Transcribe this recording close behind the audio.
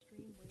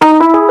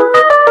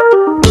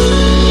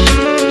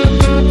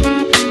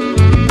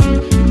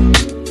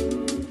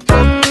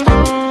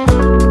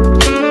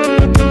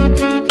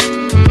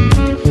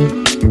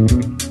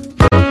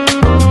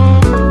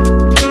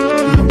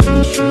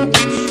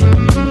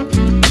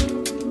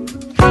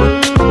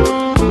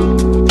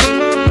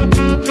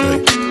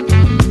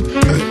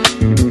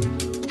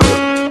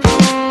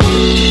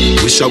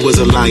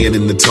lion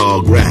in the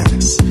tall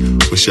grass.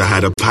 Wish I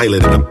had a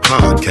pilot and a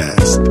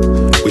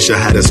podcast. Wish I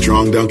had a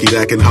strong donkey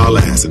that can haul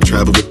ass and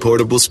travel with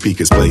portable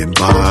speakers playing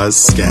bars,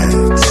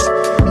 scats.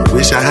 I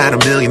wish I had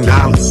 $1 million.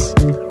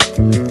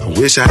 I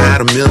wish I had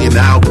 1 million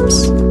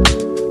albums.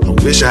 I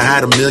wish I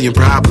had 1 million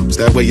problems.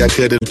 That way I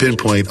couldn't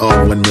pinpoint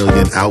all 1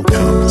 million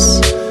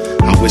outcomes.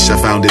 I wish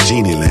I found a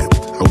genie lamp.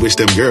 I wish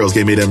them girls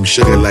gave me them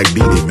sugar like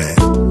Beanie Man.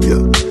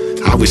 Yeah.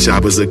 I wish I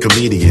was a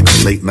comedian,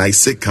 a late night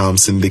sitcom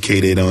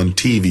syndicated on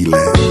TV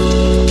Land.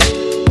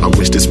 I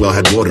wish this well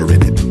had water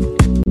in it.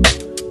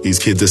 These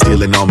kids are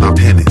stealing all my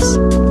pennies.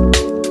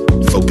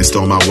 Focused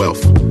on my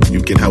wealth.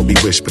 You can help me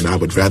wish, but I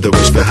would rather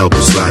wish for help.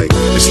 It's like,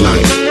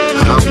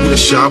 I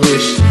wish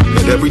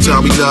that every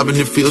time we love and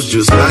it feels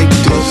just like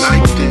this.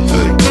 I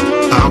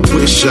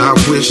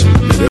wish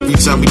that every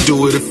time we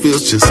do it, it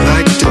feels just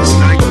like this.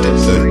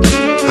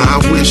 I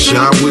wish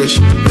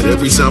that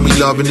every time we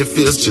love and it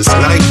feels just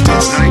like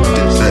this.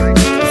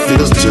 It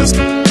feels just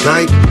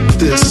like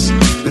this.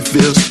 It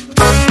feels.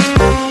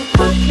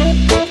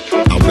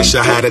 I wish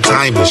I had a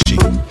time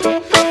machine.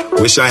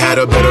 Wish I had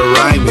a better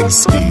rhyming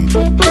speed.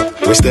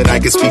 Wish that I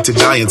could speak to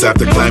giants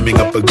after climbing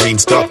up a green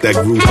stalk that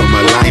grew from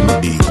a lima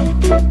bean.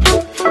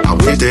 I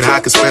wish that I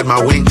could spread my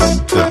wings.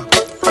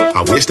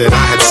 I wish that I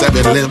had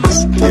 7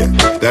 limbs.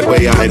 Yeah, that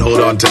way I'd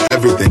hold on to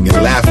everything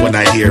and laugh when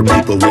I hear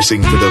people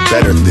wishing for the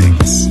better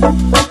things.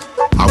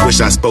 I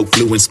wish I spoke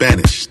fluent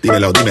Spanish.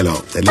 Dímelo,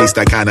 dímelo. At least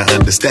I kinda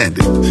understand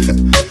it.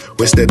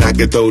 Wish that I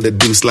could throw the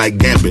deuce like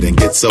Gambit and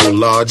get so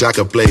large I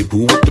could play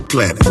pool with the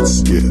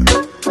planets. Yeah.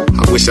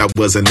 I wish I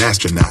was an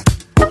astronaut.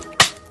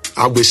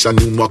 I wish I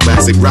knew more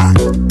classic rock.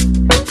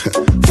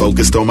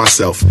 Focused on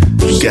myself.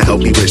 You can help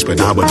me wish, but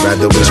I would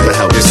rather wish for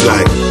help. It's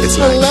like.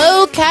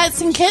 Hello,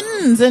 cats and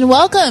kittens, and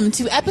welcome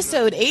to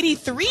episode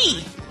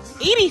 83.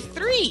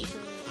 83.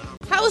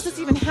 How is this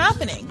even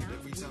happening?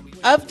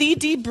 Of the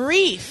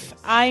Debrief.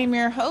 I am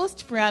your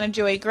host, Brianna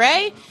Joy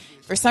Gray.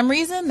 For some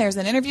reason, there's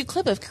an interview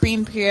clip of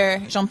Karine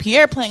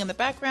Jean-Pierre playing in the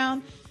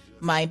background.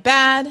 My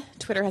bad.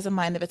 Twitter has a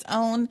mind of its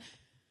own.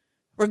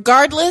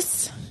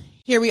 Regardless,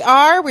 here we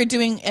are. We're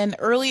doing an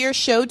earlier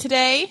show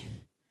today.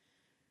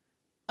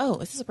 Oh,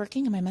 is this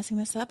working? Am I messing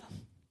this up?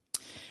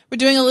 We're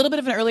doing a little bit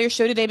of an earlier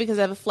show today because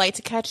I have a flight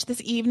to catch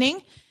this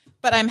evening.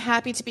 But I'm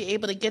happy to be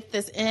able to get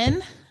this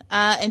in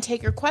and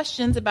take your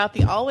questions about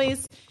the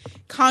always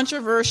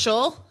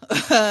controversial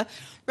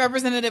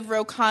Representative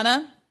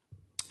Khanna.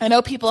 I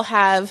know people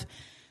have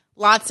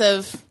lots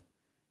of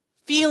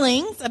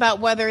feelings about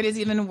whether it is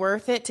even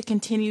worth it to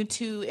continue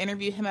to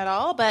interview him at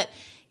all. But,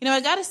 you know,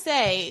 I got to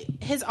say,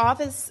 his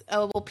office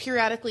will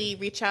periodically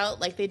reach out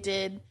like they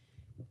did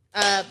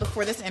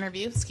before this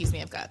interview. Excuse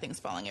me, I've got things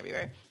falling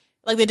everywhere.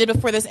 Like they did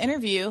before this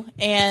interview.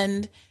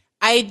 And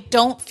I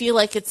don't feel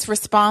like it's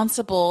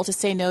responsible to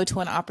say no to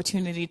an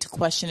opportunity to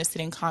question a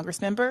sitting Congress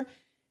member,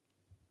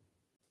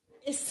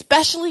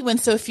 especially when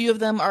so few of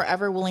them are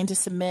ever willing to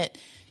submit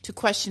to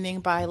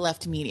questioning by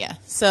left media.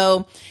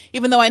 So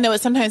even though I know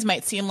it sometimes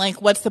might seem like,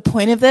 what's the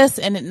point of this?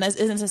 And it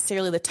isn't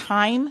necessarily the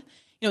time. You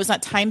know, it's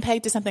not time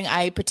pegged to something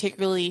I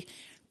particularly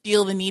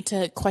feel the need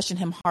to question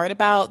him hard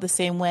about the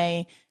same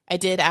way I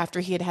did after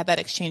he had that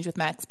exchange with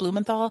Max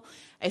Blumenthal.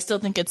 I still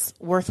think it's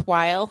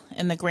worthwhile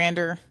in the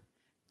grander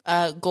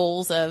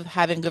goals of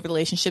having good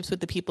relationships with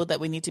the people that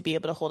we need to be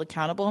able to hold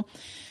accountable.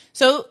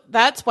 So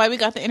that's why we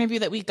got the interview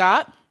that we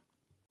got.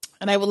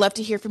 And I would love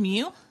to hear from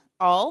you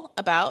all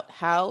about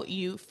how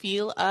you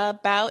feel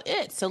about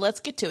it. So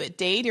let's get to it.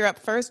 Dade, you're up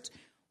first.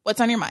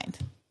 What's on your mind?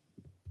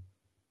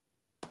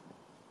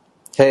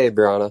 Hey,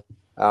 Brianna.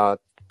 How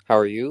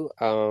are you?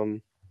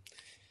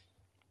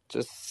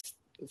 Just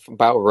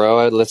about Roe,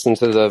 I listened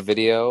to the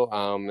video.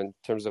 In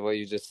terms of what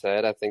you just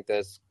said, I think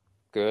that's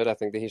good. I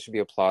think that he should be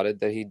applauded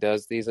that he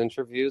does these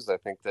interviews. I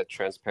think that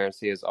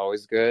transparency is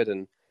always good.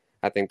 And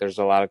I think there's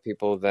a lot of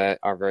people that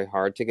are very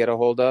hard to get a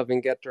hold of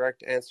and get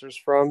direct answers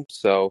from.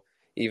 So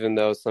even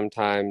though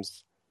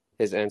sometimes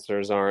his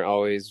answers aren't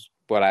always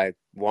what I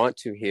want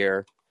to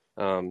hear,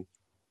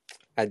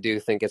 I do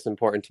think it's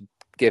important to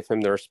give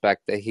him the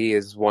respect that he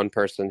is one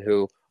person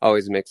who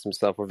always makes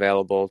himself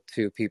available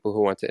to people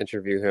who want to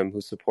interview him,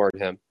 who support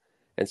him.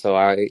 And so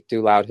I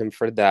do laud him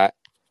for that.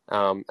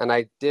 And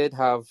I did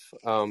have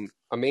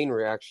a main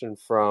reaction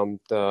from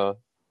the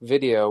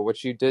video,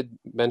 which you did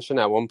mention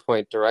at one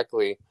point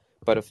directly,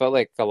 but it felt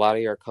like a lot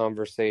of your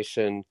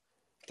conversation,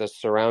 the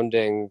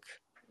surrounding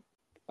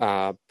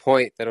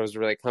point that I was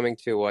really coming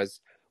to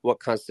was what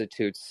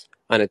constitutes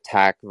an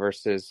attack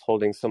versus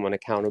holding someone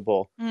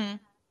accountable.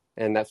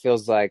 And that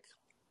feels like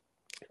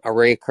a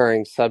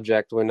recurring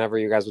subject whenever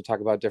you guys would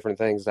talk about different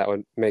things that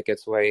would make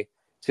its way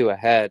to a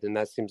head. And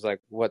that seems like,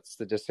 what's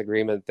the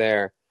disagreement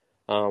there?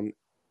 And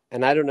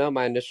I don't know,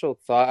 my initial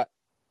thought,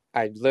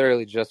 I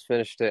literally just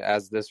finished it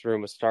as this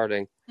room was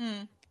starting,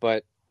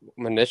 but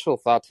my initial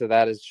thought to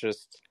that is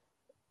just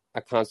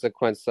a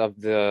consequence of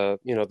the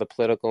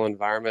political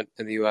environment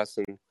in the U.S.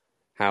 and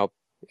how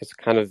it's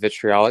kind of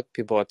vitriolic.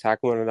 People attack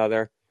one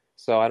another.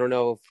 So I don't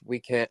know if we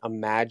can't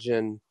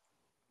imagine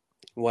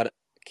what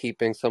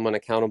keeping someone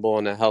accountable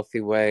in a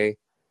healthy way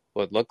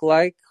would look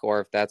like,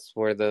 or if that's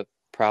where the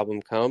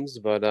problem comes.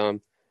 But I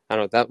don't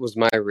know. That was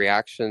my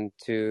reaction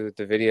to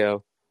the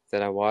video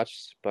that I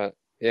watched. But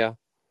yeah,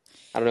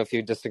 I don't know if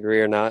you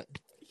disagree or not.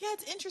 Yeah,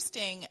 it's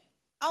interesting.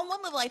 On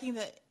one level, I think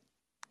that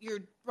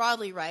you're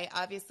broadly right.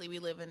 Obviously, we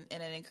live in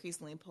an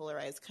increasingly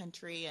polarized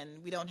country,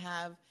 and we don't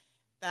have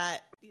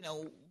that,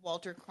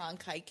 Walter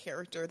Cronkite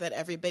character that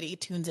everybody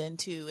tunes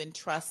into and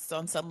trusts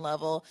on some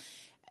level.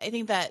 I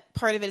think that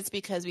part of it is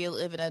because we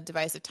live in a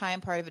divisive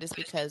time. Part of it is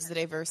because the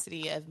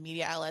diversity of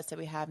media outlets that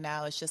we have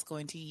now is just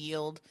going to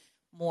yield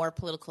more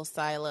political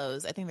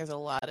silos. I think there's a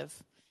lot of,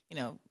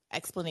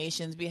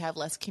 explanations. We have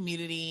less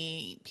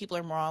community. People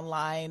are more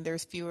online.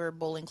 There's fewer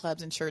bowling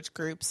clubs and church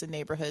groups and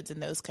neighborhoods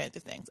and those kinds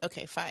of things.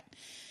 Okay, fine.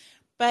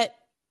 But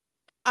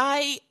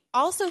I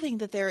also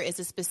think that there is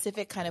a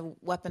specific kind of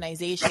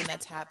weaponization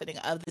that's happening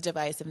of the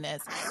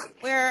divisiveness,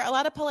 where a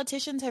lot of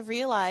politicians have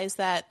realized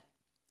that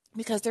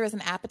because there is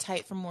an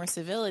appetite for more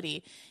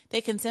civility,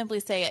 they can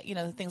simply say,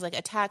 things like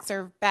attacks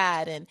are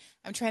bad and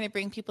I'm trying to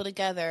bring people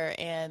together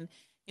and,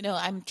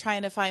 I'm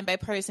trying to find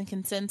bipartisan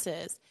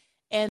consensus.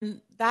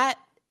 And that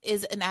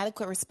is an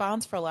adequate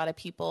response for a lot of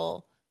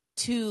people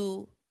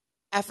to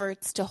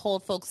efforts to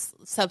hold folks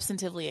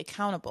substantively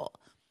accountable.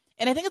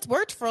 And I think it's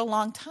worked for a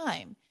long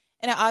time.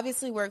 And it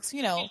obviously works,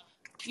 you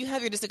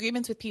have your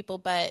disagreements with people,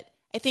 but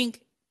I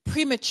think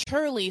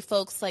prematurely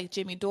folks like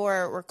Jimmy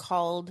Dore were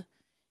called,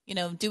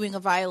 doing a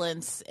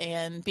violence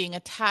and being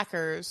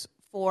attackers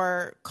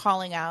for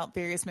calling out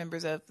various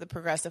members of the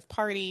Progressive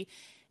Party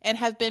and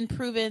have been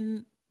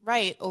proven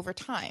right over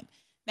time.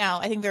 Now,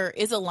 I think there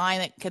is a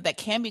line that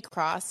can be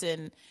crossed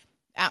and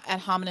ad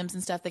hominems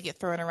and stuff that get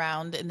thrown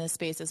around in this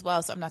space as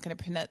well. So I'm not going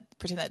to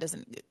pretend that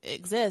doesn't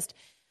exist.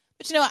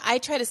 But, I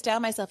try to style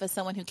myself as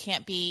someone who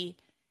can't be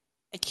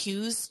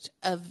accused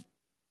of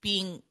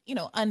being,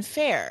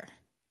 unfair.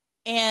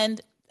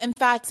 And in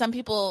fact, some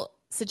people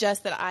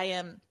suggest that I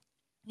am,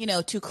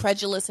 too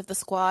credulous of the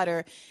squad,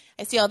 or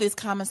I see all these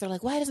comments. They're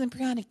like, why doesn't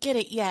Brianna get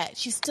it yet?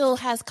 She still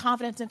has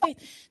confidence and faith.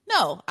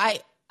 No,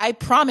 I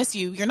promise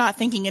you're not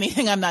thinking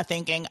anything I'm not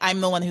thinking.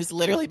 I'm the one who's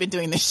literally been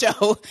doing the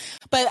show.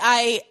 But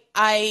I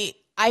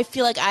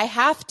feel like I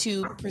have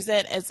to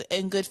present as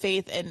in good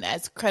faith and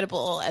as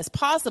credible as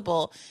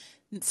possible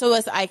so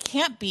as I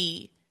can't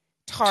be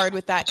tarred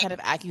with that kind of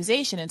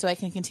accusation. And so I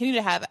can continue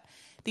to have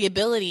the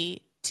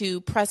ability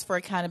to press for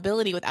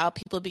accountability without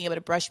people being able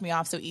to brush me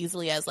off so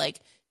easily as like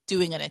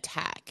doing an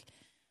attack.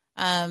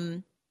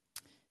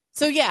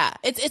 So yeah,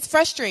 it's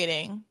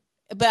frustrating,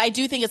 but I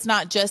do think it's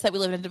not just that we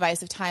live in a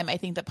divisive time. I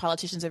think that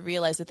politicians have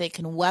realized that they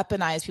can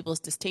weaponize people's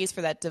distaste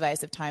for that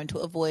divisive time to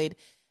avoid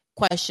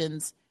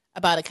questions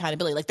about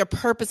accountability. Like they're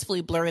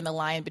purposefully blurring the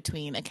line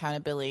between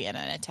accountability and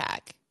an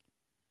attack.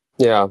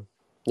 Yeah,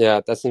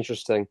 that's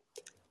interesting.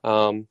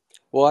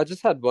 Well, I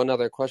just had one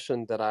other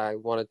question that I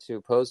wanted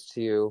to pose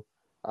to you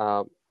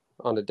on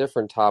a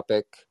different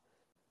topic,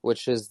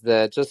 which is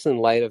that just in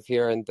light of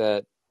hearing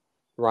that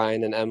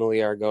Ryan and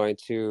Emily are going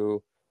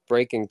to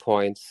Breaking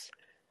Points,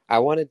 I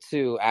wanted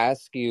to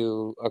ask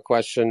you a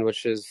question,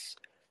 which is,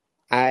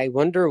 I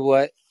wonder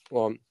what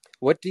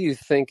do you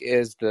think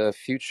is the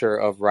future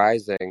of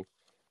Rising?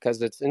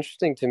 Because it's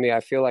interesting to me. I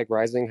feel like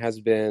Rising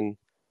has been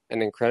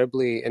an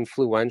incredibly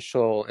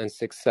influential and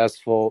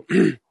successful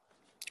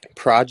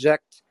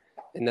project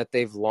in that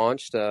they've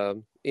launched,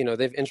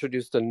 they've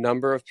introduced a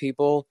number of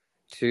people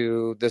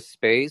to this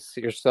space,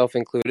 yourself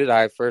included.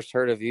 I first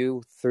heard of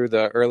you through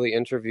the early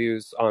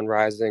interviews on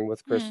Rising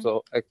with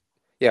Crystal,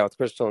 with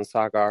Crystal and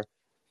Sagar a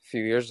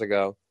few years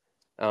ago.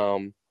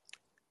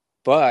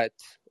 But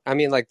I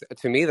mean, like,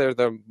 to me, they're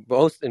the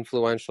most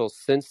influential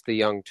since the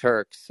Young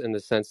Turks, in the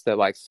sense that,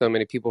 like, so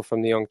many people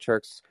from the Young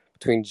Turks,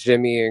 between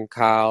Jimmy and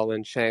Kyle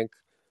and Cenk,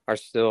 are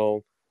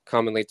still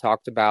commonly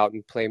talked about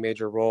and play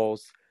major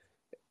roles.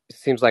 It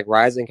seems like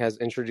Rising has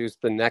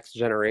introduced the next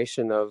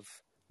generation of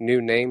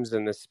new names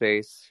in this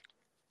space.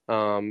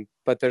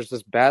 But there's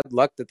this bad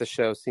luck that the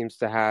show seems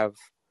to have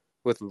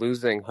with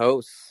losing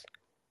hosts.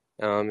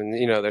 And,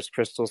 there's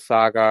Crystal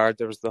Sagar.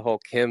 There was the whole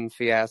Kim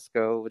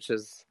fiasco, which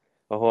is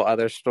a whole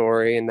other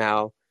story. And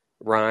now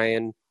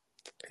Ryan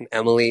and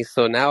Emily.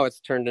 So now it's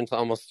turned into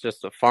almost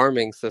just a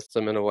farming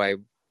system in a way.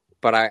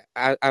 But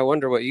I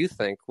wonder what you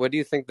think. What do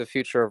you think the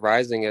future of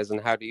Rising is,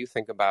 and how do you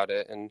think about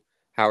it? And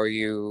how do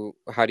you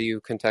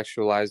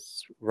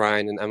contextualize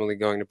Ryan and Emily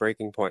going to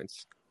Breaking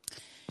Points?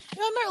 I'm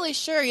not really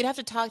sure. You'd have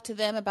to talk to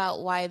them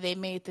about why they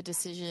made the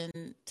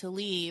decision to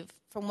leave.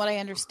 From what I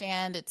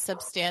understand, it's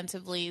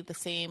substantively the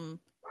same.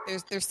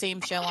 There's their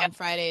same show on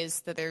Fridays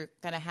that they're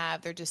going to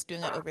have. They're just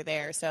doing it over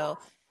there. So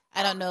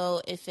I don't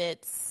know if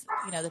it's,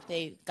 that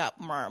they got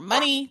more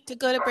money to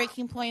go to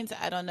Breaking Points.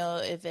 I don't know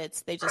if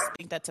it's they just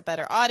think that's a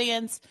better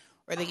audience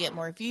or they get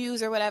more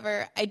views or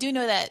whatever. I do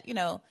know that,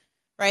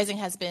 Rising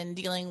has been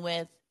dealing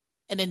with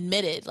and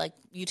admitted, like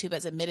YouTube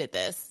has admitted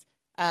this,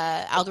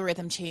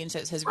 algorithm change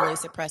that has really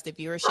suppressed the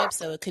viewership.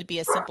 So it could be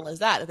as simple as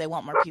that they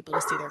want more people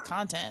to see their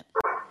content.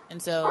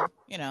 And so,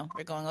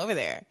 they're going over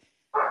there.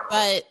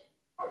 But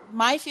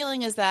my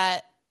feeling is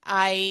that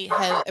I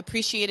have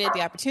appreciated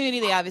the opportunity.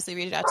 They obviously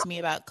reached out to me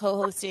about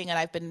co-hosting, and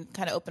I've been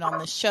kind of open on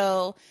the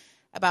show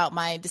about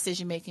my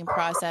decision-making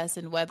process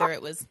and whether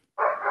it was.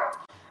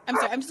 I'm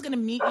sorry. I'm just going to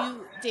mute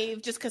you,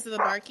 Dave, just because of the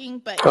barking,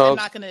 but I'm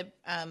not going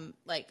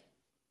to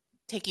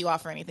take you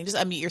off or anything. Just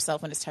unmute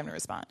yourself when it's time to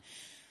respond.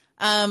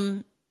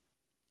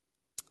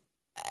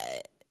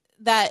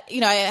 That,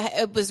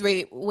 I was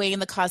weighing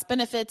the cost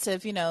benefits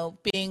of,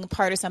 being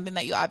part of something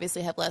that you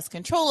obviously have less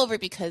control over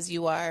because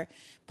you are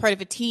part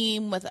of a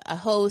team with a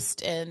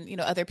host and,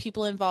 other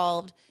people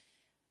involved.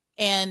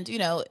 And,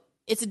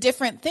 it's a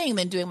different thing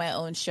than doing my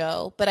own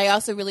show. But I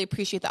also really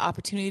appreciate the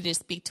opportunity to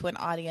speak to an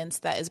audience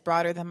that is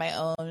broader than my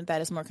own,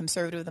 that is more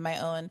conservative than my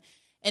own,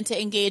 and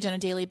to engage on a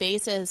daily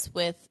basis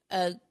with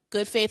a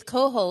good faith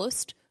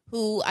co-host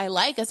who I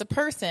like as a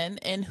person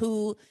and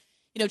who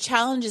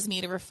challenges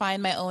me to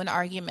refine my own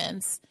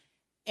arguments,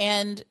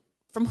 and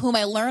from whom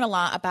I learn a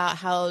lot about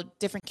how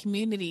different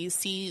communities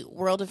see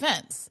world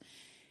events.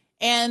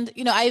 And,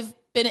 I've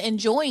been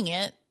enjoying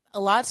it a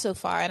lot so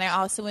far. And I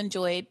also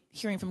enjoyed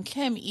hearing from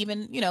Kim,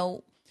 even,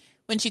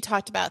 when she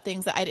talked about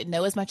things that I didn't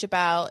know as much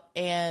about,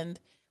 and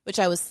which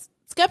I was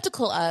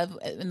skeptical of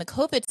in the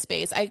COVID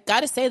space. I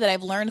got to say that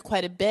I've learned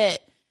quite a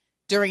bit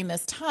during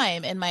this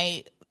time, and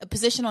my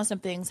position on some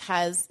things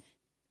has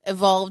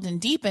evolved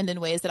and deepened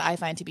in ways that I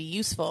find to be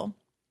useful.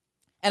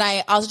 And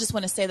I also just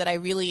want to say that I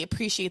really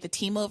appreciate the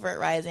team over at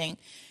Rising.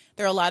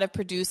 There are a lot of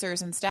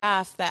producers and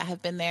staff that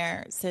have been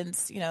there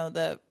since,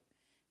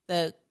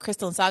 the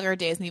Crystal and Sagar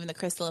days and even the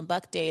Crystal and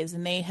Buck days,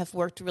 and they have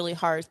worked really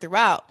hard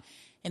throughout.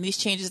 And these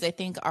changes, I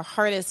think, are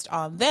hardest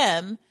on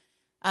them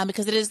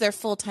because it is their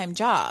full-time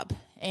job,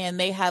 and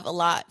they have a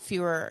lot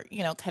fewer,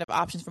 kind of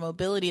options for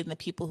mobility than the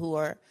people who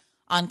are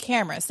on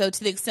camera. So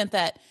to the extent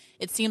that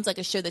it seems like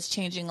a show that's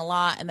changing a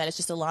lot and that it's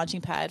just a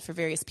launching pad for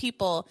various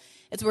people,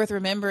 it's worth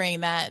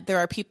remembering that there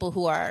are people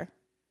who are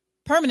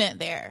permanent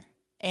there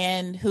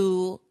and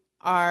who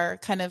are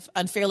kind of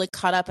unfairly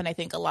caught up in, I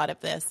think, a lot of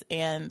this.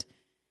 And,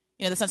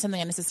 that's not something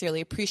I necessarily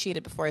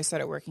appreciated before I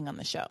started working on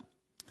the show.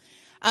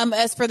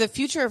 As for the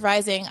future of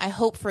Rising, I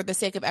hope for the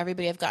sake of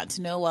everybody I've gotten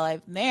to know while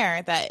I'm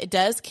there that it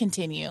does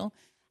continue.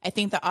 I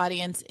think the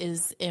audience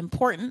is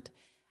important.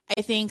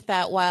 I think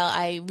that while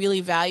I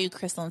really value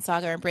Crystal and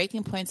Saga and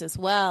Breaking Points as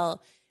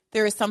well,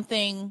 there is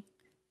something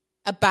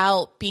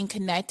about being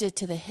connected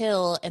to the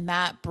Hill and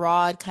that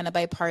broad kind of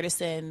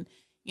bipartisan,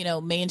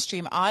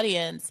 mainstream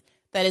audience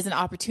that is an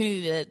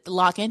opportunity to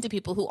lock into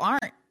people who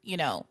aren't,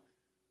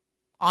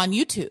 on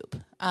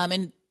YouTube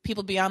and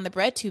people beyond the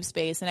BreadTube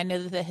space. And I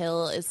know that the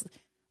Hill is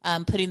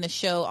putting the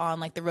show on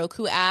like the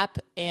Roku app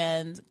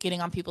and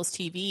getting on people's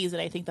TVs.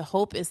 And I think the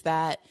hope is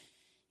that,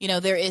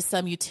 there is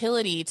some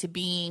utility to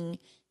being,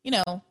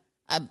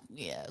 at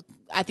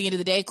the end of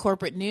the day,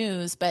 corporate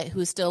news, but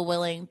who's still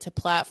willing to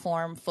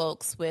platform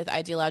folks with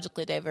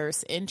ideologically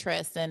diverse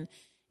interests. And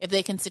if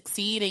they can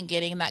succeed in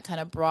getting that kind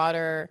of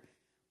broader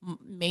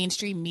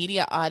mainstream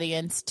media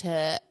audience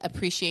to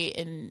appreciate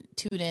and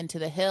tune into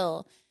the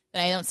Hill,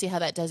 then I don't see how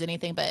that does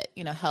anything but,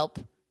 help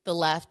the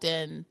left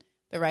and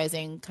the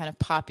rising kind of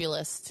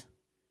populist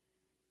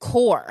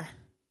core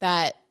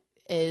that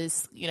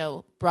is,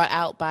 brought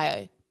out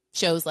by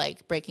shows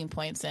like Breaking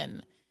Points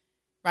and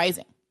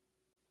Rising.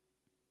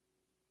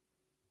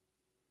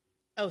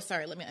 Oh,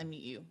 sorry. Let me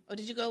unmute you. Oh,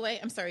 did you go away?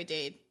 I'm sorry,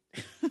 Dade.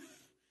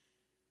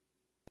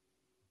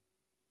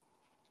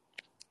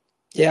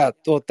 Yeah,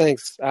 well,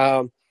 thanks.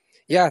 I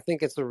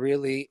think it's a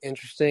really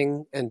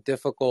interesting and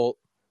difficult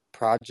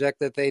project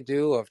that they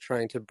do of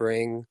trying to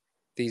bring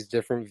these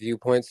different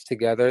viewpoints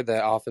together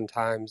that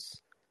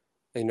oftentimes,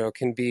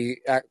 can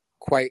be at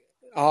quite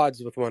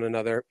odds with one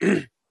another.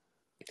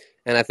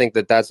 And I think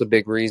that that's a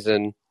big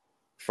reason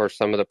for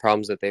some of the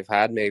problems that they've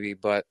had maybe.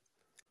 But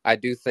I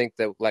do think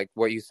that, like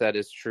what you said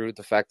is true.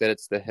 The fact that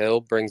it's the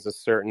Hill brings a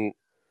certain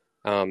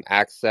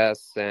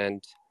access to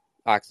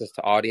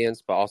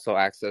audience, but also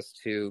access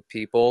to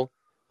people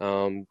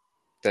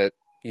that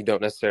you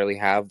don't necessarily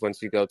have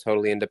once you go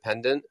totally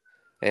independent.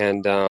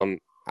 And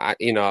I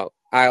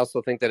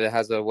also think that it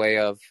has a way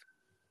of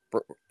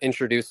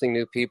introducing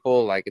new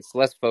people. Like, it's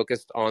less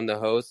focused on the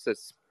hosts;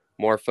 it's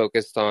more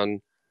focused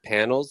on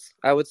panels,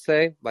 I would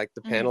say, like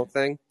the panel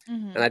thing.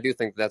 And I do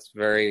think that's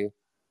the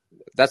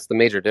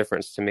major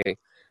difference to me.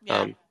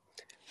 Yeah.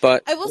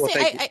 But I will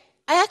say,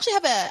 I actually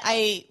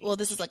have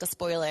this is like a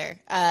spoiler,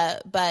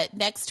 but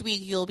next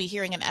week you'll be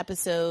hearing an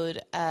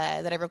episode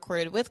that I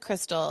recorded with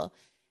Crystal,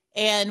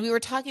 and we were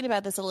talking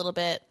about this a little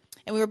bit,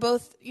 and we were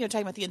both,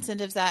 talking about the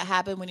incentives that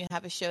happen when you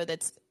have a show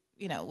that's,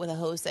 with a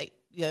host that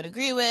you don't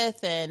agree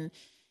with, and,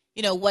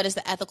 what is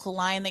the ethical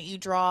line that you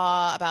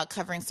draw about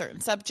covering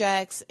certain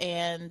subjects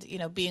and,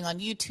 being on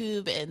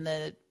YouTube and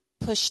the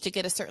push to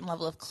get a certain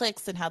level of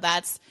clicks, and how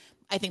that's,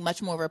 I think,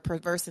 much more of a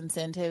perverse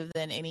incentive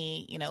than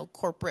any,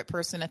 corporate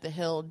person at the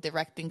Hill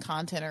directing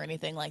content or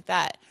anything like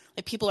that.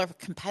 Like, people are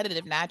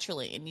competitive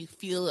naturally, and you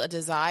feel a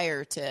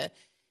desire to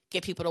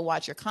get people to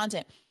watch your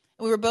content.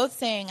 And we were both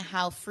saying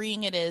how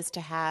freeing it is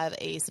to have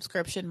a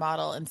subscription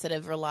model instead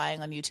of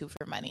relying on YouTube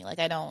for money. Like,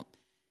 I don't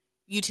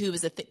YouTube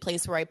is a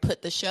place where I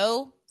put the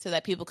show so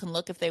that people can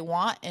look if they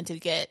want and to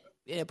get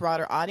a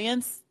broader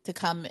audience to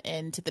come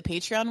into the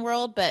Patreon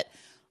world. But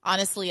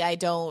honestly, I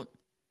don't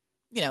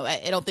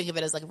think of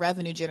it as like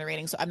revenue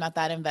generating. So I'm not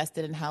that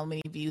invested in how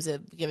many views a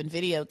given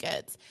video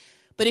gets.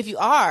 But if you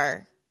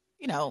are,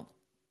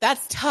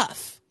 that's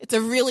tough. It's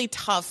a really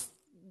tough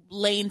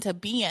lane to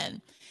be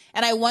in.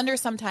 And I wonder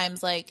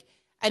sometimes, like,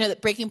 I know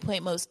that Breaking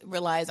Point most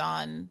relies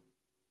on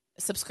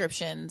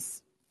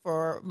subscriptions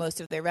for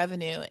most of their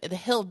revenue. The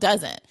Hill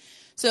doesn't.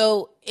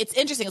 So it's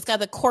interesting. It's got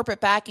the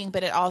corporate backing,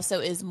 but it also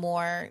is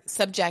more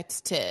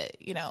subject to,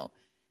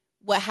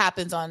 what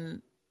happens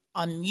on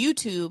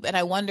YouTube. And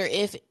I wonder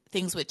if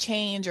things would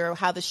change or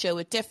how the show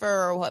would differ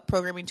or what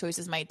programming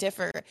choices might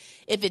differ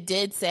if it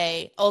did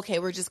say, okay,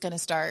 we're just going to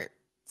start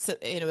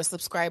a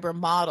subscriber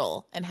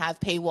model and have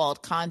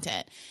paywalled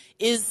content.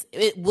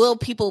 Would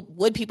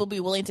people be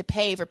willing to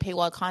pay for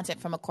paywalled content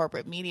from a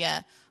corporate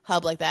media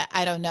hub like that?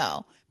 I don't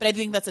know. But I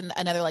think that's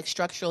another like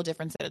structural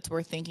difference that it's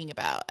worth thinking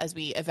about as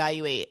we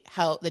evaluate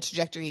how the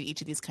trajectory of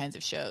each of these kinds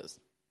of shows.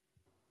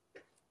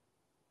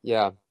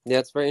 Yeah,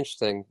 it's very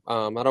interesting.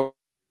 I don't know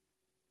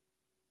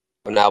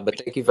now, but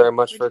thank you very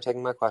much for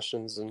taking my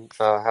questions, and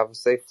have a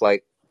safe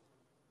flight.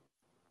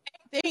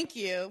 Thank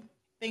you.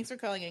 Thanks for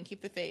calling in.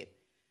 Keep the faith.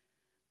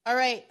 All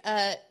right,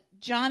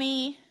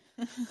 Johnny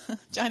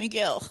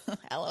Gill,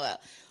 LOL.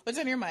 What's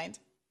on your mind?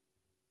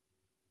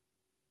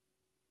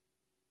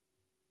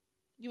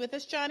 You with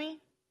us, Johnny?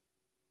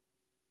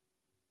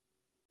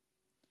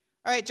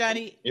 All right,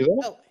 Johnny. You there?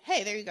 Oh,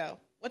 hey, there you go.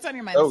 What's on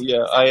your mind? Oh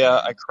yeah,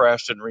 I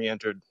crashed and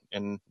re-entered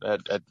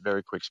at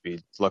very quick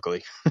speed.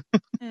 Luckily,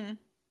 I'm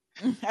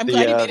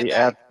glad you made it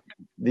back.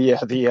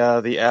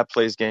 The app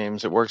plays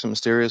games. It works in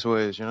mysterious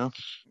ways,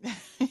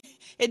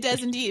 It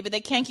does indeed, but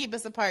they can't keep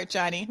us apart,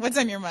 Johnny. What's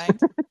on your mind?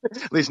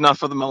 At least not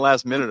for the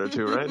last minute or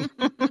two, right?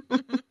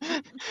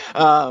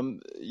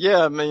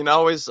 Yeah, I mean,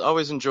 always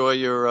enjoy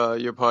your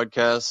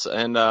podcasts,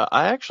 and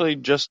I actually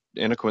just,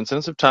 in a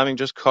coincidence of timing,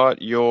 just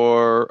caught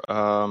your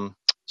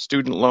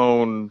student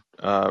loan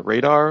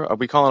radar. Are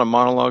we calling it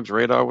monologues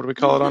radar? What do we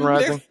call it on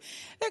Rising?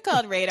 They're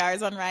called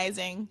radars on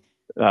Rising.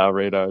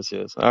 Radars,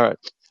 yes. All right.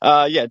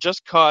 Yeah,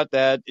 just caught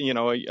that.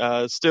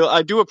 Still,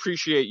 I do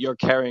appreciate your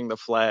carrying the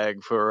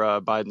flag for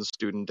Biden's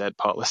student debt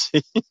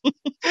policy,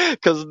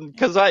 because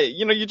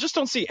you just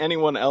don't see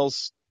anyone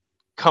else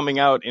coming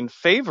out in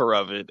favor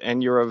of it,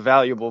 and you're a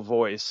valuable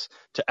voice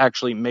to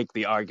actually make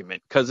the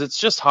argument, because it's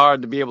just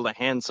hard to be able to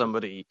hand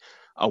somebody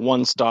a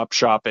one-stop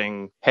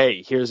shopping,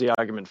 hey, here's the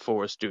argument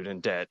for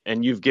student debt,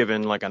 and you've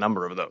given like a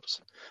number of those.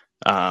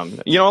 A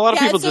lot of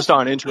people just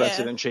aren't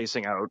interested in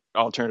chasing out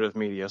alternative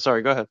media.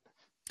 Sorry, go ahead.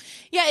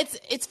 Yeah,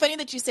 it's funny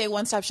that you say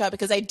one-stop shop,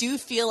 because I do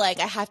feel like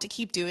I have to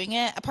keep doing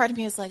it. A part of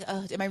me is like,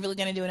 oh, am I really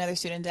going to do another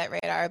student debt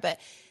radar? But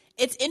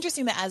it's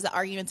interesting that as the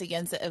arguments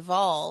against it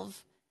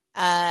evolve,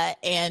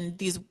 and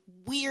these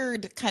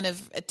weird kind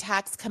of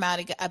attacks come out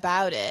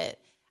about it,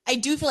 I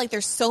do feel like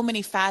there's so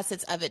many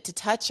facets of it to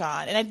touch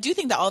on. And I do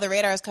think that all the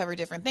radars cover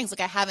different things.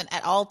 Like, I haven't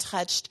at all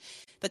touched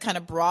the kind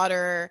of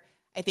broader,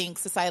 I think,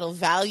 societal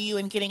value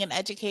in getting an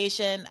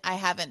education. I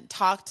haven't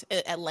talked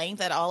at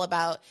length at all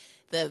about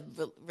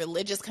the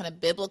religious kind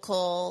of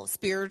biblical,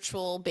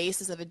 spiritual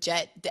basis of a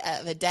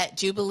debt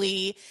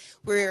jubilee.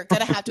 We're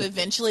going to have to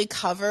eventually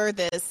cover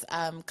this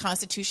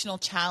constitutional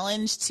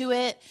challenge to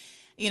it,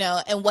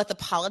 and what the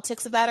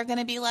politics of that are going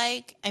to be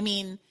like. I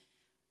mean,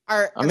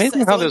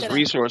 amazing how there's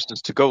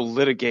resources to go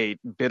litigate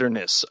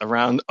bitterness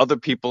around other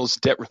people's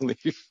debt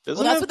relief. Well,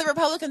 that's what the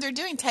Republicans are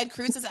doing. Ted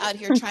Cruz is out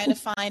here trying to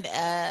find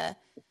a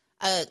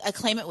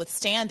claimant with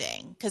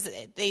standing, because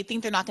they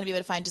think they're not going to be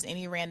able to find just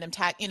any random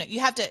tax. You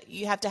have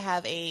to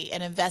have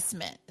an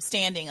investment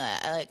standing,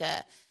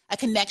 a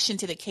connection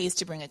to the case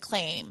to bring a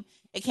claim.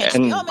 It can't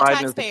just be, I'm a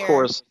taxpayer. Of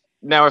course.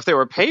 Now, if they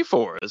were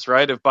pay-fors,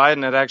 right? If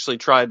Biden had actually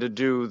tried to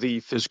do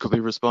the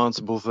fiscally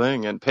responsible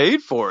thing and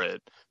paid for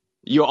it,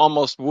 you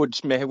almost would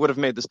have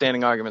made the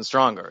standing argument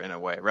stronger in a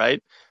way,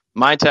 right?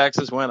 My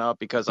taxes went up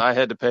because I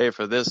had to pay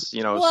for this,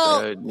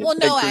 well,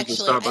 no, actually,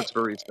 Starbucks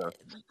barista.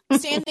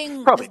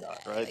 Standing, probably not,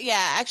 right?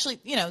 Yeah, actually,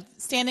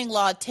 standing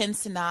law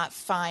tends to not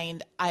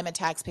find I'm a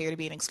taxpayer to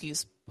be an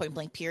excuse, point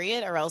blank,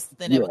 period, or else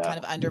then it would kind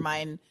of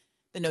undermine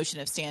the notion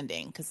of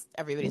standing, because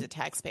everybody's a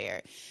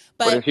taxpayer.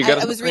 But if you got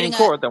a Supreme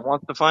Court that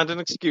wants to find an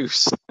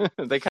excuse,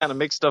 they kind of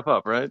make stuff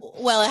up, right?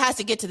 Well, it has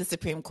to get to the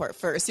Supreme Court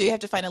first, so you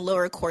have to find a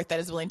lower court that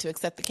is willing to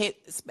accept the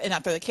case and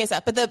not throw the case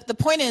out. But the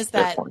point is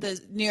that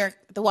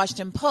the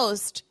Washington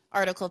Post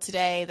article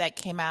today that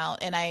came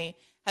out, and I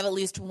have at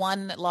least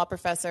one law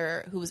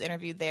professor who was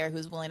interviewed there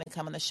who's willing to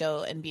come on the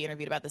show and be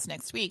interviewed about this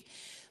next week.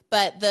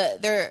 But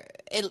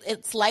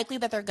it's likely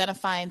that they're going to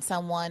find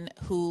someone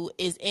who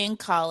is in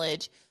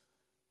college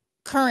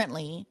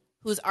currently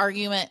whose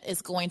argument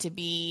is going to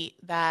be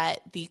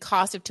that the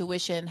cost of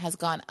tuition has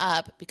gone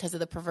up because of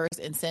the perverse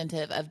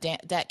incentive of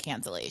debt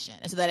cancellation,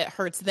 and so that it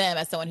hurts them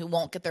as someone who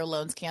won't get their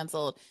loans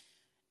canceled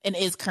and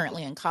is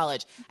currently in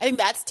college. I think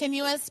that's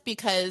tenuous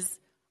because,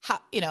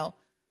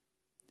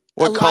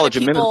 What lot of college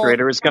people.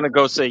 administrator is going to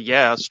go say,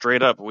 yeah,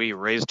 straight up, we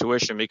raised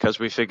tuition because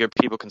we figure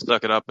people can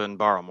suck it up and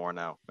borrow more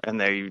now. And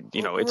they,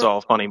 it's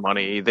all funny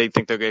money. They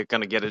think they're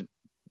going to get it,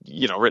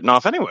 written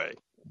off anyway.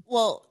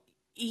 Well,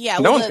 yeah.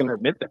 No Well, one's going to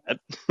admit that.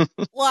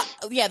 well,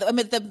 yeah. I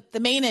mean, the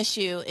main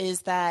issue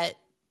is that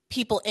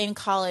people in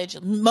college,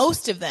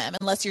 most of them,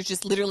 unless you're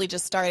just literally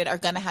just started, are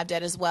going to have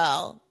debt as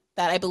well.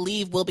 That I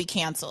believe will be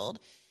canceled.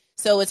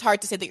 So it's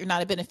hard to say that you're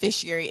not a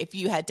beneficiary if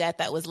you had debt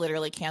that was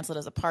literally canceled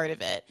as a part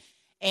of it.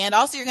 And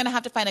also, you're going to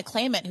have to find a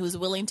claimant who's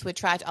willing to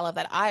attract all of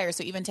that ire.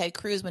 So even Ted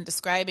Cruz, when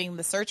describing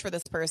the search for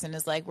this person,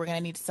 is like, we're going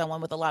to need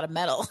someone with a lot of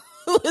metal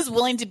who is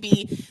willing to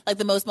be like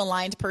the most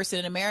maligned person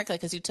in America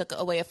because you took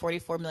away a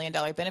 $44 million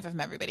benefit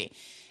from everybody.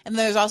 And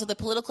there's also the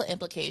political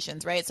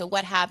implications, right? So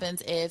what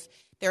happens if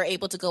they're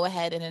able to go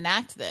ahead and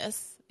enact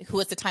this?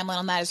 What's the timeline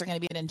on that? Is there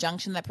going to be an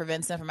injunction that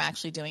prevents them from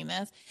actually doing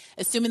this?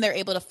 Assuming they're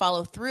able to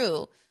follow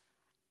through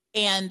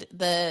and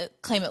the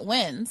claimant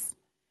wins,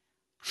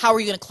 how are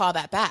you going to claw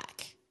that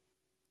back?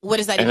 What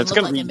does that even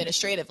look like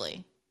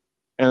administratively?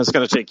 And it's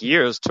going to take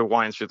years to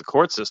wind through the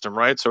court system,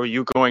 right? So are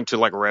you going to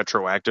like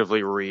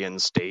retroactively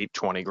reinstate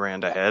 20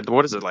 grand ahead?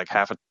 What is it, like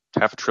half a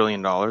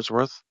trillion dollars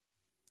worth?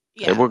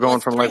 Yeah, we're going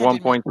from like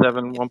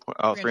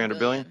 1.7, 300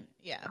 billion.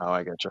 Yeah. Oh,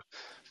 I get you.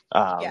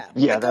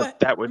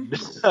 That would.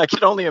 I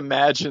can only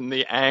imagine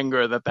the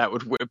anger that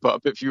would whip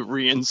up if you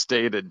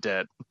reinstated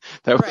debt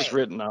that was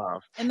written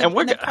off. And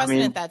the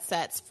precedent that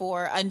sets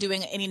for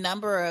undoing any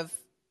number of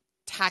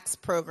tax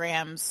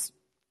programs,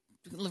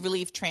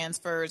 relief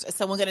transfers. Is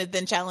someone going to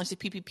then challenge the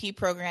PPP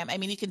program? I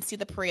mean, you can see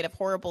the parade of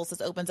horribles this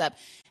opens up,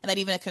 and that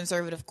even a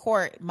conservative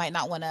court might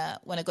not want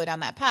to go down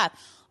that path.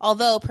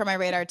 Although, per my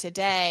radar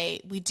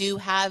today, we do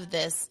have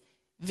this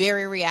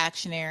very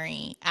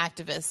reactionary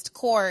activist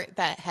court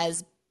that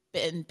has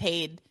been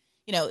paid,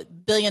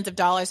 billions of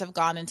dollars have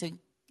gone into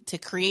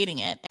creating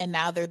it, and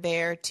now they're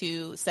there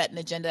to set an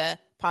agenda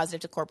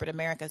positive to corporate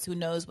America. So who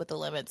knows what the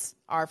limits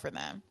are for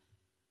them?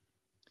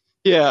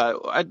 Yeah,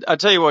 I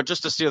tell you what,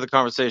 just to steer the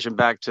conversation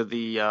back to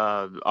the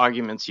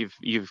arguments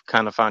you've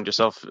kind of found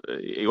yourself,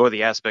 or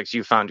the aspects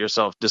you found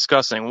yourself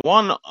discussing.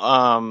 One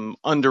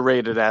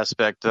underrated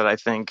aspect that I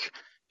think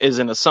is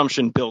an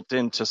assumption built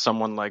into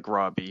someone like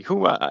Robbie,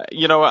 who I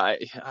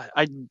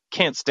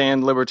can't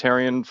stand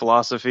libertarian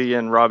philosophy,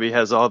 and Robbie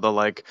has all the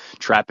like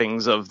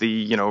trappings of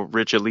the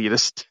rich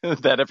elitist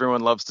that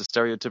everyone loves to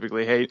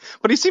stereotypically hate.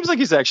 But he seems like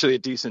he's actually a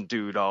decent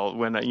dude.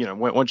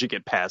 Once you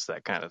get past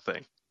that kind of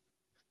thing.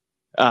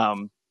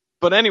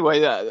 But anyway,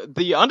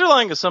 the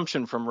underlying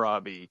assumption from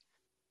Robbie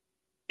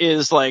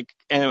is like,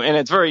 and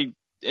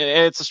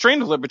it's a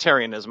strain of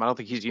libertarianism. I don't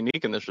think he's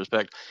unique in this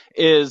respect.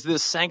 Is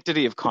this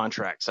sanctity of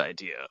contracts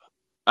idea?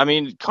 I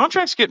mean,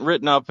 contracts get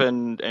written up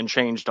and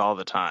changed all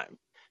the time.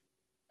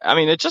 I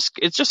mean, it just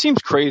seems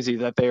crazy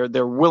that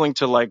they're willing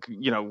to like,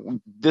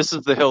 this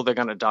is the hill they're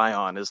going to die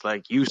on. Is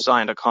like, you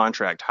signed a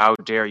contract. How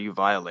dare you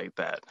violate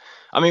that?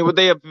 I mean, would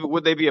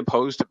they be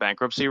opposed to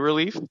bankruptcy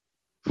relief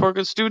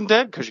for student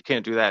debt? Because you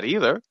can't do that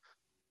either.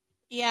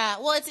 Yeah,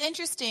 well, it's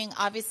interesting.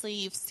 Obviously,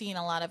 you've seen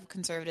a lot of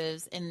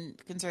conservatives and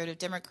conservative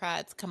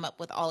Democrats come up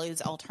with all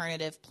these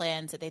alternative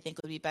plans that they think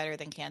would be better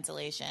than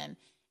cancellation.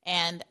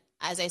 And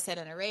as I said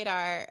on a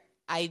radar,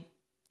 I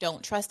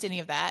don't trust any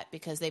of that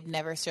because they've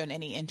never shown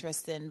any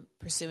interest in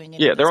pursuing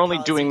any of these they're only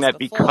doing that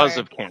before. Because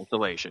of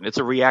cancellation. It's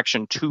a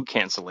reaction to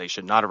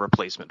cancellation, not a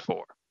replacement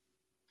for.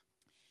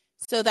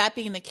 So that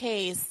being the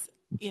case,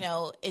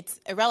 it's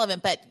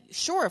irrelevant. But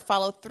sure,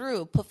 follow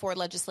through, put forward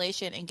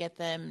legislation, and get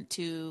them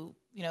to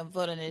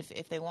vote on it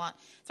if they want.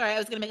 Sorry, I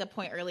was going to make a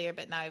point earlier,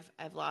 but now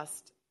I've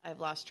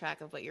lost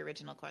track of what your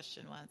original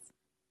question was.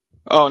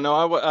 Oh no,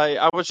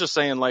 I was just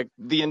saying, like,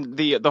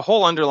 the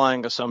whole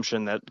underlying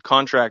assumption that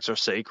contracts are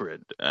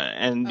sacred,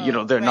 and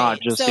they're not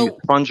just these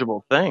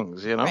fungible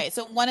things, Right.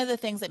 So one of the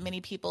things that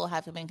many people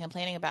have been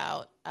complaining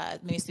about,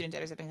 many student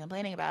debtors have been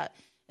complaining about,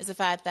 is the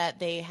fact that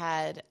they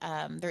had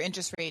their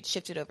interest rate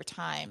shifted over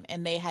time,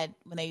 and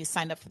when they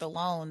signed up for the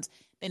loans,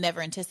 they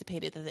never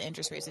anticipated that the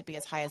interest rates would be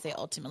as high as they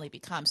ultimately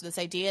become. So this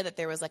idea that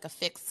there was like a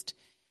fixed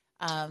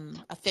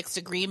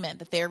agreement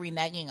that they're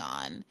reneging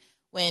on,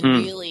 when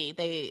really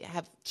they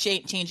have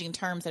changing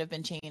terms that have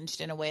been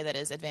changed in a way that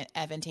is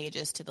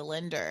advantageous to the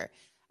lender,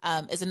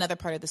 is another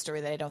part of the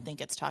story that I don't think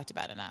gets talked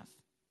about enough.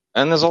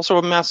 And there's also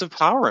a massive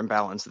power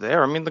imbalance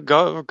there. I mean,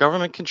 the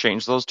government can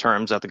change those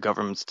terms at the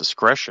government's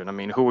discretion. I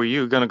mean, who are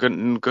you going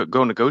to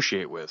go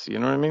negotiate with? You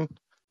know what I mean?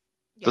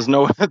 Yeah.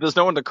 There's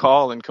no one to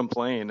call and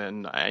complain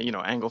and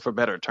angle for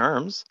better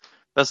terms.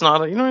 That's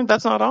not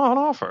that's not on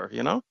offer.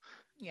 Yeah.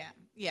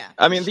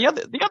 I mean, sure.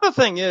 the other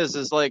thing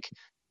is like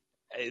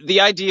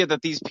the idea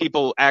that these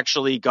people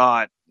actually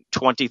got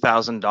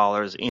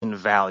 $20,000 in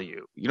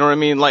value. You know what I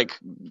mean? Like,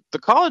 the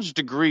college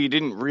degree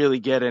didn't really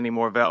get any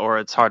more or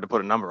it's hard to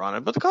put a number on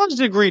it, but the college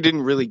degree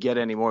didn't really get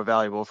any more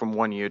valuable from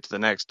one year to the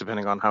next,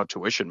 depending on how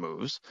tuition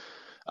moves.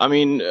 I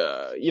mean,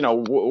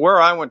 where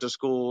I went to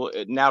school,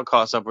 it now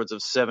costs upwards of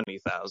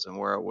 $70,000,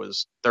 where it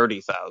was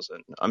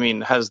 $30,000. I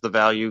mean, has the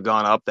value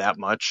gone up that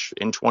much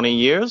in 20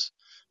 years?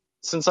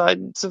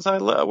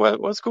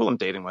 what school I'm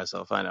dating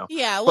myself. I know,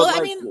 Yeah, but well, I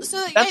like mean,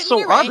 so that's so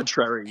you're right,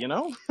 arbitrary,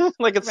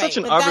 like it's such right,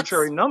 an but that's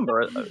arbitrary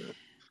number.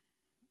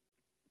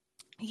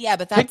 yeah,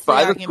 but that's Picked the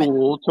by the argument.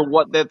 school to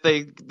what that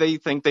they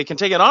think they can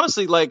take. And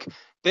honestly, like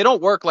they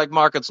don't work like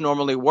markets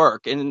normally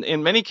work.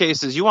 In many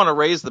cases, you want to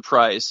raise the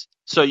price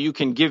so you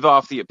can give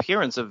off the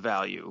appearance of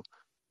value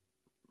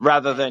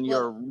rather Right. than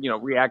Well, you're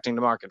reacting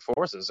to market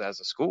forces as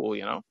a school.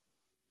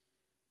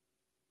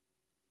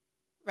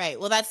 right.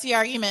 Well, that's the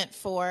argument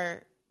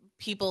for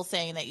people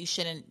saying that you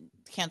shouldn't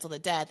cancel the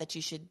debt, that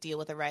you should deal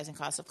with the rising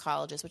cost of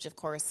colleges, which of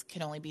course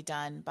can only be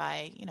done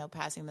by,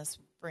 passing this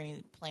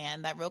Bernie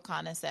plan that Ro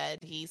Khanna said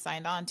he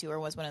signed on to or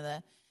was one of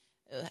the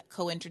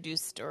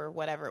co-introduced or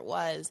whatever it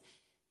was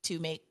to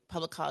make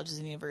public colleges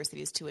and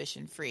universities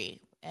tuition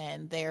free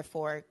and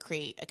therefore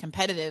create a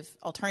competitive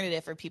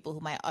alternative for people who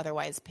might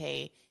otherwise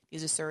pay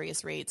these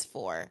usurious rates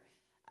for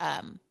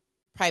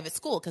private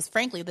school, because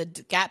frankly the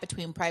gap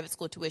between private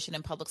school tuition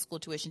and public school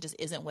tuition just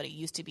isn't what it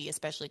used to be,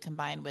 especially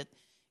combined with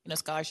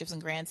scholarships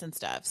and grants and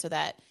stuff. So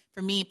that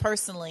for me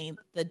personally,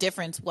 the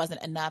difference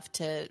wasn't enough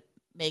to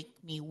make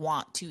me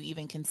want to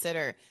even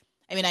consider.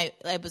 I mean, I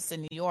was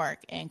in New York,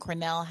 and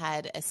Cornell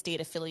had a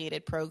state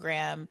affiliated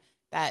program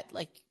that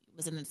like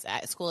was in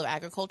the School of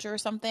Agriculture or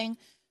something.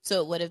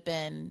 So it would have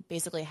been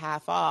basically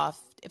half off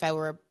if I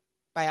were a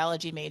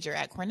biology major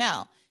at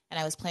Cornell. And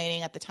I was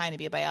planning at the time to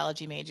be a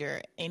biology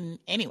major in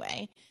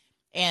anyway.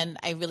 And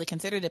I really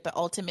considered it, but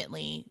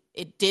ultimately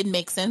it did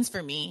make sense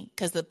for me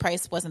because the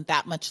price wasn't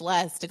that much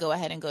less to go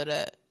ahead and go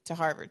to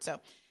Harvard.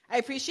 So I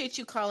appreciate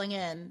you calling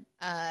in,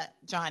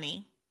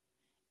 Johnny,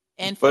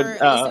 and But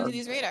for listening to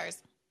these radars.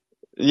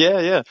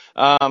 yeah.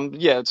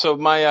 So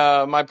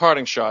my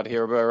parting shot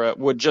here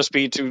would just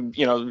be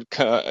to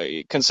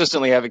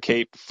consistently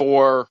advocate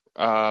for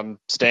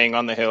staying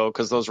on the Hill,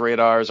 because those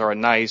radars are a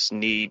nice,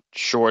 neat,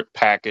 short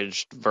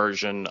packaged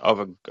version of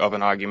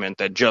an argument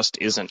that just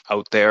isn't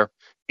out there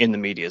in the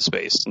media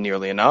space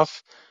nearly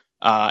enough.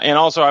 And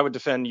also, I would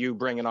defend you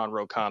bringing on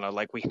Ro Khanna.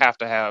 Like, we have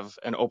to have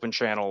an open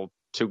channel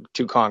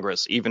to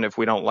Congress, even if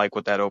we don't like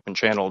what that open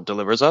channel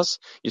delivers us.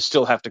 You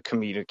still have to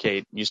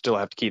communicate. You still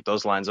have to keep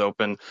those lines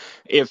open.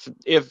 If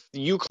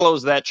you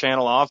close that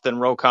channel off, then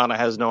Ro Khanna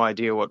has no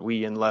idea what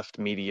we in left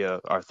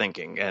media are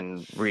thinking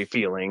and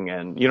feeling,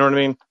 and you know what I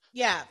mean.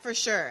 Yeah, for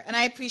sure. And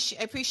I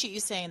appreciate you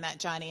saying that,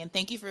 Johnny. And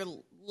thank you for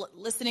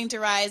listening to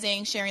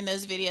Rising, sharing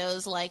those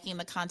videos, liking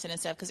the content and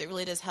stuff, because it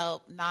really does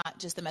help not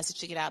just the message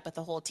to get out, but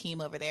the whole team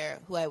over there,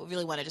 who I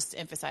really want to just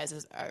emphasize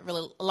is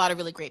a lot of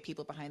really great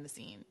people behind the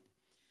scene.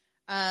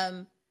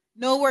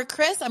 No word,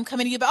 Chris. I'm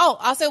coming to you. But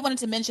also I wanted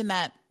to mention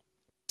that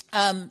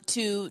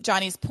to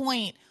Johnny's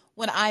point,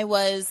 when I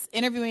was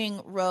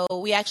interviewing Ro,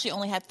 we actually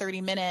only had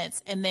 30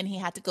 minutes, and then he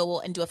had to go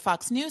and do a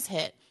Fox News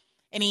hit.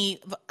 And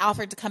he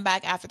offered to come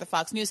back after the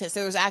Fox News hit. So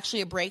there was actually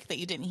a break that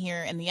you didn't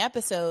hear in the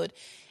episode.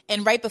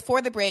 And right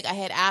before the break, I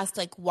had asked,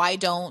 like, why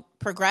don't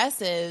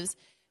progressives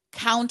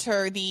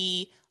counter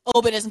the,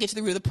 but it doesn't get to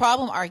the root of the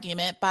problem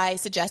argument by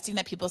suggesting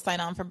that people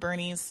sign on for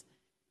Bernie's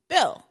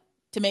bill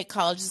to make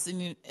colleges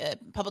and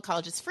public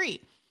colleges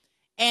free.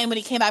 And when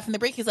he came back from the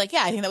break, he's like,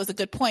 yeah, I think that was a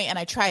good point, and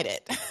I tried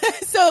it.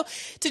 So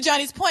to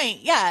Johnny's point,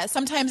 yeah,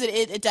 sometimes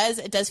it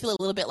does feel a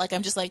little bit like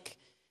I'm just like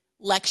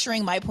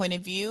lecturing my point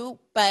of view,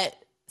 but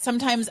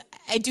sometimes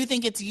I do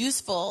think it's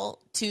useful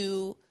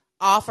to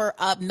offer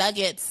up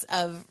nuggets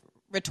of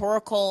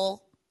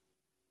rhetorical,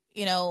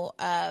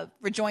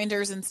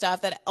 rejoinders and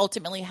stuff that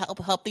ultimately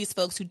help these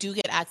folks who do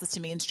get access to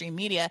mainstream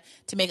media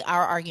to make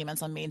our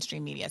arguments on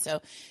mainstream media.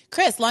 So,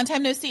 Chris, long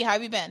time no see. How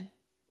have you been?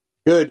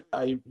 Good.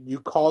 You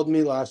called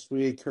me last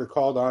week or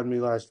called on me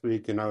last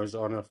week, and I was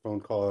on a phone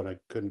call and I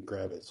couldn't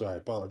grab it, so I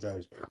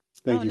apologize.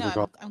 Thank Oh you no, for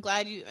calling. I'm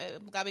glad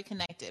I'm glad we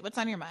connected. What's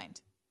on your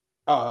mind?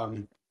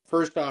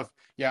 First off,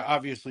 yeah,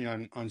 obviously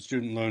on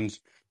student loans,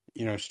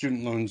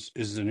 student loans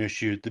is an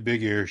issue. The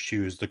big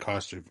issue is the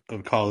cost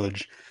of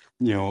college.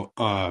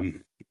 I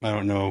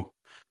don't know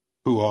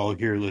who all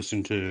here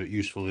listened to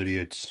Useful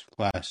Idiots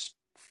last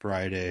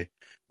Friday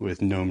with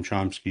Noam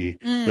Chomsky,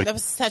 but That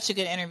was such a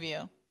good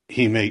interview.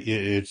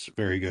 it's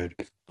very good.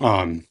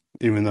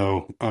 Even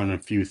though on a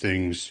few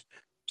things,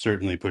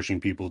 certainly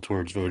pushing people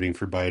towards voting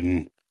for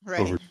Biden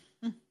Right. over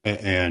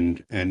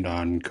and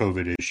on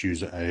COVID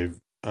issues, I've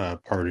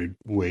parted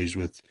ways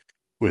with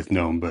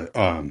Noam, but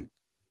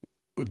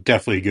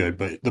definitely good.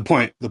 But the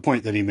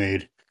point that he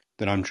made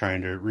that I'm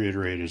trying to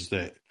reiterate is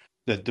that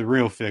the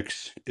real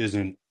fix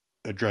isn't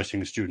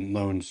addressing student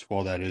loans.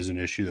 While that is an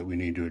issue that we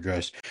need to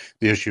address,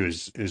 the issue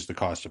is the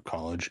cost of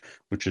college,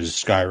 which has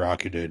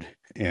skyrocketed.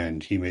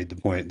 And he made the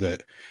point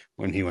that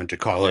when he went to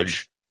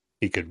college,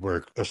 he could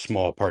work a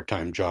small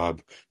part-time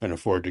job and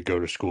afford to go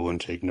to school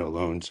and take no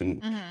loans.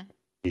 And Mm-hmm.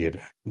 he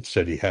had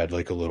said he had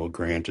like a little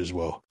grant as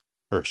well,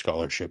 or a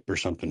scholarship or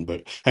something.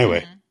 But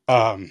anyway,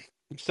 Mm-hmm.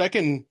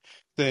 second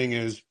thing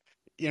is,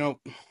 you know,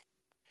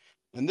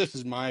 and this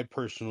is my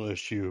personal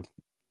issue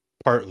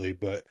partly,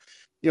 but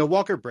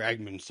Walker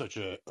Bragman's such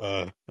a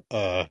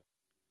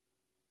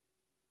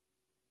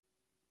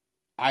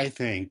I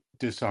think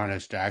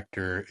dishonest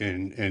actor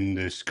in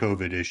this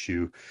COVID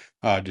issue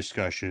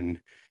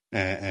discussion,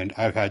 and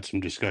I've had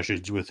some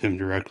discussions with him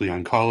directly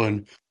on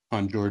Colin,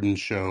 on Jordan's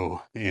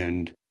show,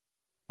 and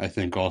I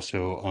think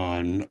also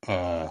on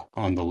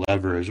the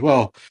Lever as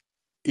well.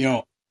 You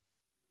know,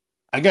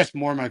 I guess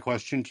more my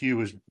question to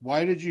you is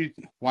why did you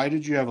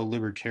have a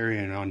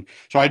libertarian on?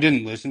 So I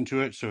didn't listen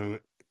to it, so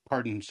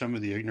pardon some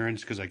of the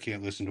ignorance because I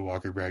can't listen to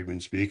Walker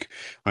Bragman speak.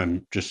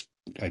 I'm just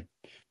I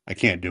I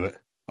can't do it.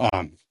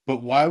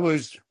 But what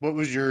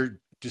was your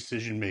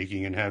decision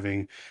making in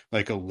having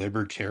like a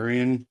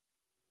libertarian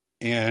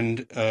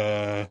and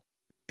a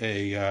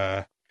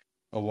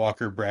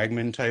Walker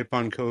Bragman type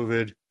on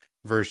COVID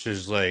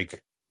versus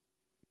like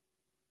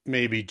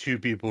maybe two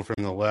people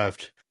from the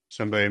left,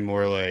 somebody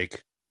more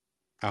like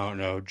I don't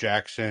know,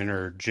 Jackson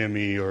or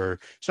Jimmy or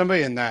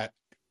somebody in that,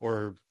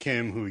 or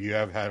Kim, who you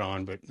have had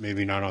on, but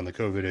maybe not on the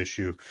COVID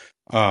issue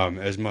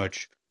as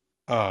much,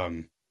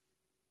 um,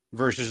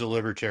 versus a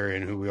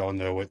libertarian who we all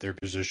know what their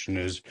position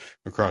is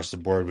across the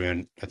board.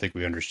 I think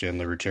we understand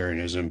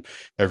libertarianism.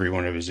 Every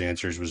one of his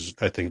answers was,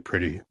 I think,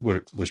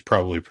 was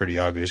probably pretty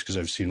obvious because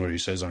I've seen what he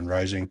says on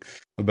Rising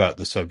about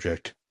the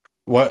subject.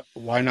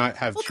 Why not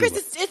have Well, two?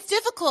 Chris, it's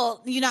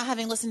difficult you not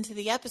having listened to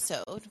the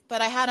episode,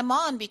 but I had him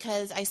on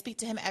because I speak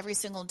to him every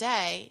single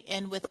day,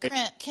 and with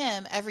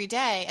Kim every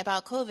day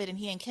about COVID, and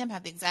he and Kim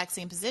have the exact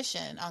same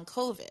position on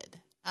COVID.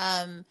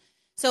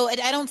 So I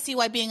don't see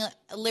why being a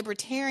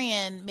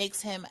libertarian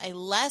makes him a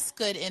less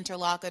good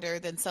interlocutor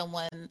than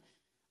someone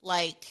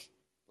like,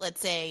 let's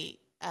say,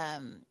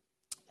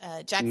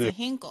 Jackson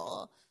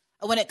Hinkle.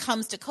 When it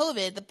comes to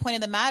COVID, the point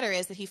of the matter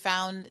is that he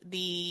found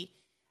the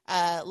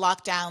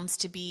lockdowns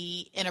to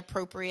be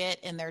inappropriate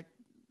in their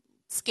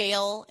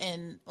scale,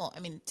 and well, I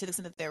mean, to the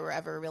extent that there were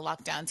ever real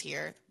lockdowns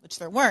here, which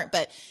there weren't,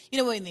 but you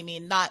know what I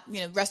mean, not,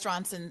 you know,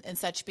 restaurants and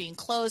such being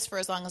closed for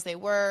as long as they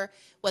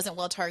wasn't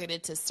well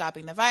targeted to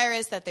stopping the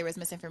virus, that there was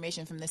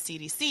misinformation from the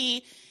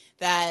CDC,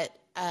 that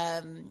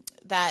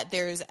that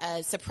there's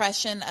a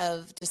suppression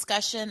of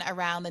discussion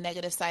around the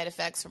negative side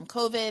effects from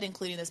COVID,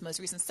 including this most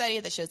recent study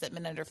that shows that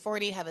men under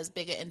 40 have as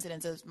big an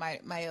incidence of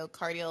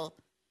myocarditis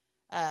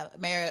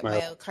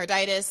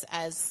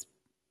as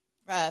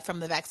from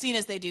the vaccine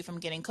as they do from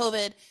getting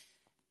COVID.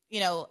 You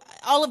know,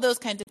 all of those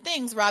kinds of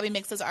things. Robbie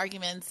makes those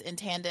arguments in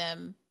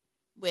tandem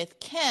with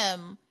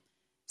Kim.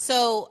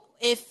 So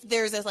if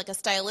there's like a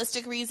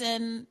stylistic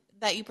reason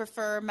that you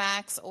prefer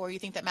Max, or you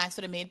think that Max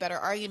would have made better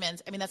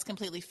arguments, I mean, that's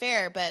completely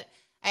fair. But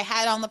I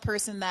had on the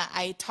person that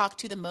I talk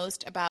to the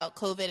most about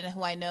COVID and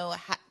who I know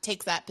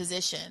takes that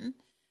position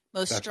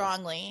most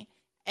strongly.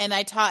 And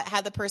I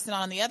had the person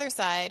on the other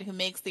side who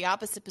makes the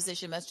opposite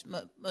position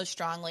most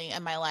strongly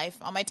in my life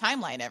on my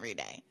timeline every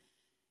day.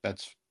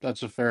 That's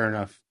a fair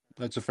enough.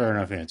 That's a fair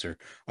enough answer.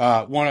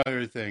 One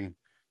other thing,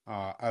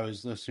 I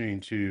was listening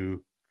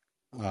to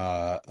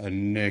a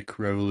Nick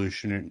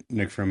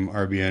from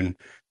RBN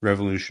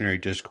Revolutionary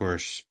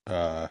Discourse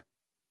call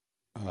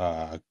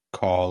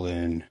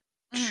in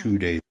 2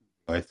 days,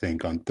 I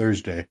think, on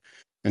Thursday,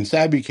 and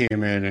Sabby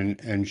came in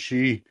and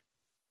she,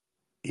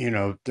 you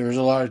know, there's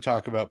a lot of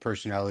talk about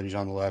personalities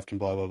on the left and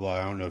blah blah blah.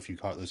 I don't know if you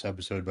caught this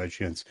episode by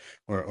chance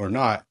or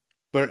not,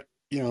 but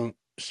you know,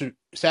 so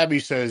Sabby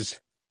says,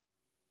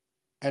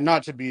 and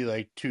not to be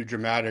like too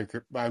dramatic,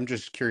 but I'm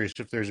just curious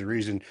if there's a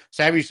reason.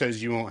 Savvy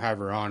says you won't have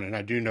her on, and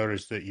I do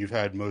notice that you've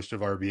had most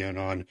of RBN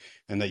on,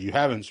 and that you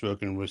haven't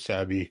spoken with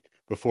Savvy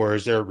before.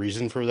 Is there a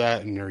reason for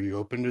that? And are you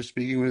open to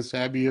speaking with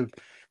Savvy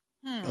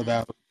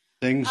about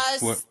things?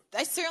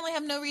 I certainly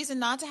have no reason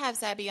not to have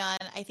Sabby on.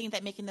 I think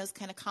that making those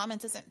kind of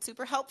comments isn't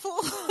super helpful.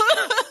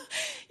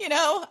 You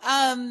know,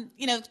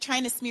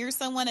 trying to smear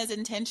someone as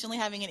intentionally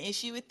having an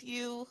issue with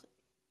you,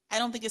 I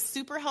don't think is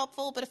super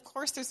helpful, but of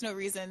course there's no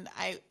reason.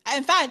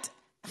 In fact,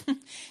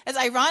 it's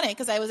ironic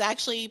because I was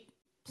actually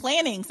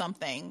planning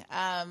something.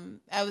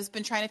 I was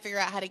been trying to figure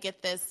out how to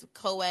get this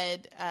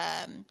co-ed.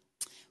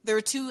 There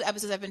were 2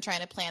 episodes I've been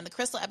trying to plan. The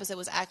Crystal episode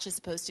was actually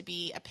supposed to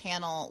be a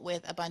panel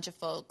with a bunch of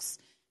folks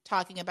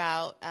talking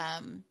about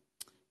kind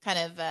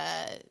of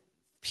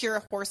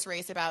pure horse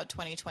race about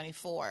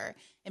 2024.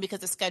 And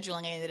because of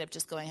scheduling, I ended up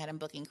just going ahead and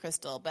booking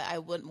Crystal. But I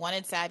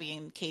wanted Sabby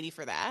and Katie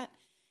for that.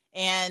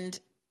 And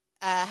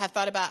have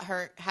thought about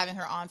having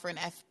her on for an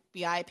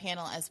FBI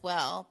panel as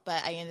well,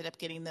 but I ended up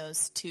getting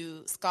those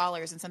 2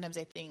 scholars. And sometimes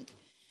I think,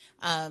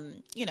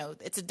 you know,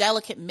 it's a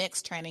delicate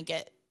mix trying to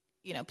get,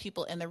 you know,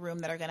 people in the room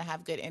that are going to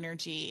have good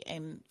energy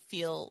and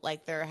feel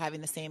like they're having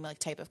the same like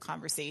type of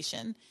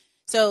conversation.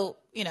 So,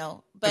 you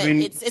know, but I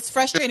mean, it's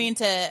frustrating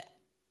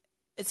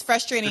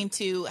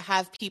to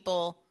have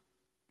people,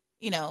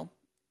 you know.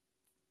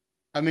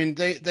 I mean,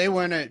 they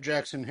went at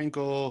Jackson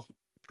Hinkle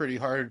pretty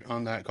hard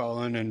on that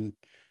call-in, and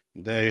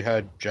they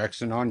had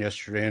Jackson on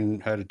yesterday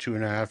and had a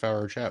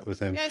 2.5-hour chat with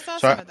him. Yeah, I saw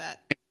some of that.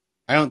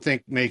 I don't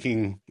think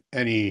making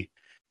any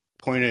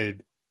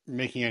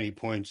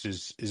points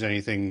is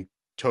anything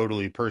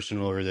totally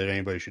personal, or that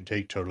anybody should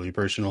take totally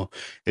personal.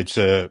 It's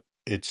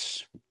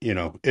you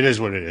know, it is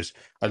what it is.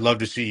 I'd love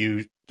to see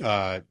you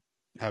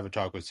have a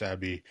talk with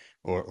Sabby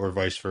or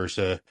vice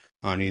versa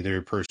on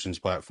either person's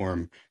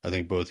platform. I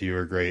think both of you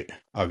are great.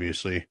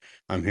 Obviously,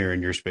 I'm here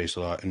in your space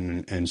a lot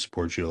and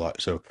support you a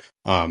lot. So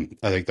I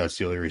think that's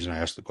the only reason I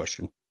asked the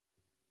question.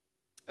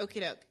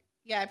 Okie doke.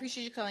 Yeah, I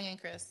appreciate you calling in,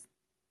 Chris.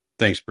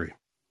 Thanks, Bree.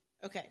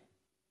 Okay.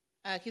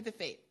 Keep the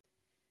faith.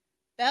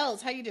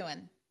 Bells, how you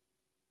doing?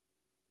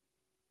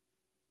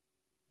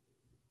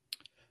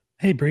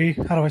 Hey, Bree,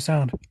 how do I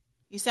sound?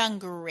 You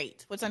sound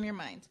great. What's on your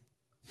mind?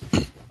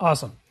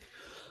 Awesome.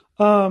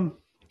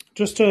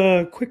 Just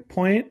a quick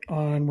point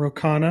on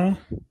Rokana.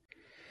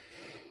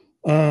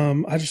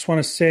 I just want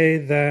to say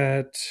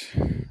that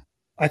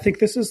I think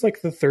this is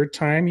like the third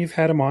time you've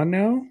had him on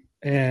now,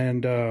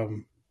 and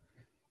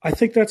I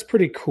think that's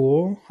pretty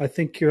cool. I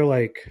think you're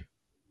like,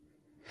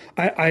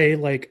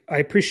 I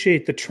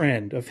appreciate the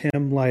trend of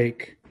him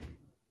like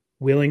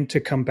willing to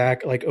come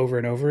back like over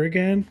and over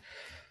again.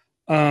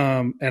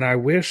 And I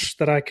wish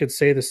that I could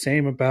say the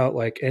same about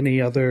like any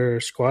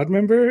other squad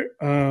member.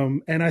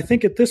 And I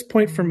think at this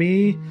point for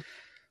me,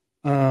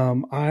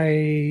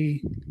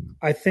 I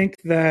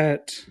think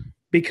that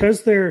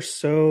because they're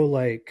so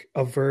like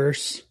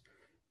averse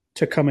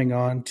to coming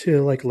on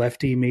to like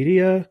lefty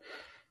media,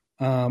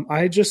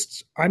 I'm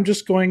just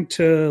going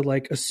to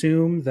like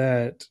assume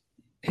that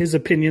his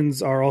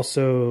opinions are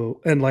also,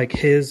 and like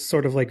his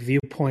sort of like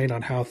viewpoint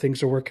on how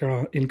things are working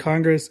on in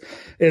Congress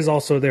is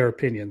also their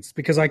opinions,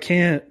 because I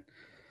can't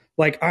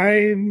like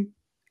I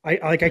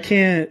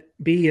can't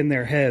be in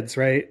their heads,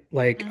 right?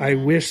 Like I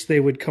wish they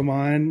would come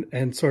on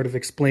and sort of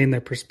explain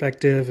their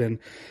perspective and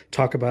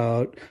talk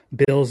about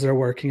bills they're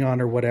working on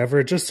or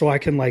whatever, just so I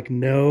can like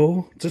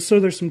know, just so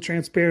there's some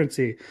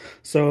transparency.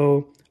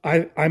 So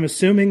I'm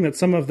assuming that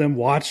some of them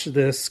watch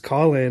this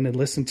call in and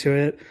listen to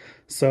it.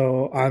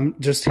 So I'm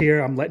just here.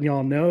 I'm letting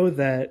y'all know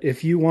that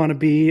if you want to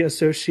be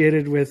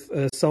associated with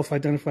a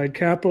self-identified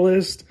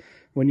capitalist,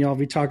 when y'all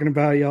be talking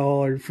about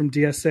y'all are from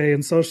DSA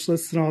and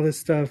socialists and all this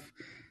stuff,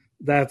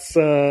 that's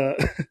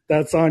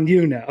on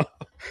you now.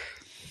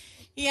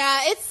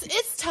 Yeah,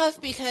 it's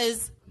tough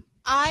because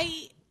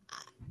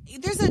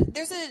there's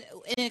an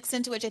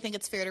extent to which I think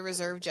it's fair to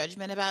reserve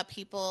judgment about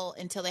people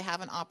until they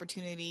have an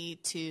opportunity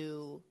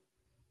to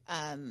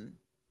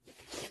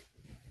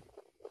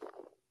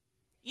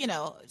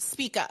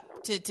speak up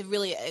to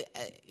really,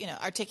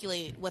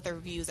 articulate what their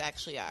views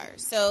actually are.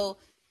 So,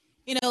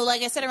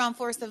 like I said around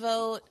Force the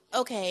Vote,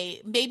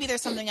 okay, maybe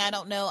there's something I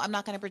don't know. I'm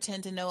not going to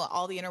pretend to know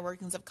all the inner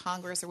workings of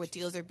Congress or what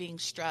deals are being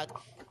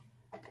struck.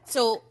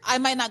 So I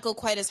might not go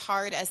quite as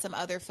hard as some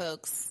other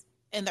folks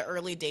in the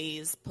early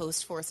days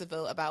post Force the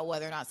Vote about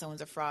whether or not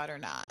someone's a fraud or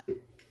not.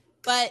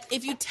 But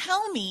if you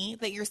tell me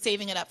that you're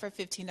saving it up for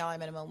 $15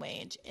 minimum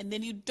wage, and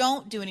then you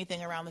don't do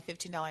anything around the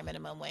 $15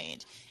 minimum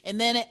wage, and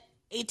then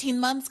 18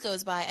 months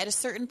goes by, at a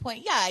certain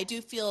point, yeah, I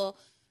do feel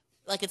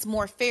like it's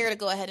more fair to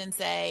go ahead and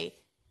say,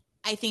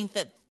 I think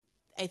that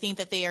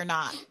they are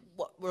not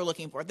what we're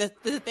looking for. That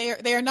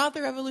they are not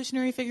the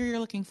revolutionary figure you're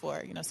looking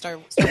for. Star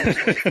Wars. So,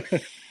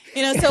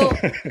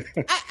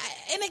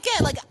 and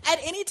again, like at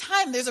any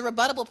time, there's a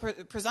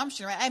rebuttable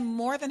presumption, right? I'm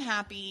more than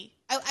happy.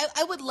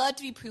 I would love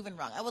to be proven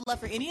wrong. I would love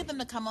for any of them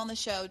to come on the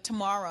show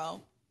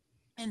tomorrow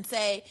and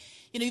say,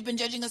 you've been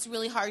judging us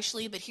really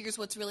harshly, but here's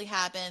what's really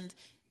happened.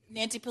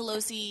 Nancy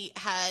Pelosi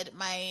had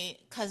my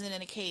cousin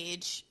in a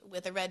cage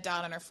with a red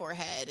dot on her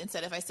forehead, and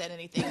said if I said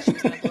anything, she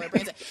was going to blow her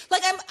brains out.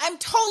 Like, I'm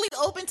totally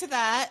open to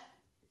that.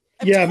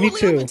 Me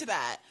too. Open to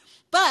that.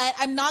 But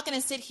I'm not going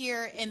to sit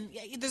here and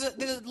there's a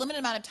limited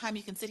amount of time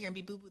you can sit here and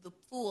be boo-boo the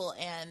fool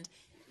and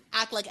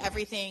act like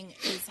everything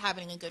is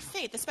happening in good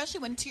faith, especially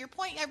when, to your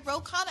point,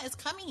 Khanna is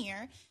coming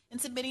here and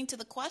submitting to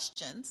the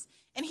questions,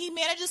 and he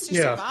manages to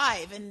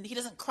survive, and he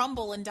doesn't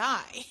crumble and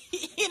die,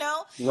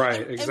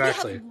 Right, And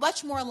exactly. we have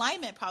much more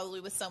alignment probably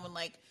with someone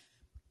like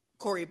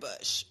Cori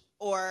Bush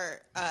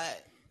or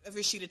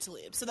Rashida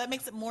Tlaib. So that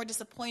makes it more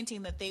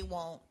disappointing that they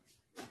won't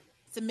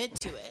submit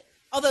to it.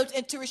 Although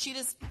to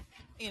Rashida's,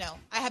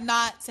 I have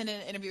not sent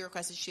an interview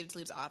request to Rashida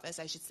Tlaib's office,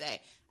 I should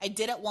say. I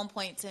did at one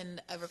point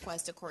send a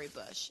request to Cori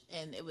Bush,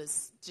 and it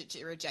was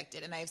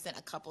rejected. And I've sent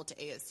a couple to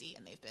AOC,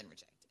 and they've been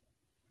rejected.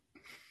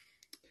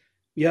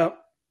 Yep.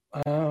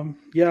 I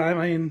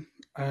mean,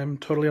 I'm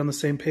totally on the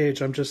same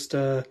page. I'm just,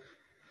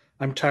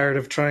 I'm tired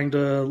of trying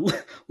to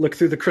look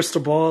through the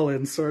crystal ball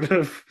and sort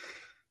of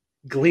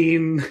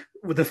glean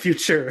with the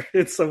future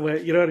in some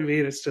way. You know what I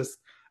mean?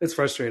 It's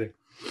frustrating.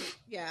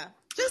 Yeah.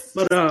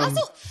 Also, I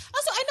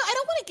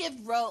don't want to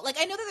give Ro,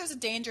 I know that there's a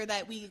danger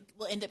that we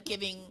will end up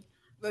giving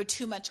Ro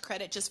too much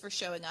credit just for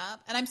showing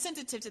up, and I'm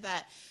sensitive to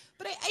that.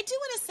 But I do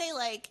want to say,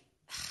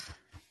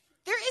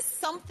 there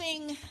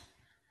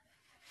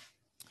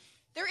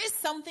is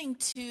something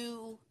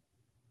to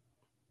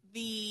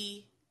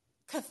the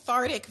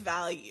cathartic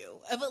value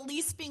of at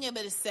least being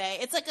able to say,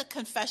 it's like a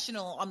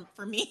confessional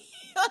for me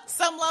on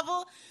some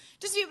level,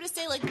 just to be able to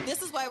say,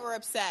 this is why we're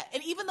upset.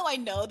 And even though I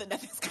know that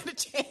nothing's going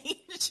to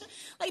change,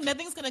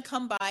 nothing's going to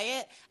come by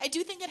it, I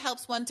do think it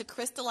helps one to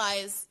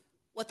crystallize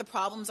what the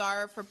problems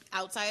are for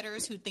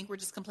outsiders who think we're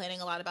just complaining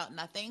a lot about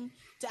nothing,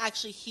 to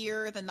actually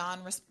hear the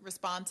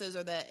non-responses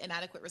or the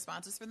inadequate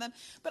responses from them.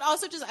 But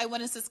also just, I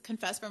want to just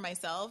confess for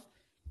myself,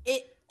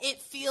 it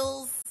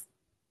feels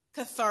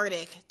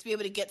cathartic to be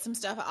able to get some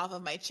stuff off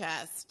of my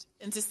chest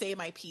and to say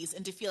my piece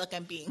and to feel like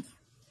I'm being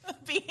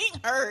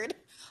heard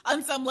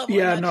on some level,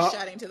 Yeah, and not no, just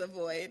shouting to the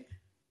void.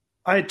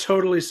 I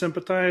totally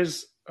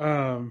sympathize.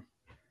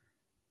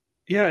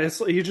 Yeah, it's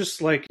you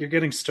just like you're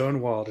getting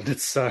stonewalled and it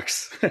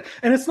sucks.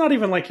 And it's not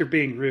even like you're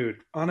being rude.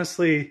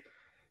 Honestly,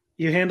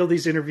 you handle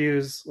these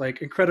interviews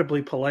like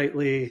incredibly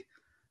politely.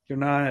 You're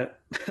not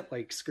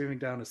like screaming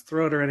down his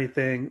throat or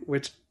anything,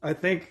 which I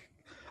think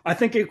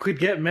it could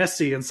get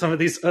messy in some of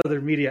these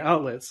other media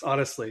outlets,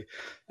 honestly.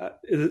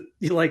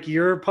 Like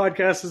your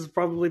podcast is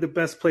probably the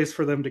best place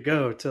for them to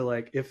go to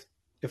like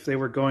if they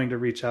were going to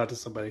reach out to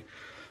somebody.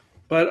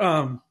 But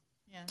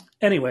Yeah.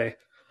 anyway,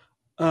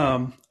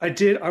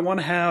 I want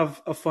to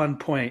have a fun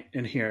point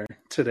in here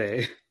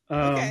today.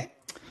 Okay.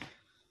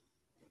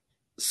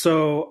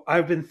 So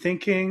I've been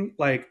thinking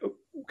like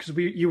because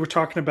you were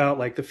talking about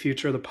like the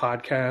future of the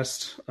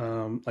podcast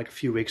like a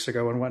few weeks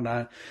ago and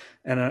whatnot,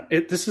 and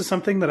this is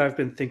something that I've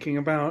been thinking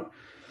about,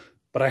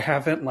 but I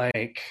haven't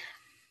like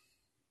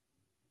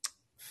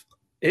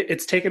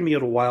it's taken me a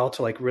little while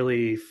to like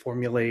really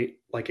formulate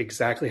like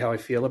exactly how I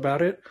feel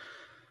about it.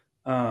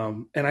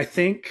 And I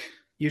think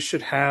you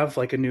should have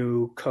like a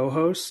new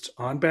co-host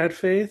on Bad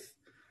Faith.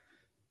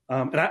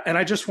 And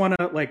I just want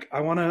to like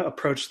I want to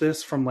approach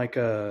this from like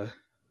a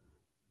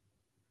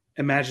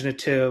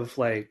imaginative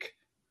like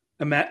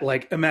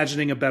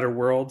imagining a better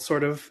world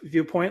sort of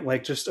viewpoint.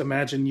 Like just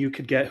imagine you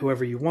could get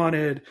whoever you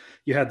wanted,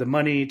 you had the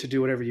money to do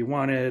whatever you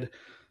wanted,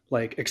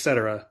 like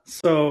etc.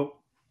 So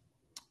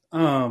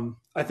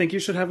I think you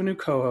should have a new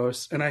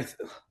co-host, and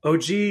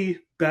OG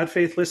Bad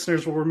Faith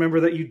listeners will remember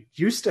that you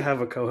used to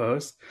have a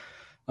co-host.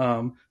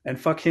 And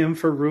fuck him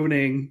for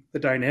ruining the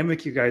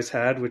dynamic you guys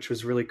had, which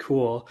was really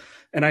cool.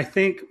 And I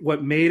think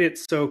what made it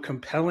so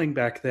compelling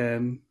back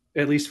then,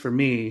 at least for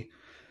me,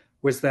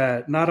 was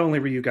that not only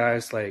were you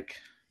guys like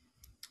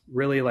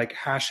really like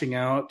hashing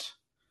out,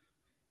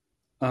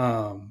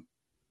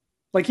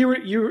 like you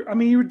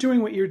were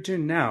doing what you're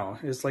doing now,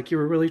 is like you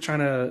were really trying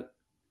to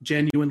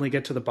genuinely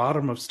get to the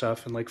bottom of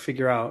stuff and like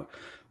figure out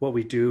what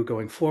we do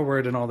going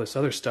forward and all this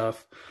other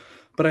stuff.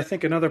 But I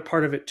think another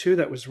part of it too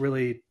that was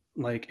really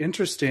like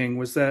interesting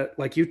was that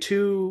like you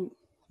two,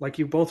 like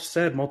you both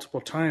said multiple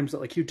times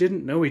that like you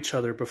didn't know each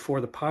other before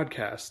the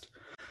podcast.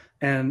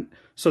 And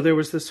so there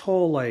was this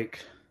whole like,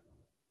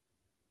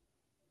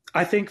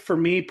 I think for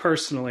me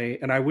personally,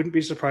 and I wouldn't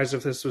be surprised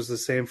if this was the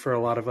same for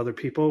a lot of other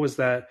people, was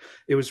that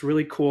it was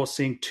really cool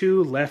seeing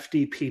two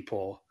lefty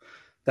people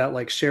that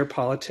like share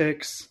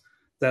politics,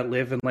 that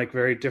live in like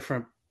very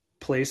different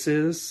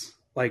places,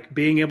 like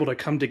being able to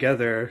come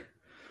together,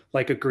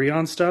 like agree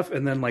on stuff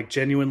and then like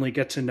genuinely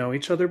get to know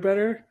each other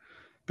better.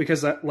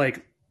 Because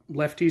like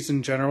lefties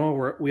in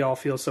general, we all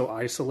feel so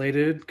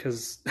isolated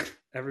because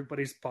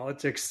everybody's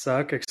politics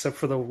suck except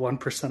for the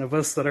 1% of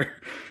us that are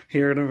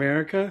here in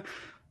America.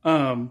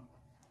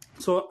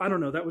 So I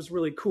don't know, that was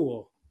really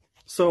cool.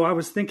 So I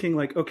was thinking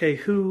like, okay,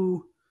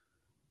 who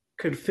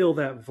could fill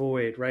that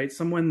void, right?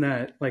 Someone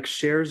that like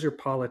shares your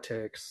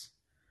politics,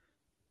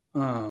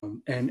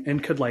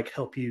 and could like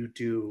help you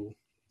do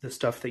the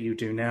stuff that you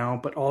do now,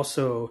 but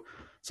also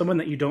someone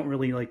that you don't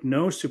really like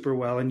know super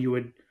well, and you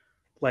would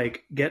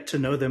like get to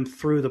know them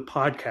through the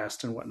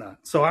podcast and whatnot.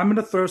 So I'm going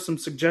to throw some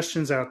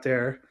suggestions out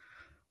there,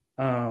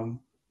 and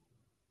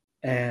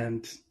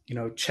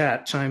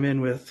chat, chime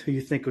in with who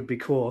you think would be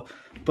cool.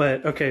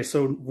 But okay,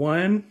 so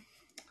one,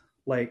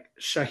 like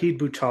Shahid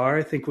Buttar,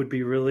 I think would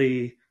be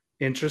really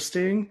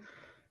interesting.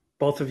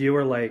 Both of you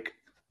are like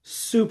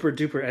super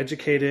duper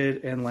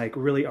educated and like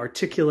really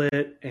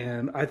articulate,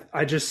 and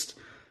I just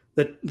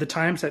the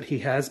times that he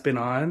has been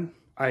on,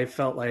 I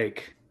felt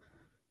like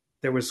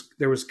there was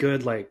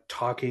good like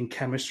talking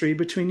chemistry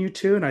between you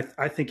two, and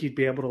I think you'd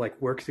be able to like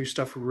work through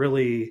stuff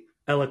really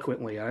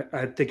eloquently.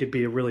 I think it'd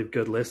be a really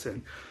good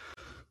listen.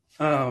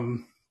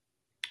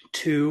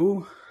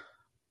 Two,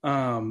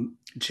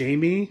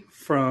 Jamie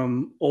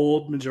from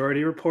old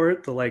Majority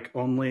Report, the like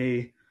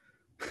only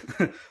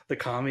the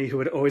commie who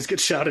would always get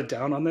shouted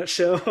down on that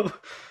show.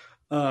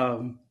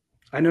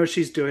 I know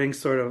she's doing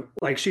sort of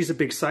like, she's a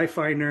big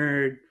sci-fi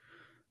nerd.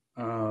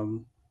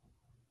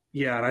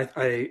 Yeah, and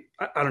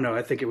I don't know.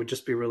 I think it would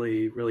just be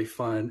really, really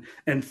fun.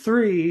 And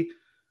three,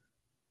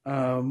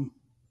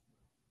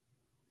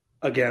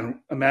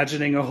 again,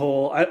 imagining a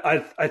whole,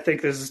 I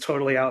think this is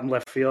totally out in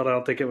left field. I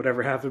don't think it would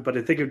ever happen, but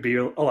I think it would be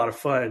a lot of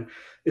fun,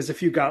 is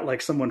if you got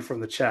like someone from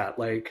the chat,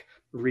 like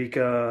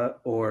Rika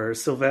or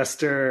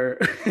Sylvester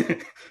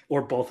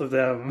or both of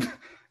them.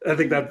 I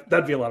think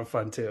that'd be a lot of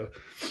fun too.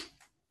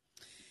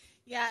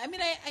 Yeah, I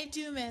mean, I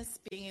do miss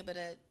being able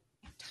to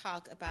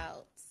talk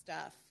about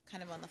stuff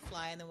kind of on the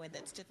fly in the way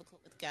that's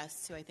difficult with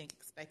guests who I think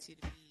expect you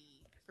to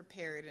be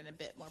prepared and a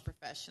bit more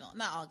professional.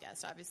 Not all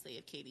guests, obviously.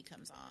 If Katie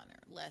comes on, or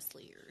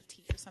Leslie, or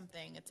T, or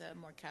something, it's a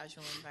more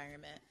casual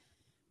environment.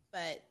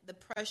 But the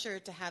pressure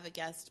to have a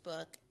guest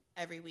book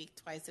every week,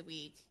 twice a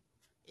week,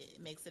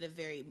 it makes it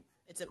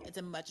it's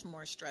a much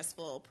more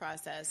stressful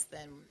process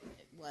than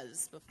it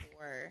was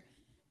before.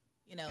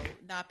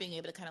 Not being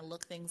able to kind of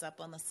look things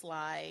up on the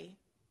sly.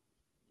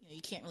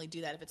 You can't really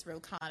do that if it's Ro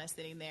Khanna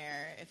sitting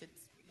there. If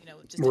it's,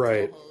 just a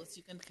co-host,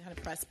 you can kind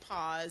of press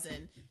pause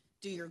and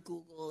do your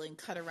Google and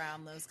cut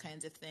around those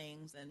kinds of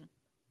things. And,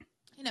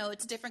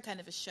 it's a different kind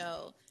of a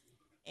show.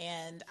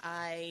 And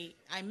I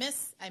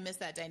miss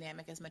that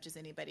dynamic as much as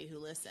anybody who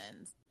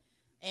listens.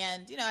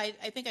 And, I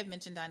think I've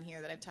mentioned on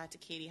here that I've talked to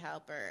Katie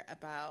Halper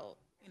about,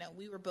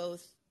 we were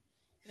both,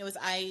 as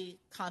I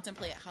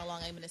contemplate how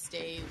long I'm going to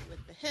stay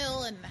with The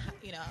Hill and,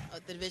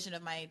 the division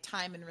of my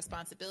time and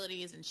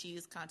responsibilities, and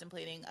she's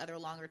contemplating other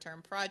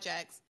longer-term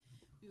projects,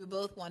 we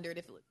both wondered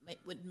if it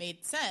would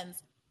make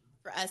sense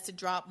for us to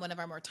drop one of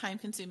our more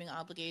time-consuming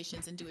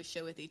obligations and do a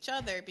show with each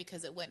other,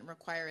 because it wouldn't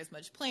require as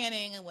much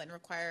planning. It wouldn't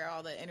require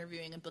all the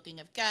interviewing and booking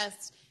of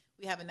guests.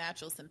 We have a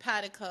natural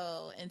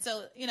simpatico. And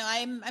so,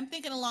 I'm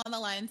thinking along the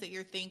lines that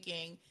you're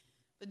thinking,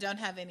 but don't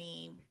have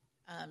any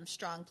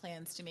strong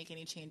plans to make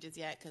any changes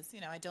yet, because,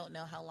 I don't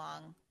know how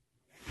long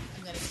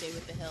I'm going to stay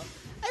with The Hill.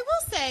 I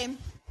will say,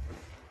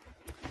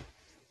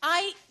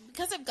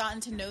 because I've gotten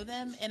to know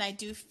them, and I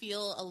do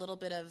feel a little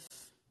bit of,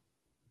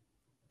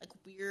 like,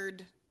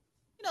 weird,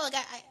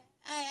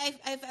 I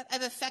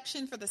have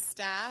affection for the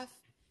staff.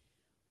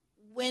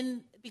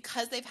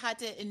 Because they've had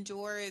to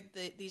endure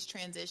these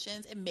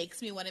transitions, it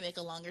makes me want to make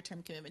a longer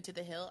term commitment to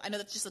The Hill. I know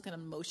that's just like an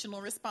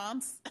emotional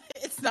response.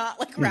 It's not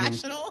like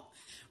rational,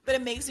 but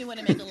it makes me want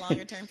to make a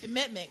longer term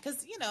commitment,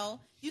 because, you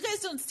guys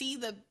don't see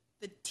the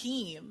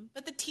team,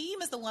 but the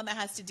team is the one that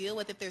has to deal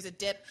with if there's a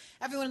dip.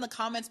 Everyone in the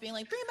comments being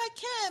like, bring back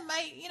Kim.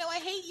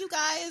 I hate you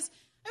guys.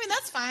 I mean,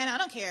 that's fine. I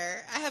don't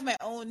care. I have my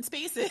own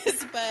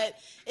spaces, but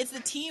it's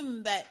the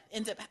team that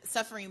ends up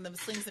suffering the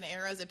slings and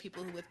arrows of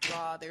people who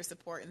withdraw their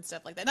support and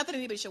stuff like that. Not that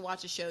anybody should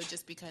watch a show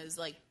just because,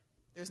 like,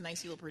 there's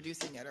nice people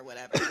producing it or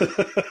whatever.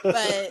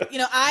 But,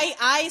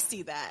 I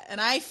see that and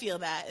I feel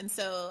that. And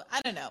so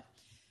I don't know.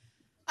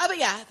 But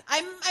yeah,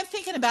 I'm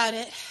thinking about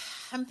it.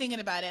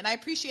 And I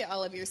appreciate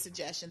all of your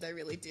suggestions. I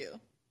really do.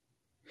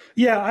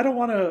 Yeah. I don't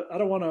want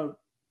to,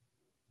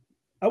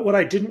 what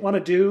I didn't want to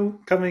do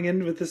coming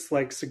in with this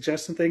like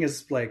suggestion thing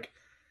is like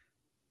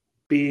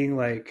being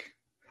like,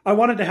 I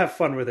wanted to have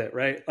fun with it,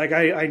 right? Like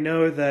I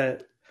know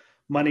that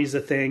money's a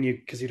thing,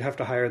 because you'd have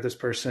to hire this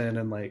person,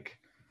 and like,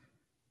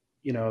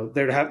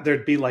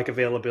 there'd be like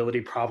availability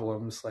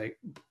problems, like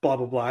blah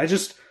blah blah. I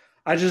just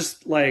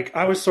like,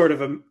 I was sort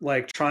of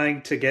like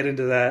trying to get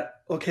into that.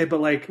 Okay, but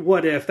like,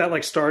 what if that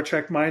like Star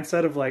Trek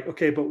mindset of like,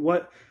 okay, but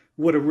what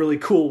would a really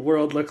cool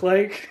world look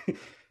like?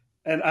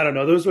 And I don't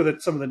know. Those were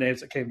some of the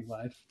names that came to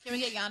mind. Can we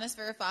get Giannis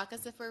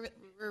Varoufakis if we're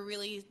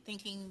really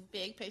thinking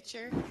big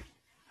picture?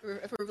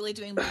 If we're really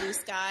doing blue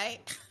sky?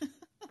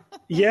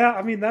 Yeah,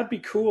 I mean, that'd be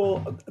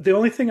cool. The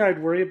only thing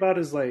I'd worry about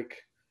is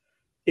like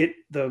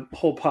the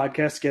whole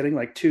podcast getting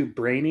like too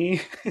brainy,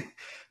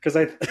 because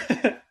I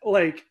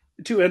like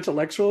too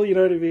intellectual. You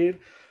know what I mean?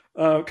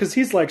 Because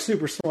he's like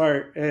super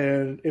smart,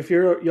 and if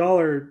y'all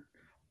are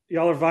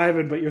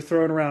vibing, but you're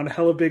throwing around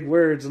hella big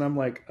words, and I'm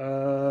like,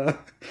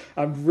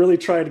 I'm really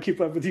trying to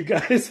keep up with you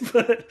guys,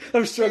 but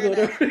I'm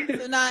struggling.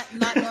 So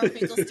not Norm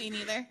Finkelstein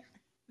either.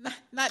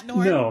 Not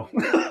Norm. No.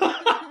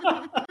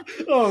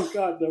 Oh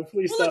God, no!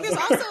 Please well, stop.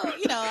 Look, there's also,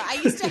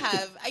 I used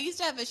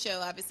to have a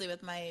show, obviously,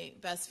 with my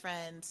best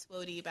friend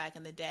Swody back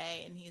in the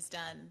day, and he's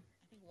done,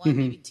 I think, one,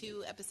 maybe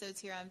two episodes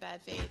here on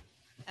Bad Faith,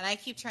 and I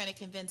keep trying to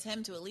convince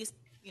him to at least,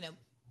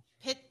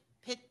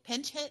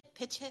 pitch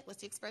hit.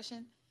 What's the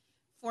expression?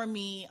 For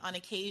me on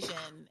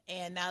occasion.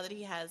 And now that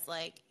he has,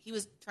 like, he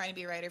was trying to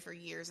be a writer for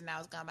years, and now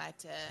has gone back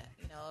to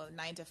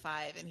 9 to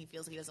 5, and he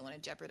feels like he doesn't want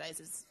to jeopardize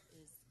his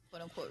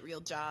quote unquote real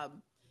job.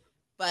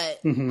 But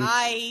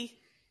that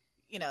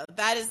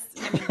is,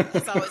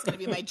 it's always going to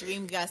be my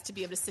dream guest, to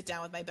be able to sit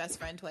down with my best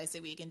friend twice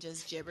a week and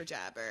just jibber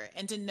jabber,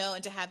 and to know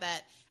and to have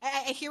that.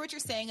 I hear what you're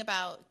saying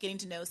about getting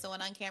to know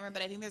someone on camera,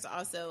 but I think there's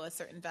also a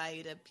certain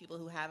value to people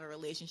who have a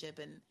relationship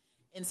and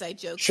inside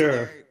jokes,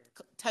 or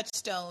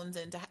touchstones,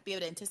 and to be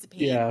able to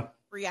anticipate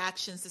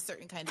reactions to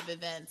certain kinds of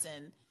events,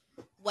 and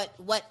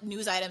what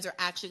news items are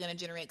actually going to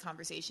generate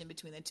conversation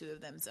between the two of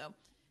them. So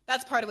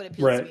that's part of what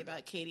appeals to me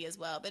about Katie as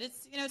well. But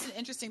it's it's an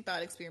interesting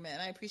thought experiment,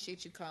 and I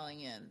appreciate you calling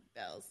in,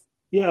 Bells.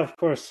 Yeah, of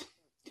course.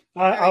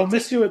 I'll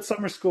miss you at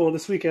summer school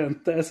this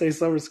weekend, the SA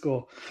summer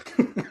school.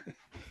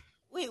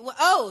 Wait,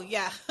 oh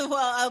yeah. Well,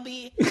 I'll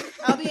be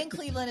in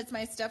Cleveland. It's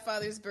my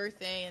stepfather's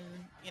birthday, and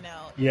my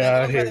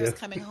little brother's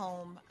coming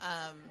home.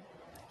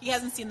 He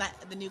hasn't seen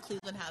the new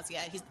Cleveland house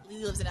yet.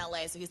 He lives in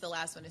LA, so he's the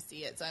last one to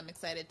see it. So I'm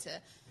excited to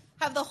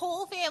have the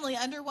whole family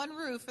under one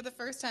roof for the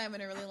first time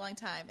in a really long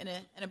time, in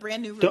a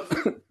brand new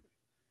roof.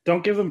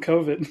 Don't give them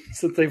COVID,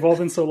 since they've all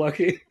been so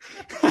lucky.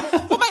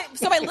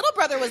 Well, my little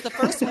brother was the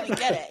first one to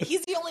get it.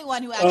 He's the only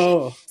one who actually.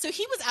 Oh. So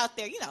he was out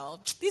there.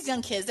 These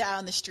young kids out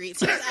on the streets.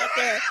 He was out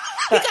there.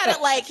 He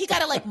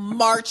got it like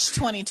March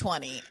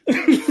 2020.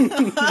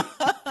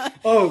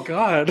 Oh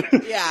God.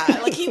 Yeah,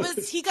 like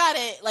he got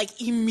it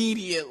like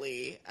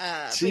immediately.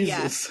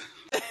 Jesus.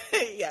 But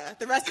Yeah,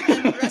 the rest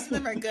of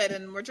them are good,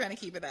 and we're trying to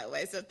keep it that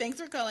way. So thanks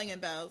for calling in,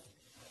 Bells.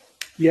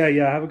 Yeah.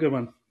 Have a good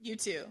one. You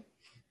too.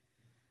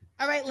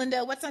 All right,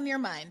 Linda, what's on your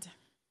mind?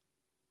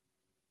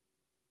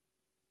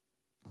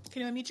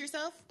 Can you unmute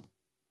yourself?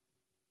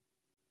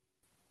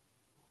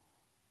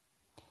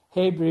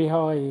 Hey Brie,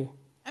 how are you?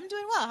 I'm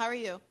doing well. How are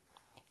you?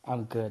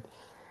 I'm good.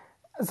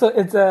 So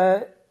it's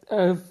 1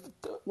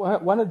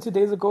 or 2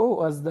 days ago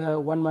was the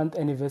 1 month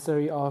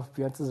anniversary of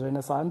Beyonce's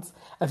Renaissance.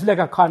 I feel like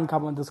I can't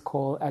come on this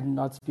call and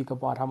not speak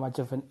about how much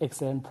of an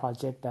excellent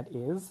project that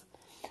is.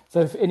 So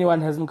if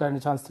anyone hasn't gotten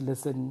a chance to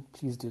listen,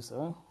 please do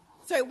so.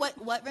 Sorry, what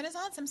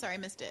Renaissance? I'm sorry, I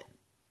missed it.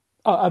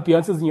 Oh,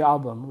 Beyonce's new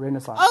album,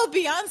 Renaissance. Oh,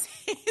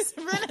 Beyonce's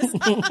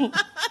Renaissance.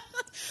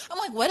 I'm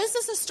like, what is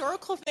this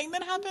historical thing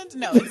that happened?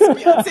 No, it's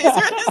Beyonce's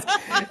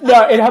Renaissance.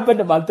 No, it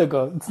happened a month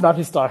ago. It's not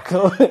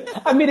historical.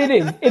 I mean, it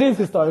is. It is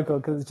historical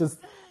because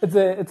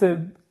it's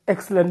a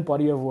excellent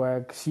body of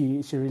work.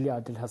 She really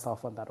outdid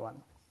herself on that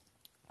one.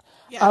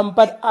 Yeah.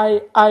 But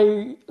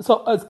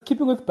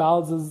keeping with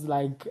Bells'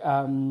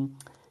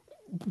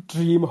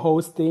 dream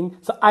host thing.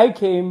 So I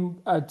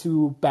came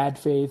to Bad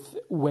Faith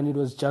when it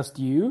was just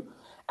you.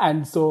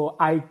 And so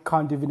I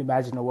can't even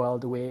imagine a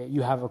world where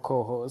you have a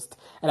co-host.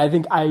 And I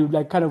think I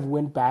kind of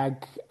went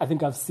back. I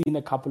think I've seen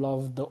a couple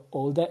of the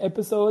older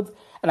episodes,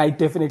 and I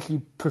definitely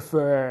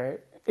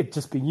prefer it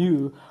just being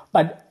you.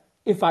 But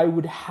if I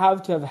would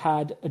have to have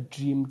had a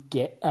dream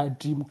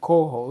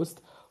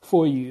co-host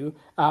for you,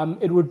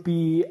 it would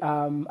be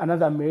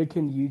another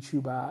American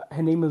YouTuber.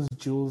 Her name is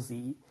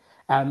Julesy.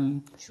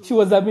 She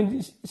was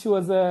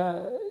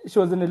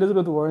an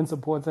Elizabeth Warren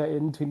supporter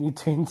in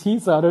 2020,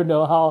 so I don't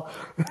know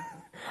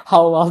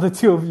how well the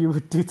two of you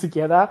would do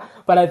together.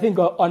 But I think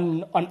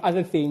on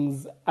other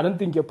things, I don't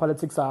think your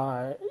politics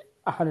are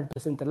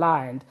 100%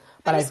 aligned.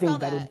 But I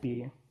think that would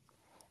be,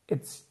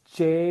 it's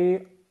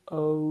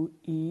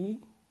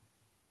JOELZY.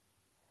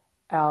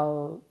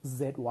 Oh,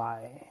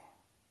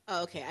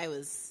 okay. I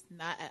was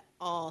not at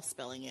all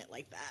spelling it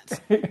like that.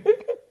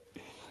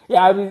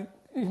 Yeah, I mean,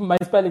 my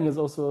spelling is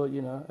also,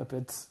 a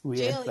bit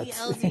weird.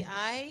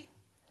 JOELZI?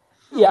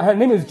 Yeah, her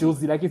name is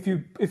Julesy. Like if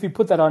you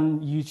put that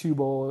on YouTube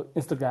or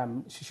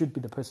Instagram, she should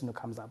be the person who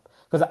comes up.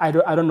 Because I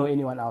don't know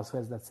anyone else who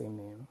has that same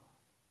name.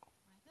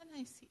 Why didn't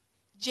I see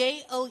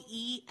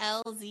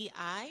JOELZI?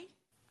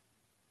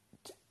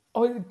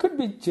 Oh, it could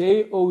be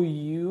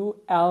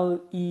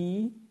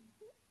JOULEZY.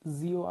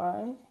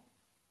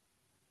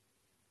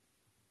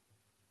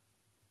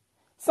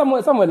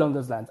 Somewhere along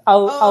those lines.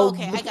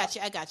 Okay. I got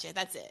you.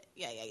 That's it.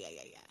 Yeah.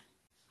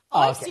 Oh,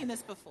 I've seen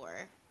this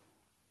before.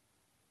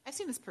 I've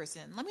seen this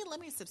person. Let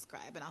me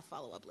subscribe and I'll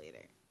follow up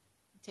later.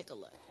 Take a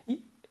look.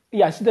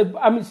 Yeah, she's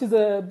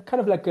a kind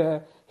of like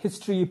a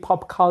history,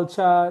 pop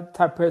culture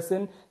type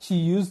person. She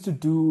used to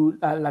do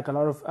like a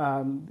lot of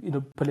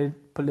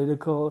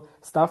political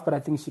stuff, but I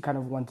think she kind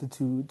of wanted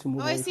to move. Oh,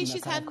 away I see. From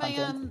She's that had kind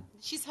of content.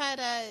 she's had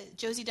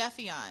Josie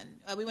Duffy on.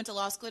 We went to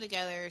law school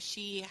together.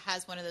 She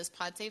has one of those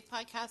PodSafe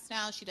podcasts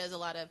now. She's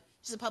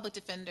a public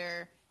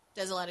defender.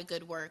 Does a lot of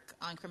good work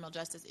on criminal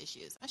justice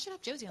issues. I should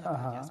have Josie on the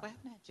podcast. Why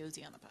haven't I had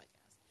Josie on the podcast?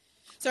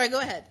 Sorry, go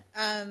ahead.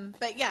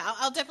 But yeah,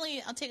 I'll take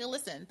a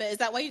listen. But is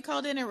that why you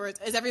called in, or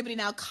is everybody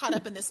now caught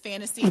up in this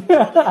fantasy?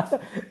 No,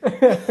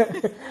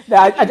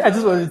 I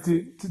just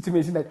wanted to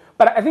mention that.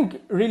 But I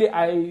think really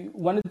I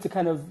wanted to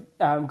kind of,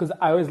 because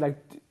I always like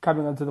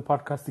coming onto the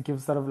podcast to give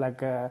sort of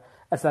like a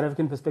South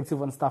African perspective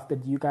on stuff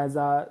that you guys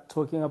are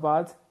talking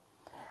about.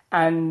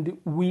 And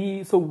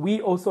we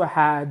also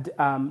had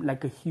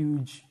like a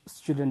huge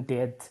student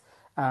debt,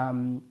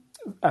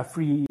 a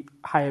free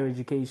higher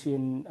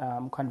education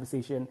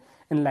conversation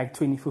in like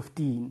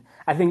 2015.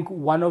 I think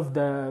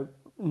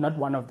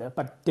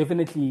but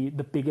definitely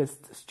the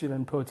biggest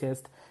student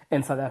protest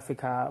in South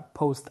Africa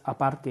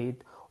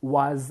post-apartheid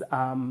was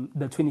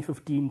the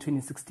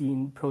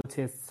 2015-2016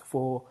 protests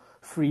for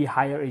free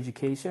higher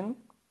education.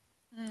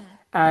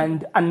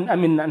 And I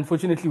mean,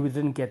 unfortunately, we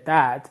didn't get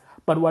that.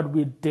 But what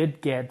we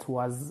did get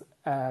was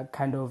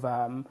kind of,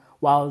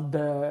 while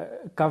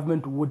the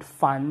government would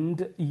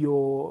fund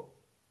your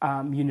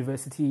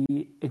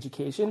university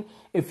education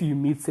if you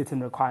meet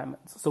certain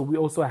requirements. So we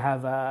also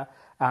have a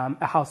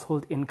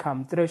household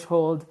income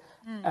threshold.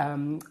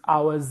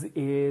 Ours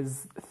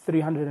is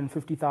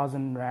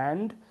 350,000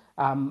 Rand,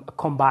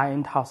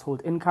 combined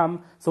household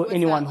income. So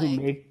anyone who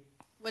make...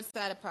 What's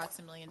that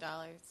approximately in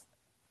dollars?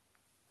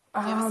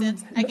 Do you have a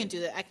sense? I can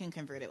do that. I can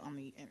convert it on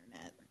the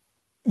internet.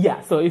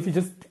 Yeah, so if you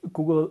just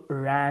Google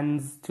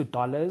rands to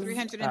dollars...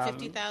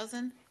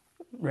 350,000?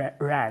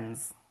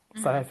 Rands.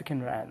 South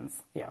African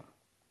rands, yeah.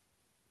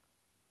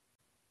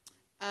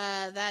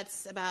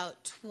 That's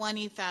about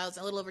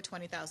 $20,000, a little over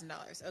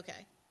 $20,000.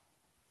 Okay.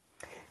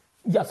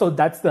 Yeah, so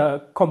that's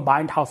the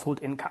combined household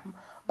income.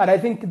 But I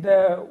think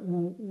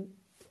so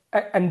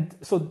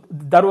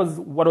that was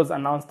what was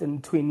announced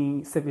in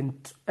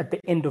 2017, at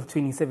the end of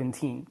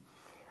 2017.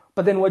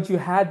 But then what you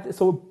had,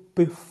 so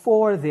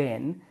before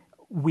then,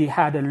 we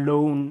had a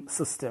loan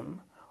system,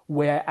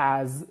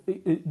 whereas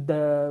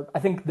I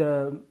think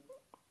the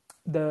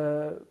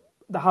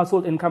the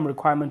household income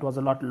requirement was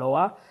a lot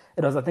lower.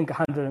 It was, I think,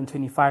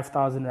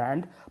 125,000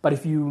 rand. But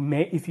if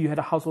you had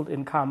a household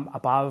income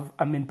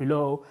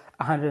below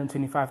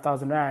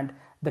 125,000 rand,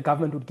 the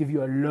government would give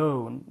you a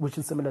loan, which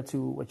is similar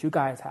to what you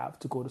guys have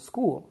to go to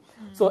school.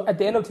 So at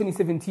the end of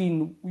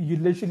 2017, you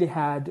literally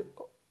had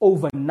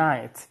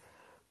overnight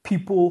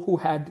people who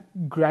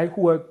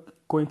were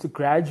going to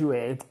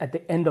graduate at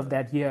the end of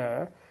that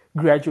year,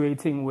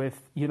 graduating with,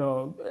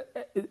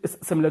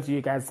 similar to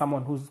you guys,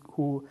 someone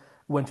who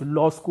went to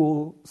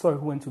who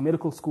went to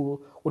medical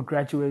school would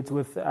graduate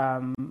with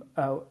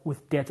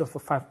debt of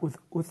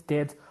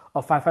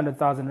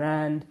 500,000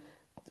 rand.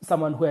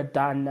 Someone who had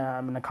done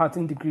an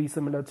accounting degree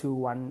similar to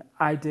one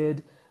I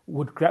did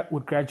would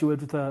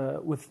graduate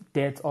with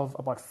debt of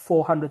about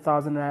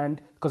 400,000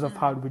 rand because of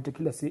how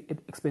ridiculously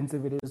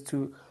expensive it is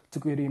to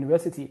go to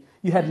university.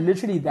 You had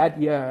literally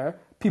that year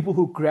people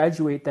who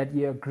graduate that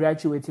year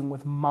graduating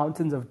with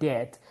mountains of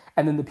debt,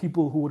 and then the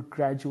people who would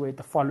graduate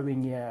the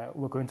following year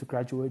were going to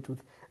graduate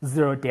with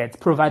zero debt,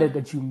 provided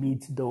that you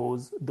meet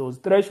those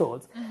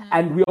thresholds.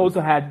 And we also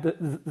had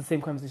the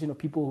same conversation of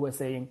people who were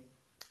saying,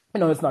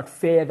 it's not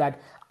fair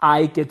that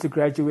I get to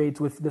graduate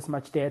with this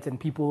much debt and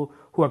people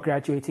who are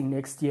graduating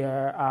next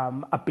year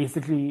are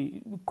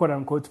basically, quote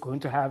unquote, going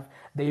to have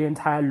their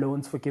entire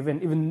loans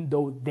forgiven, even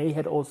though they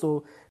had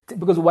also,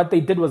 because what they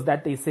did was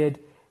that they said,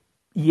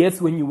 yes,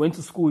 when you went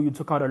to school, you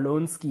took out a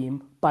loan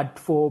scheme, but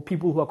for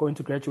people who are going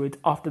to graduate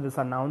after this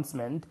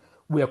announcement,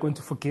 we are going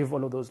to forgive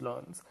all of those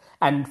loans.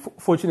 And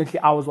fortunately,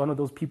 I was one of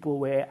those people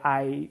where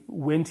I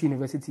went to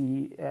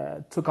university,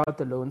 took out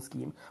the loan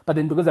scheme. But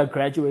then because I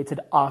graduated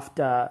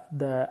after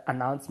the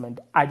announcement,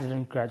 I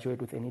didn't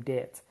graduate with any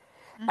debt.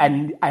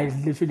 And I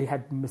literally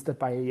had missed it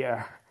by a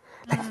year.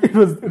 It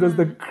was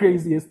the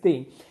craziest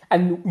thing.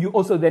 And you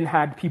also then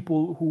had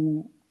people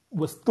who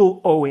were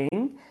still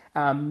owing,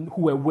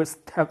 who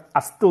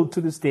are still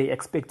to this day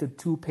expected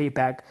to pay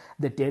back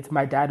the debt.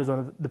 My dad is one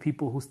of the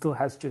people who still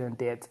has student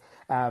debt,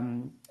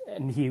 and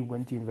he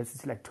went to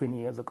university like 20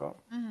 years ago.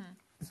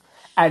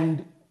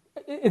 And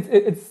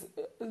it's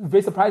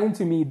very surprising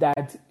to me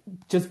that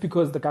just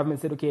because the government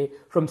said, okay,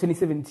 from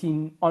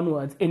 2017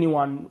 onwards,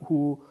 anyone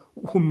who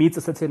meets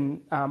a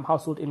certain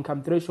household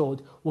income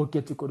threshold will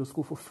get to go to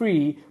school for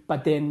free,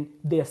 but then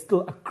they're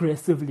still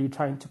aggressively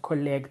trying to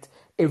collect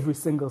every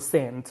single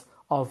cent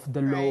of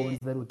the loans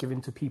that were given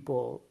to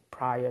people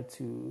prior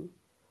to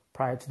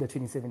the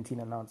 2017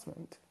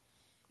 announcement.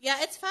 Yeah,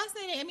 it's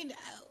fascinating. I mean,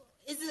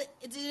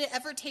 did it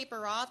ever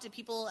taper off? Did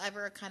people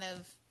ever kind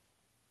of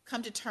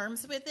come to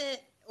terms with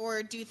it?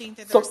 Or do you think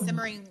that there's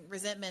simmering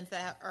resentments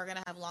that are going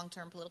to have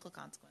long-term political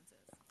consequences?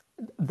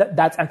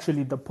 That's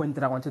actually the point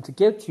that I wanted to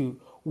get to,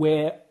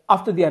 where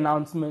after the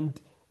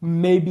announcement,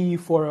 maybe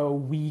for a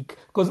week,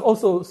 because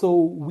also, so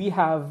we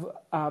have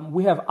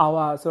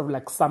our sort of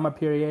like summer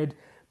period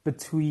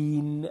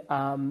between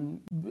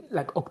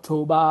like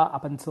October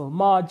up until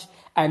March,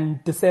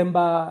 and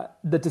December.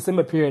 The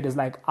December period is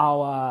like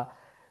our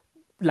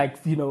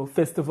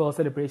festival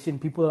celebration.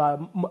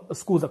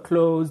 Schools are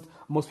closed.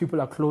 Most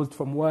people are closed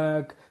from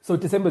work. So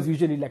December is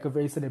usually like a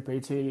very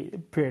celebratory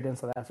period in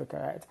South Africa,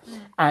 right?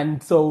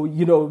 And so,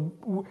 no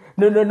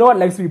one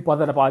likes to be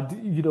bothered about,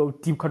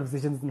 deep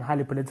conversations and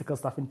highly political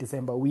stuff in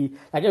December.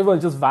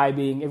 Everyone's just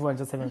vibing. Everyone's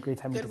just having a great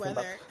time in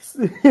December.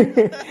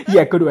 Weather.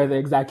 Yeah, good weather,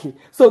 exactly.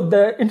 So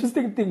the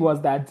interesting thing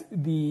was that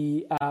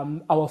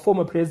our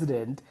former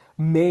president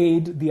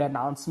made the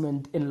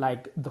announcement in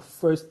like the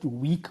first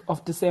week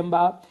of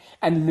December,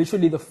 and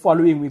literally the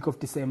following week of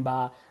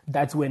December,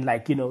 that's when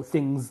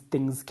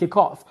things kick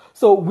off.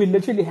 So we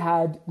literally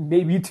had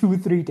maybe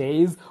 2-3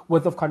 days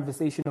worth of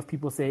conversation of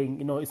people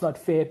saying, it's not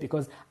fair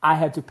because I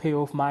had to pay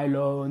off my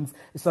loans.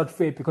 It's not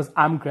fair because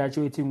I'm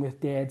graduating with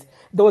debt.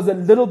 There was a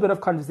little bit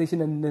of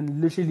conversation, and then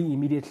literally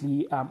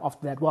immediately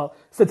after that, well,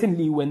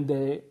 certainly when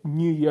the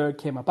new year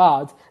came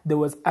about, there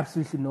was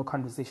absolutely no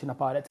conversation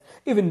about it.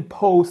 Even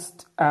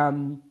post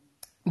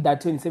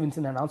that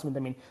 2017 announcement,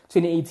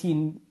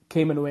 2018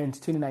 came and went,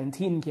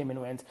 2019 came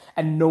and went,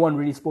 and no one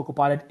really spoke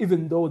about it,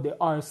 even though there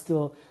are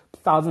still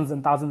thousands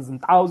and thousands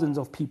and thousands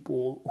of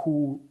people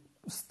who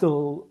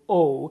still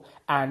owe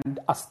and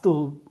are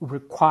still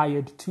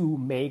required to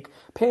make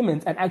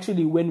payments. And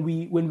actually, when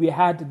we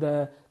had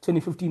the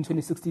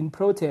 2015-2016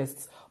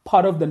 protests,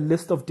 part of the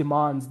list of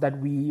demands that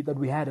we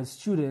had as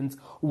students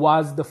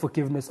was the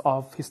forgiveness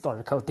of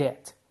historical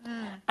debt.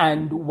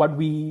 And what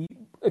we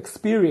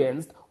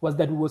experienced was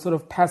that we were sort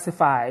of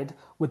pacified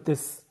with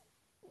this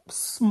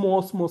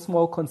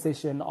small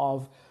concession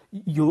of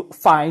you'll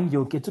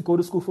get to go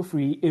to school for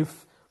free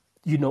if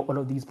you know all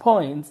of these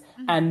points.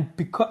 And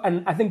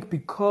I think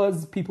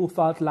because people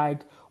felt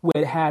like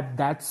we had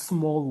that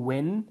small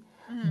win,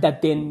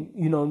 that then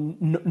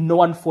no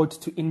one fought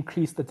to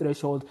increase the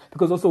threshold,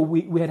 because also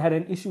we had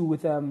an issue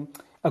with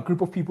a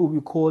group of people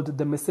we called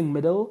the missing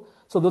middle.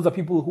 So those are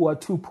people who are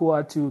too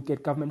poor to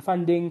get government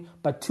funding,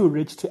 but too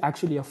rich to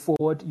actually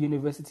afford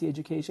university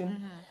education.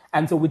 Mm-hmm.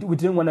 And so we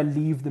didn't want to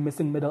leave the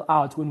missing middle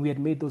out when we had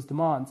made those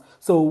demands.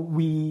 So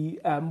we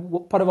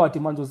part of our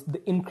demands was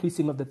the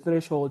increasing of the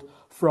threshold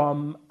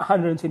from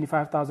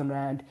 125,000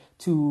 Rand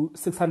to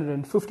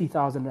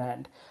 650,000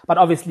 Rand. But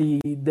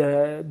obviously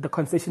the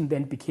concession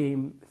then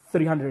became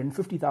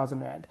 350,000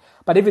 Rand.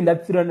 But even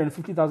that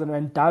 350,000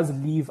 Rand does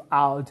leave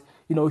out,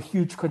 a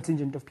huge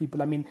contingent of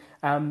people. I mean,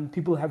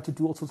 people have to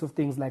do all sorts of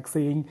things like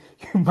saying,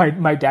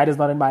 my dad is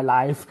not in my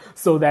life,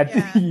 so that,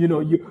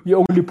 you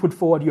only put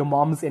forward your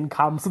mom's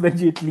income so that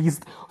you at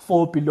least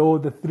fall below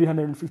the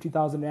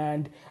 350,000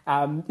 Rand.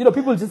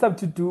 People just have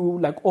to do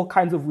like all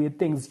kinds of weird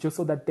things just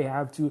so that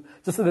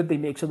they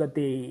make sure that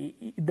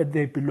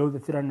they're below the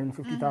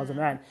 350,000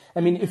 Rand.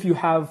 I mean, if you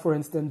have, for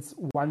instance,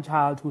 one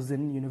child who's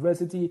in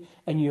university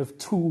and you have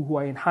two who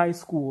are in high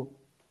school,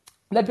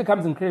 that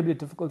becomes incredibly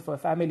difficult for a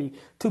family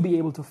to be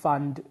able to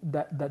fund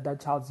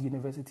that child's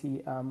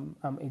university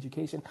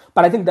education.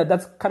 But I think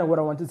that's kind of what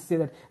I wanted to say,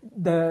 that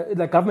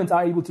the governments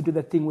are able to do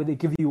that thing where they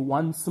give you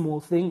one small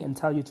thing and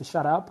tell you to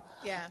shut up.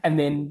 Yeah. And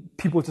then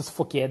people just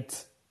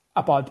forget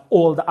about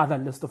all the other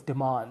list of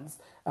demands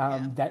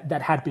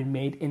that had been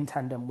made in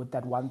tandem with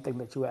that one thing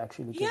that you were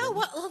actually given. Yeah,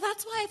 well,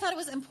 that's why I thought it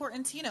was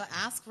important to,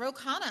 ask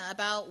Khanna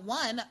about,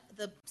 one,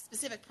 the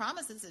specific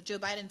promises that Joe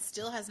Biden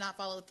still has not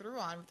followed through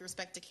on with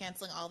respect to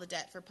canceling all the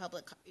debt for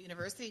public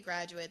university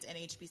graduates and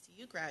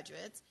HBCU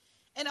graduates.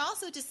 And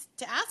also just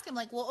to ask him,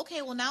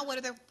 now what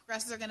are the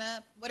progressives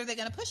what are they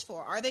gonna push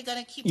for? Are they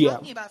gonna keep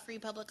talking about free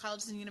public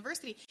colleges and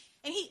university?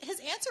 And his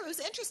answer was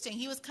interesting.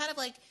 He was kind of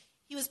like,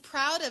 he was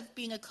proud of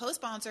being a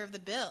co-sponsor of the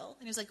bill.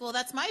 And he was like, well,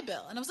 that's my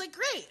bill. And I was like,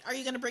 great. Are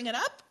you going to bring it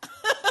up?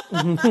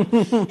 and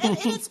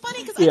it's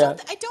funny because I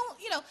don't,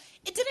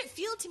 it didn't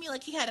feel to me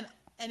like he had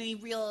any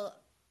real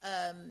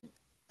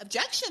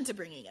objection to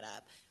bringing it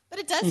up. But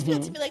it does feel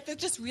to me like there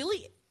just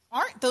really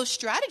aren't those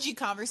strategy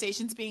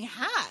conversations being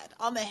had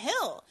on the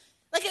Hill.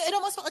 Like it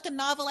almost felt like a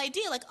novel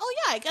idea. Like, oh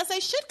yeah, I guess I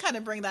should kind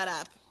of bring that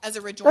up as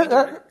a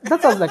rejoinder.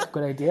 That sounds like a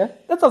good idea.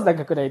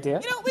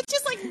 Which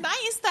is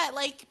nice that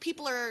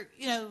people are,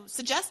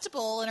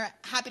 suggestible and are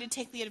happy to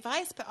take the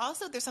advice, but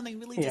also there's something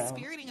really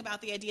dispiriting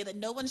about the idea that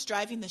no one's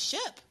driving the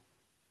ship.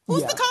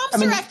 Who's the comms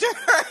director?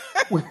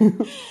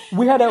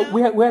 we had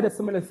a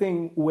similar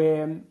thing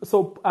where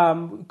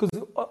because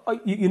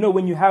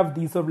when you have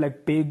these sort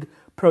of big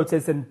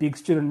protests and big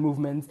student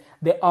movements,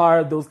 there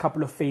are those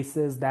couple of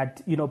faces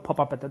that pop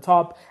up at the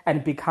top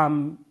and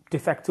become de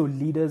facto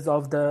leaders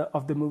of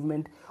the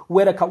movement.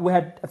 We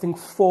had I think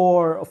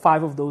 4 or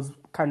 5 of those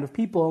kind of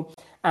people,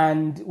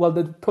 and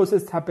the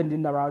protests happened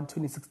in around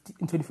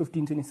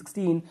 2015,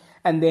 2016,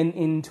 and then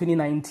in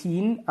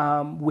 2019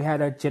 we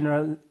had a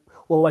general,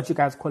 what you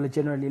guys call a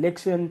general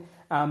election,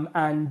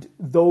 and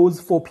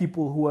those 4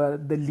 people who were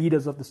the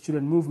leaders of the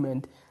student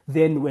movement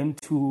then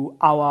went to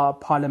our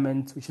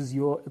parliament, which is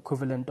your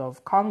equivalent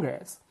of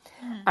Congress.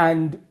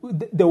 And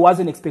there was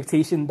an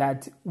expectation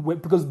that,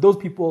 because those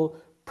people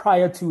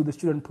prior to the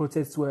student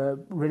protests were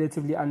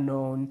relatively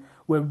unknown,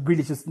 were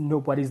really just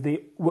nobodies, they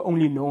were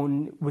only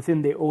known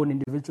within their own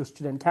individual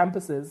student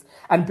campuses.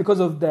 And because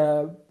of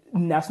the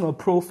national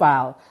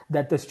profile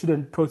that the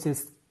student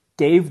protests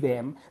gave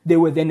them, they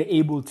were then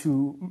able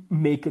to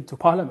make it to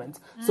parliament.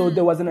 So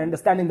there was an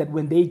understanding that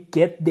when they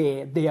get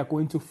there, they are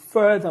going to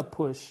further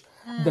push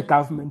the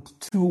government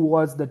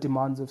towards the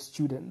demands of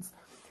students.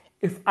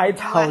 If I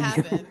tell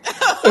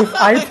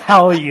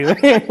you,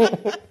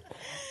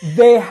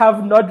 they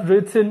have not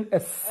written a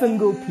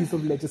single piece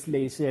of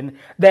legislation.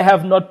 They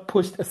have not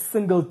pushed a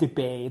single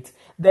debate.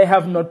 They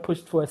have not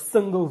pushed for a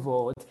single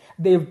vote.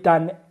 They've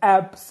done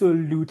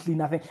absolutely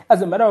nothing.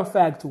 As a matter of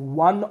fact,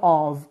 one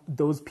of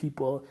those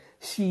people,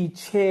 she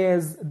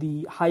chairs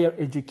the Higher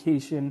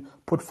Education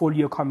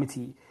Portfolio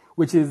Committee,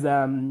 which is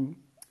I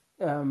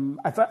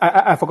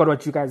forgot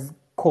what you guys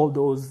call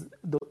those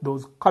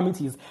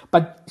committees,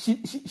 but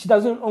she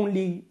doesn't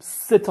only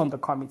sit on the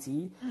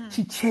committee,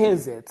 she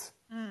chairs it.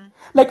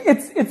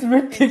 It's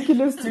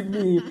ridiculous to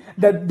me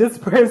that this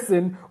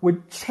person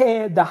would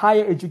chair the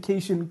Higher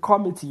Education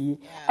Committee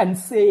and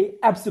say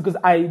absolutely,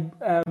 because I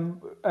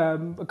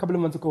a couple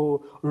of months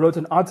ago wrote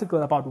an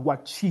article about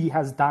what she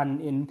has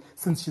done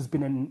since she's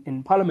been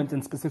in Parliament,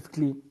 and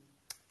specifically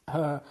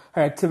her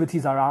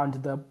activities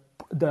around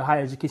the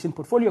Higher Education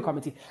Portfolio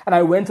Committee. And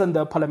I went on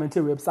the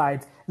parliamentary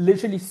website,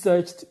 literally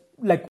searched,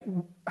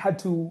 had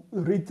to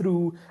read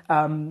through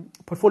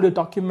portfolio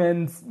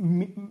documents,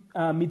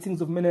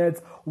 meetings of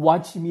minutes,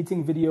 watch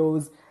meeting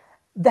videos.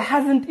 There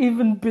hasn't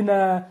even been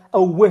a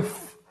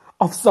whiff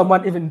of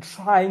someone even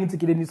trying to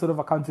get any sort of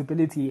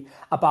accountability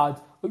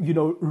about,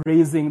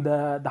 raising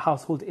the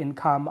household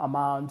income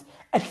amount.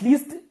 At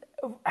least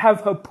have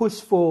her push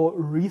for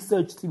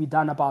research to be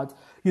done about,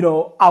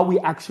 are we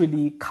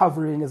actually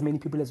covering as many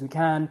people as we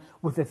can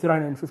with the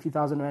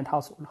 350,000 Rand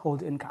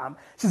household income?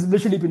 She's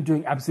literally been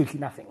doing absolutely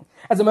nothing.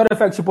 As a matter of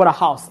fact, she bought a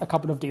house a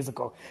couple of days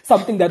ago,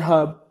 something that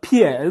her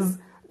peers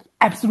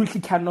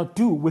absolutely cannot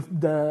do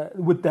with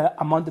the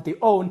amount that they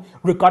own,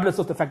 regardless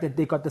of the fact that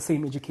they got the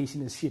same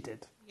education as she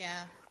did.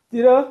 Yeah.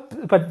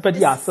 But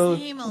yeah, so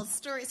same old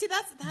story. See,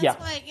 that's yeah.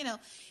 why,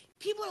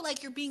 people are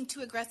like, you're being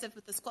too aggressive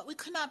with the squad. We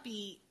could not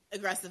be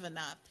aggressive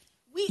enough.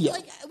 We need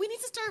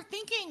to start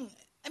thinking.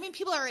 I mean,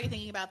 people are already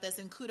thinking about this,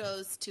 and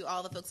kudos to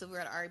all the folks over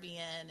at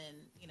RBN and,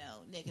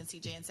 Nick and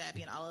CJ and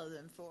Sappy and all of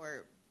them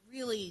for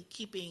really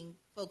keeping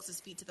folks'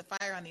 feet to the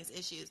fire on these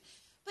issues.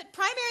 But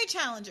primary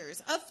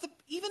challengers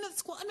even the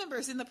squad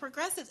members and the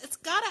progressives, it's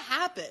got to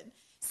happen.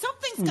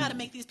 Something's got to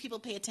make these people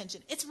pay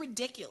attention. It's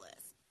ridiculous.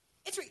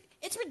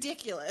 It's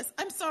ridiculous.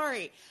 I'm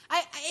sorry.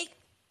 I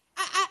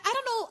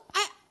don't know.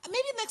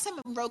 Maybe next time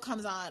Ro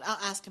comes on, I'll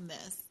ask him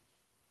this.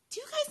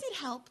 Do you guys need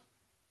help?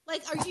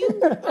 Like, are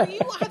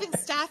you having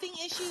staffing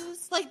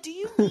issues? Like, do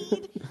you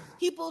need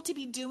people to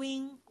be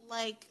doing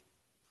like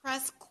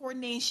press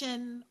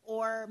coordination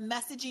or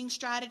messaging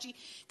strategy?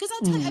 Because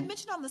I'll tell you, I've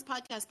mentioned on this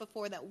podcast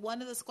before that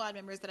one of the squad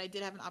members that I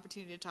did have an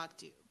opportunity to talk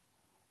to,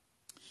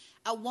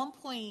 at one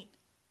point,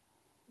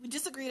 we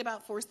disagreed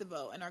about force the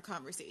vote in our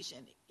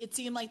conversation. It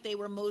seemed like they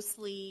were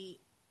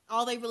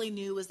all they really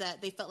knew was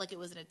that they felt like it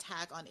was an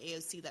attack on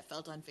AOC that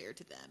felt unfair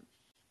to them.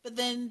 But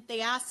then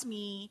they asked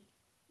me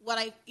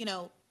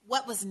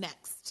what was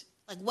next?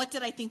 Like, what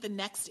did I think the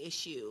next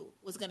issue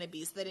was going to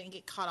be so they didn't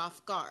get caught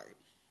off guard?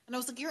 And I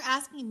was like, you're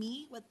asking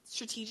me what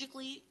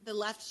strategically the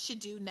left should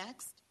do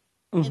next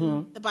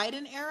in the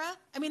Biden era?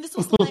 I mean, this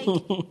was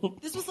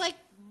like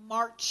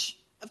March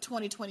of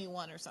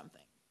 2021 or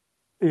something.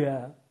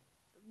 Yeah.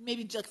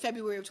 Maybe like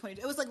February of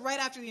 2020. It was like right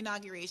after the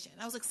inauguration.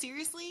 I was like,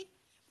 seriously?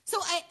 So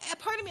a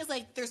part of me is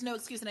like, there's no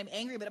excuse and I'm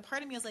angry, but a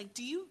part of me is like,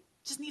 do you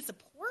just need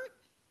support?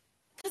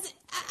 Because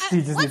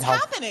what's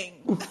happening?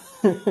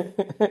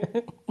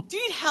 Do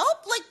you need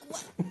help? Like,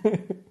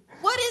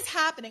 what is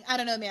happening? I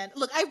don't know, man.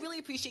 Look, I really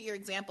appreciate your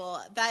example.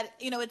 That,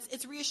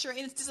 it's reassuring.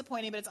 It's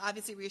disappointing, but it's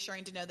obviously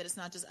reassuring to know that it's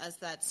not just us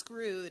that's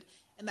screwed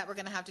and that we're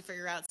going to have to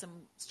figure out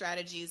some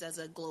strategies as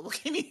a global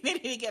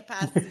community to get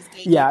past these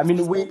gatekeepers. Yeah, I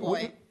mean,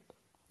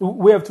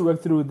 we have to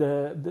work through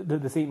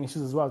the same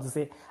issues as well to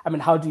say, I mean,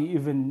 how do you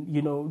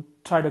even,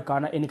 try to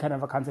garner any kind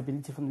of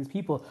accountability from these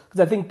people? Because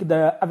I think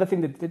the other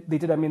thing that they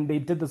did, I mean, they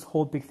did this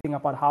whole big thing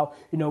about how,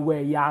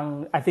 we're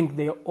young. I think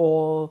they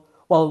all,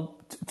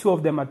 two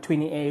of them are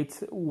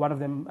 28. One of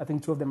them, I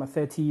think two of them are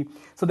 30.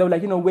 So they were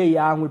like, we're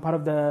young. We're part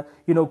of the,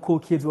 cool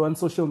kids. We're on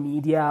social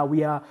media.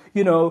 We are,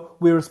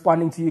 we're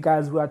responding to you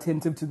guys. We're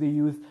attentive to the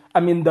youth. I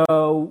mean,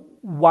 the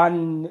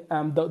one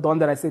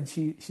that I said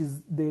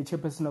she's the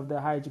chairperson of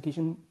the Higher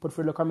Education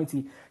Portfolio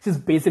Committee. She's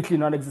basically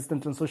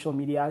non-existent on social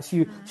media.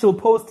 She'll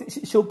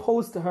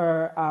post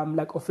her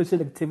like official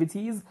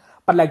activities,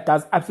 but like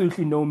does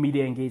absolutely no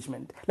media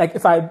engagement. Like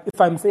if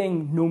I'm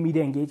saying no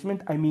media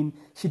engagement, I mean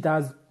she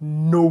does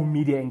no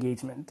media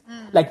engagement.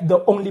 Like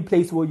the only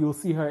place where you'll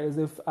see her is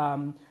if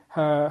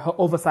her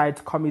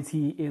oversight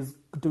committee is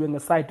doing a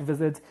site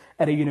visit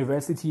at a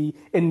university,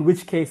 in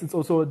which case it's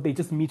also they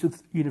just meet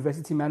with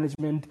university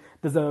management.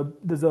 There's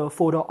a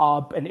photo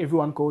op and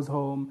everyone goes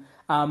home.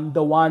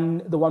 The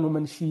one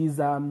woman, she sits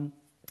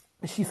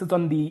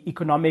on the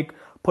economic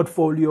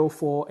portfolio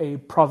for a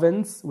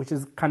province, which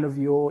is kind of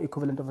your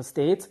equivalent of a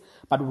state,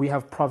 but we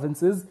have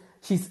provinces.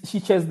 She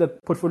chairs the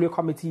portfolio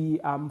committee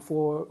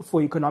for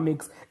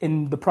economics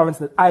in the province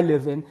that I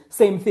live in.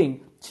 Same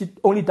thing. She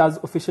only does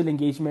official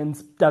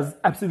engagements, does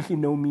absolutely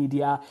no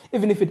media.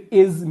 Even if it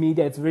is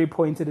media, it's very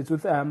pointed. It's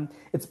with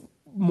it's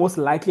most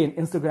likely an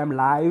Instagram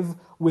live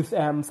with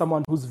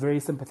someone who's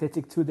very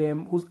sympathetic to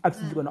them, who's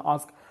absolutely going to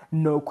ask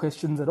no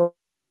questions at all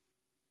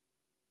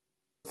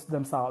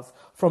themselves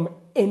from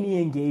any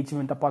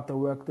engagement about the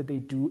work that they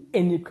do,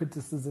 any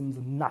criticisms,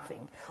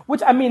 nothing.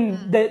 Which, I mean,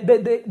 there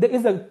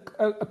is a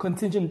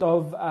contingent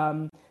of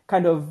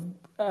kind of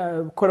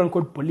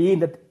quote-unquote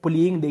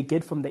bullying they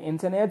get from the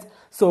internet.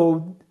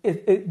 So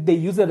they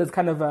use it as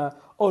kind of a,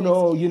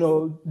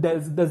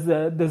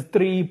 there's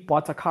 3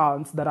 bot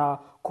accounts that are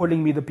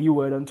calling me the B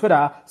word on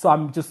Twitter, so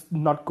I'm just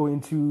not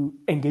going to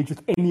engage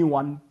with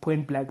anyone,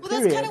 point blank. Well,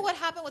 that's kind of what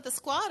happened with the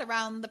squad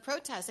around the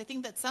protest. I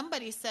think that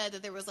somebody said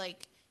that there was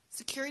like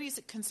security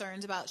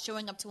concerns about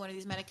showing up to one of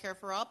these Medicare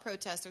for All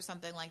protests or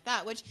something like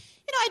that, which,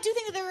 I do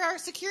think that there are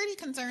security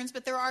concerns,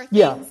 but there are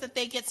things that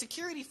they get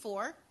security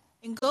for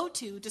and go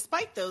to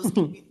despite those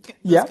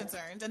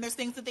concerns, and there's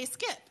things that they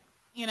skip,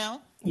 Yeah.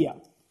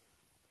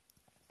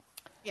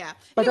 Yeah.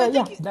 But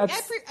anyway, thank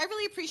you. I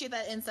really appreciate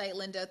that insight,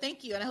 Lindo.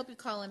 Thank you, and I hope you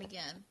call in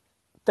again.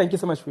 Thank you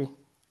so much, Bree.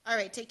 All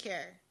right, take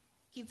care.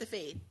 Keep the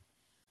faith.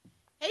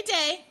 Hey,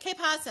 Day. Que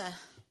pasa?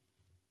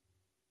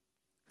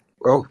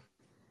 Oh.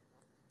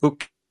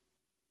 Oop.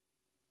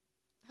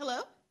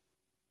 Hello?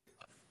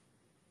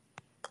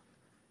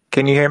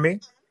 Can you hear me?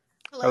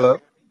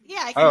 Hello?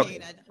 Yeah, I can hear you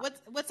now.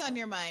 What's on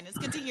your mind? It's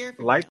good to hear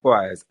from you.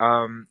 Likewise.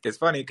 It's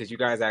funny because you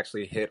guys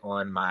actually hit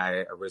on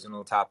my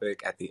original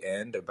topic at the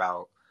end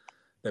about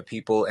the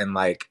people and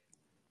like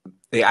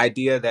the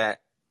idea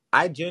that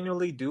I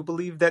genuinely do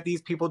believe that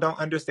these people don't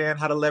understand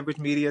how to leverage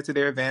media to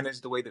their advantage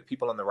the way that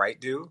people on the right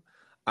do.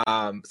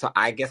 So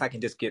I guess I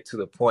can just get to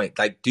the point.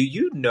 Like, do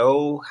you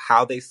know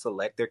how they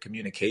select their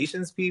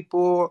communications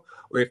people,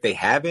 or if they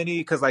have any?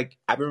 Because, like,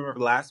 I remember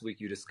last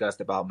week you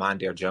discussed about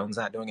Mondale Jones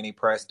not doing any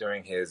press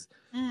during his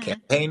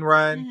campaign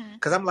run.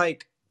 Because I'm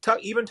like,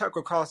 even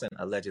Tucker Carlson,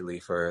 allegedly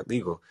for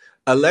legal,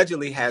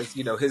 allegedly has,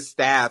 his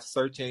staff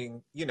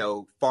searching,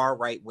 far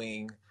right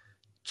wing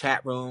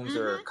chat rooms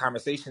or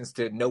conversations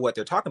to know what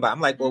they're talking about.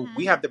 I'm like, well,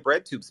 we have the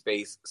bread tube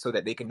space so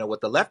that they can know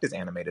what the left is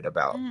animated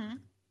about.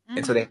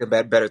 And so they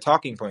have better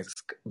talking points,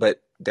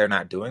 but they're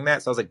not doing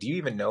that. So I was like, do you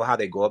even know how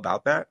they go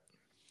about that?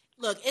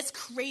 Look, it's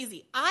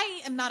crazy.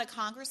 I am not a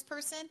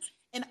congressperson,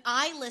 and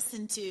I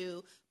listen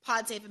to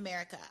Pod Save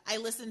America. I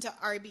listen to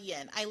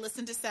RBN. I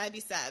listen to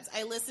Savvy Sabs.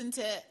 I listen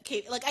to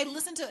Kate. Like, I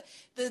listen to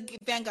the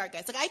Vanguard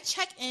guys. Like, I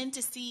check in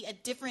to see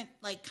at different,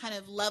 like, kind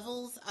of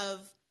levels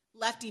of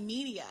lefty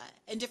media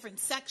and different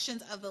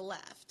sections of the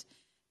left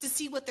to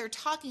see what they're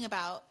talking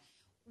about.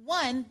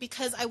 One,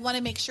 because I want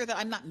to make sure that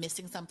I'm not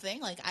missing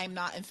something. Like, I'm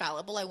not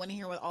infallible. I want to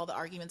hear what all the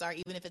arguments are,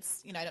 even if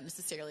it's, I don't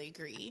necessarily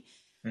agree.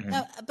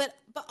 But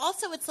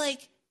also it's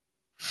like,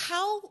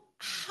 how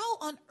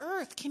on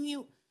earth can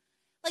you,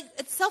 like,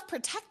 it's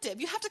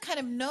self-protective. You have to kind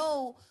of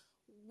know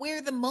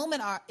where the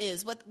moment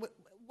is,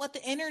 what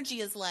the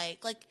energy is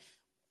like. Like,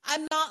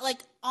 I'm not, like,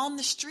 on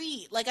the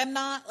street. Like, I'm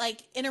not,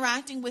 like,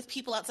 interacting with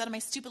people outside of my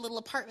stupid little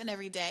apartment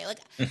every day. Like,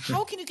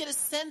 how can you get a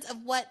sense of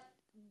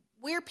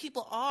where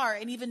people are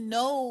and even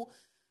know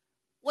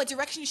what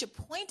direction you should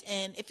point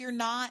in if you're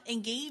not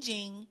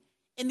engaging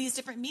in these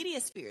different media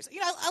spheres?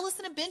 I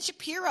listen to Ben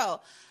Shapiro.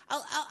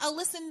 I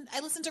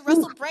listen to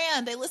Russell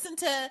Brand. I listen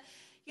to,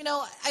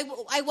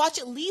 I watch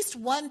at least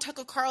one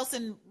Tucker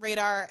Carlson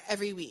radar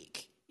every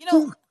week.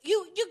 You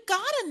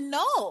gotta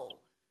know.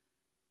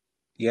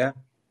 Yeah.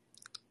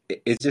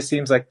 It just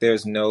seems like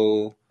there's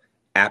no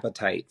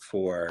appetite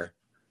for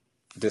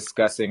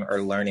discussing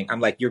or learning. I'm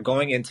like, you're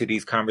going into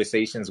these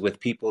conversations with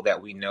people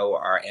that we know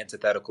are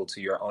antithetical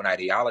to your own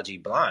ideology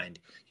blind.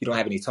 You don't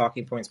have any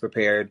talking points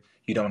prepared.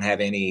 You don't have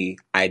any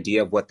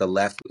idea of what the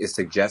left is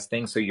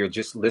suggesting. So you're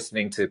just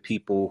listening to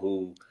people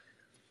who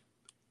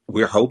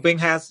we're hoping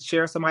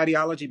share some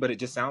ideology, but it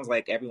just sounds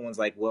like everyone's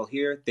like, well,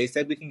 here, they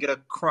said we can get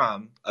a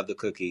crumb of the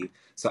cookie.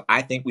 So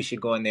I think we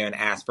should go in there and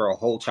ask for a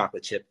whole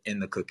chocolate chip in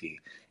the cookie.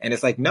 And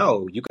it's like,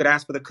 no, you could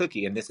ask for the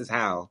cookie, and this is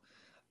how.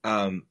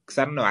 Because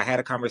I don't know, I had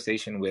a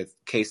conversation with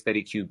Case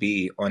Study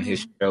QB on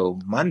his show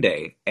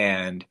Monday,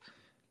 and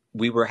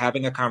we were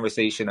having a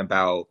conversation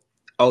about,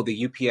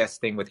 the UPS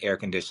thing with air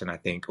condition, I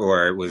think,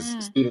 or it was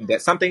student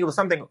debt, it was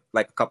something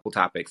like a couple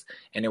topics,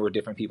 and there were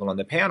different people on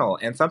the panel.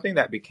 And something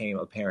that became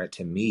apparent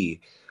to me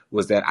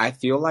was that I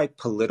feel like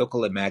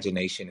political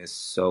imagination is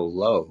so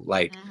low.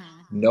 Like,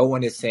 no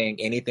one is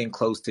saying anything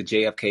close to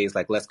JFK's,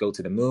 like, let's go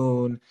to the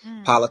moon.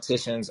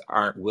 Politicians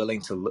aren't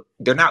willing to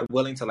they're not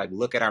willing to, like,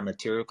 look at our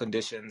material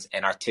conditions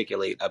and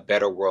articulate a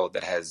better world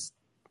that has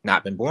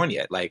not been born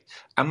yet. Like,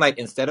 I'm like,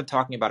 instead of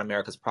talking about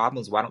America's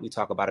problems, why don't we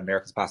talk about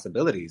America's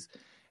possibilities?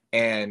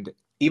 And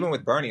even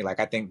with Bernie, like,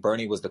 I think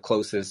Bernie was the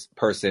closest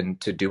person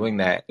to doing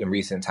that in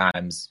recent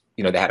times.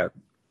 They had a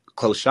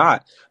close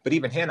shot. But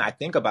even him, I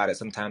think about it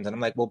sometimes, and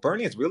I'm like, well,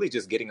 Bernie is really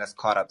just getting us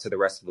caught up to the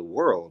rest of the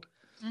world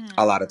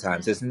a lot of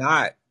times. He's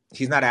not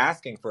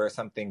asking for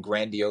something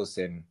grandiose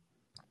and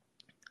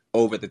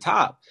over the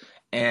top.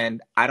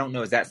 And I don't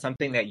know, is that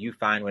something that you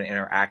find when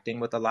interacting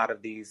with a lot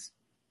of these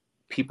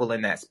people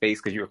in that space,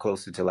 because you're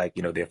closer to, like,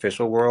 the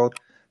official world,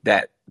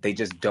 that they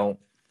just don't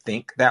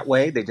think that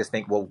way? They just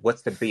think, well,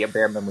 what's the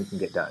bare minimum we can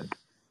get done?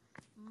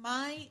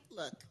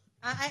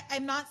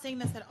 I'm not saying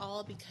this at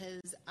all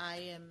because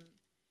I am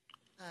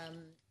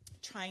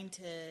trying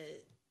to,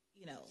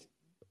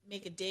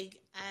 make a dig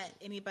at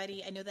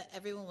anybody. I know that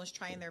everyone was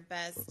trying their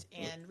best,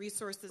 and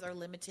resources are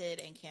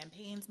limited, and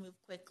campaigns move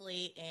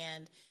quickly,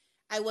 and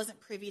I wasn't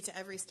privy to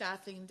every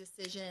staffing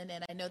decision.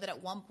 And I know that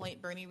at one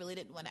point Bernie really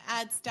didn't want to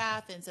add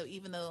staff, and so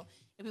even though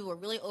people were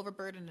really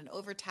overburdened and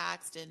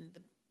overtaxed, and the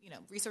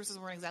resources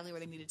weren't exactly where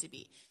they needed to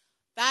be,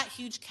 that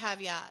huge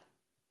caveat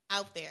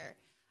out there,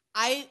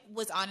 I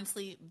was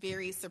honestly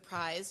very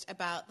surprised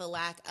about the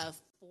lack of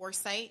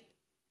foresight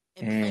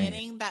and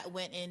planning that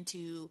went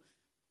into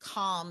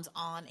comms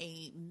on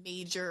a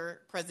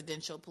major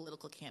presidential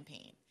political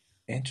campaign.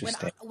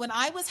 Interesting. When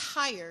I was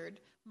hired,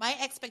 my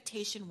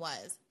expectation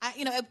was, I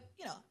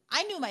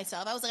knew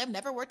myself. I was like, I've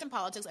never worked in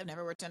politics. I've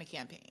never worked on a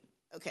campaign.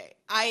 Okay,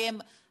 I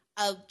am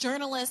a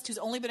journalist who's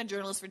only been a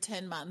journalist for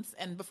 10 months,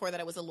 and before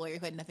that I was a lawyer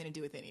who had nothing to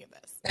do with any of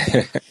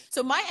this.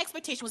 So my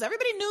expectation was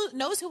everybody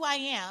knows who I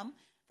am,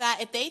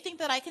 that if they think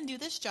that I can do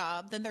this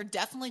job, then they're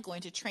definitely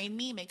going to train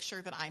me, make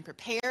sure that I'm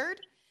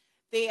prepared.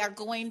 They are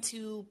going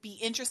to be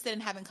interested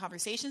in having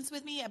conversations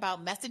with me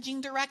about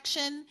messaging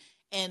direction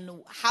and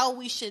how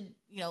we should,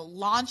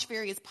 launch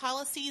various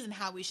policies and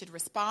how we should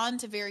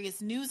respond to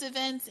various news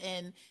events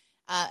and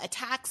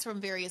attacks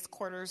from various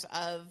quarters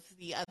of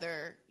the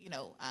other,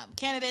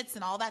 candidates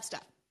and all that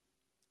stuff.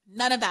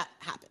 None of that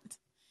happened.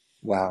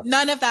 Wow.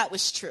 None of that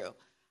was true.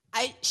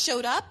 I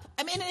showed up.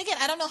 I mean, and again,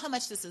 I don't know how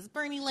much this is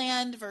Bernie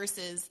land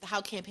versus how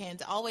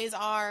campaigns always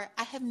are.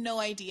 I have no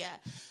idea.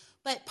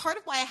 But part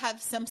of why I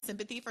have some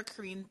sympathy for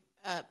Karine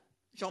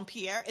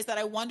Jean-Pierre is that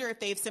I wonder if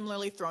they've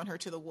similarly thrown her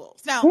to the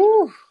wolves. Now,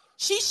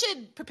 she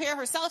should prepare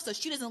herself so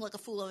she doesn't look a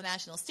fool on the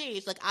national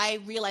stage. Like, I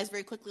realized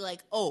very quickly,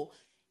 like, oh,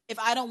 if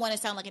I don't want to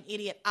sound like an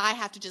idiot, I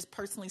have to just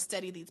personally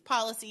study these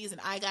policies,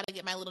 and I got to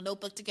get my little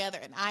notebook together,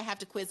 and I have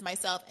to quiz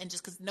myself, and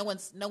just because no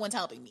one's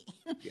helping me.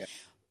 Yeah.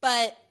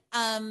 But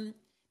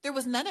there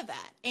was none of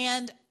that.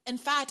 And in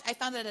fact, I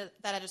found that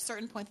at a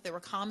certain point that there were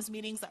comms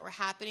meetings that were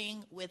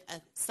happening with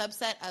a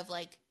subset of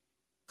like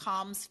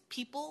comms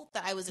people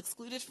that I was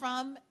excluded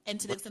from. And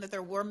to the extent that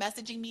there were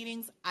messaging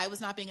meetings, I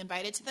was not being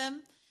invited to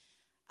them.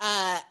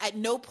 At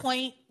no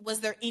point was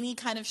there any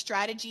kind of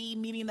strategy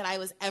meeting that I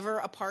was ever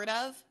a part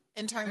of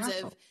in terms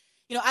of,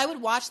 I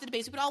would watch the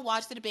debates. We would all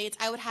watch the debates.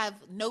 I would have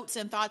notes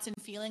and thoughts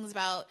and feelings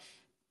about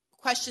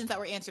questions that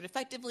were answered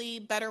effectively,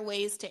 better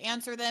ways to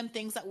answer them,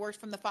 things that worked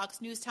from the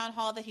Fox News town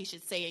hall that he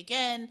should say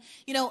again.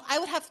 I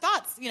would have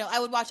thoughts. I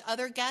would watch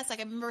other guests. Like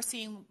I remember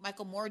seeing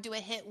Michael Moore do a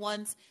hit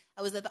once.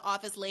 I was at the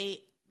office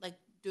late, like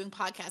doing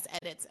podcast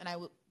edits, and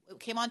it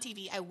came on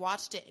TV. I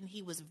watched it, and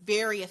he was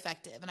very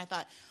effective. And I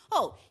thought,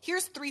 oh,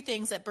 here's 3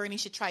 things that Bernie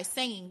should try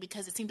saying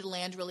because it seemed to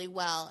land really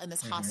well in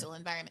this hostile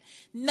environment.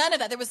 None of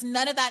that. There was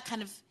none of that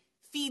kind of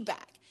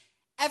feedback.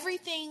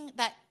 Everything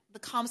that the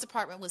comms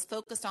department was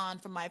focused on,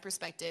 from my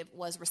perspective,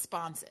 was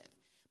responsive,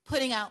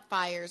 putting out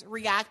fires,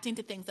 reacting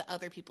to things that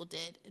other people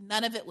did.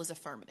 None of it was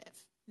affirmative.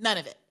 None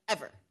of it,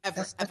 ever.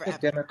 That's a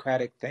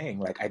Democratic thing.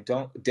 Like,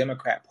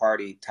 Democrat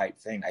Party type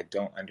thing. I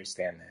don't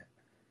understand that.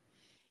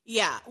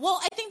 Yeah. Well,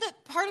 I think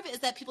that part of it is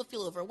that people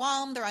feel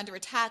overwhelmed, they're under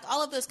attack,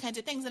 all of those kinds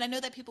of things. And I know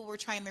that people were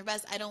trying their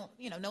best. No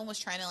one was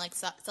trying to like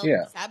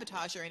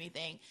self-sabotage or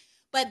anything.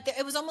 But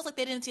it was almost like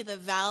they didn't see the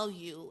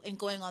value in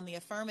going on the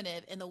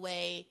affirmative in the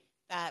way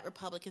that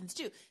Republicans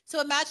do.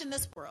 So imagine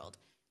this world.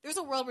 There's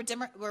a world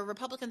where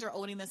Republicans are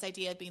owning this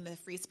idea of being the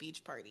free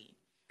speech party.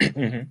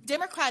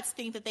 Democrats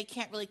think that they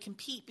can't really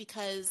compete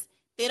because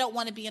they don't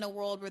want to be in a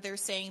world where they're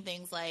saying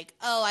things like,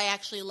 oh, I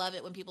actually love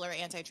it when people are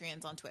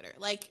anti-trans on Twitter.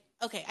 Like,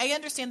 okay, I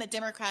understand that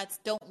Democrats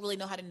don't really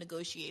know how to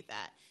negotiate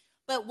that.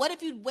 But what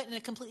if you went in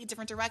a completely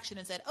different direction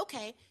and said,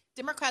 okay,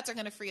 Democrats are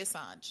going to free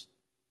Assange?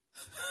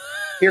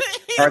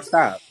 Hard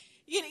stop.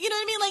 You know what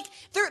I mean? Like,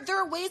 there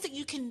are ways that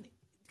you can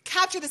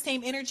capture the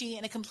same energy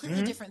in a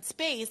completely different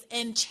space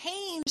and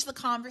change the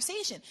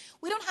conversation.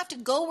 We don't have to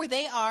go where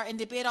they are and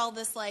debate all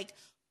this like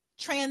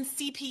trans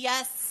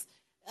CPS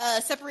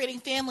separating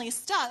family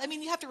stuff. I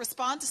mean, you have to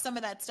respond to some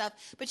of that stuff,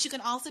 but you can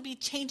also be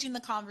changing the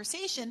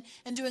conversation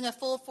and doing a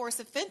full force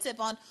offensive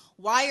on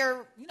why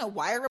are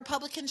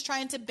Republicans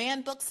trying to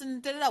ban books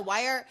and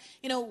why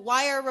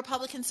are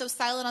Republicans so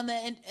silent on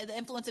the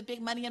influence of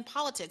big money in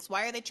politics?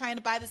 Why are they trying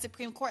to buy the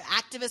Supreme Court?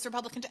 Activist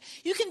Republicans.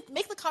 You can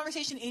make the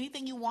conversation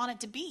anything you want it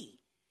to be,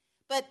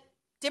 but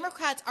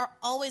Democrats are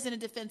always in a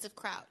defensive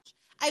crouch.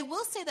 I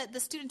will say that the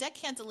student debt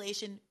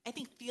cancellation, I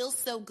think, feels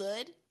so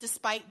good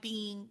despite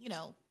being,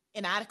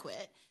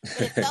 inadequate,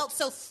 but it felt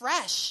so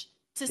fresh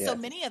to so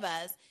many of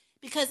us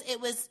because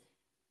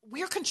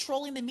we're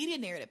controlling the media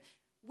narrative.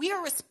 We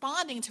are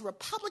responding to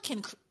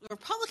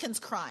Republicans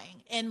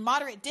crying and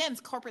moderate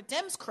Dems, corporate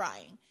Dems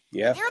crying.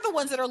 Yeah. They're the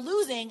ones that are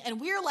losing, and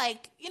we're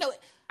like,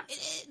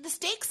 the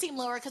stakes seem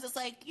lower because it's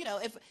like,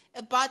 if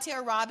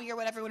Batya or Robbie or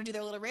whatever want to do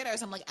their little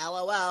radars, I'm like,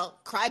 LOL,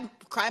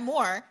 cry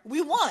more.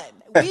 We won.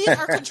 We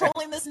are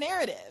controlling this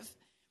narrative.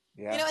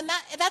 Yeah. And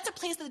that's a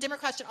place that the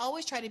Democrats should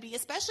always try to be,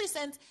 especially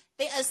since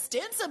they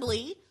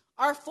ostensibly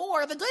are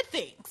for the good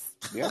things.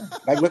 Yeah.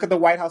 Like, look at the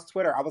White House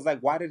Twitter. I was like,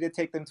 why did it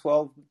take them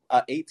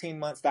 18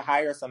 months to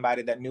hire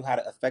somebody that knew how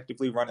to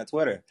effectively run a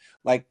Twitter?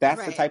 Like,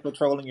 that's the type of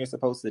trolling you're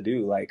supposed to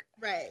do. Like,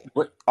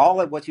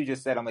 all of what you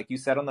just said, I'm like, you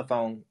said on the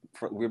phone,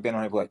 we've been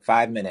on it for like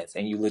 5 minutes,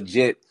 and you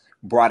legit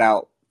brought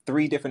out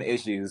 3 different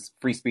issues,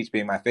 free speech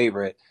being my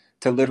favorite,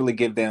 to literally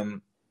give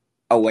them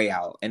a way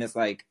out. And it's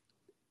like,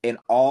 in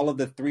all of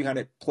the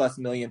 300 plus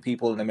million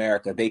people in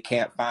America, they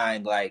can't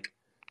find like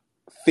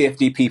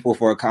 50 people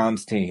for a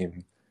comms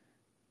team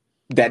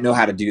that know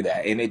how to do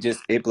that. And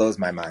it blows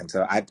my mind.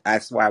 So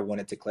that's why I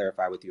wanted to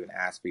clarify with you and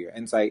ask for your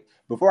insight.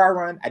 Before I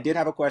run, I did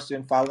have a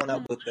question following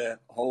up with the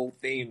whole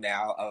theme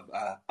now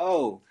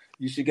of,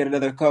 you should get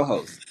another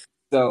co-host.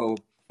 So,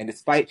 and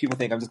despite people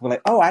think I'm just going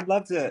like, I'd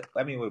love to,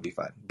 I mean, it would be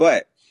fun.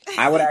 But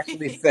I would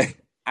actually say,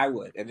 I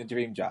would, in a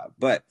dream job.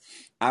 But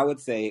I would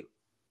say,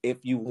 if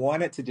you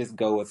wanted to just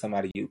go with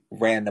somebody you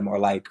random or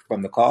like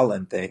from the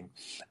call-in thing,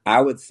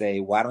 I would say,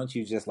 why don't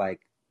you just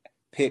like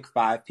pick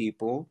 5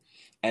 people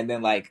and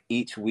then like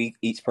each week,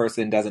 each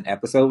person does an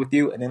episode with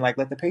you and then like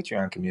let the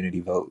Patreon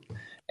community vote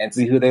and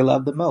see who they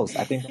love the most.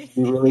 I think that would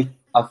be really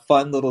a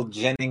fun little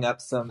ginning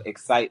up some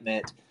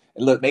excitement.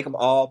 And look, make them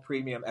all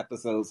premium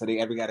episodes so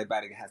everybody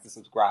has to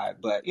subscribe.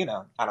 But, I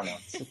don't know.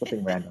 It's just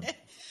something random.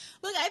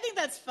 Look, I think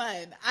that's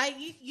fun.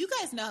 You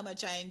guys know how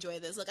much I enjoy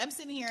this. Look, I'm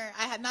sitting here.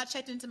 I have not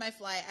checked into my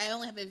flight. I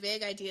only have a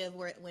vague idea of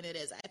when it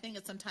is. I think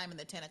it's sometime in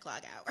the 10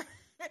 o'clock hour.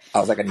 I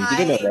was like, I need you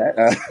to know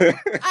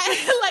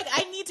that.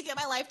 I need to get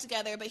my life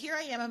together. But here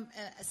I am. I'm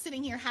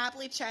sitting here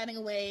happily chatting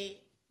away,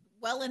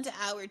 well into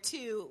hour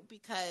 2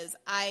 because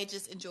I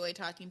just enjoy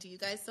talking to you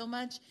guys so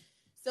much.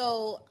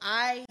 So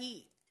I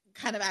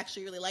kind of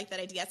actually really like that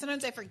idea.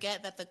 Sometimes I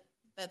forget that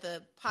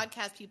the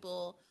podcast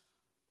people,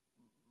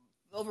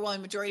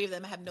 overwhelming majority of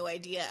them, have no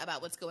idea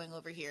about what's going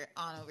over here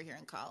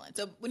in Collin.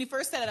 So when you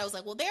first said it, I was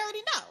like, well, they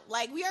already know.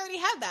 Like, we already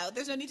have that.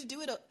 There's no need to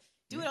do it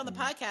on the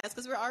podcast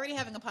because we're already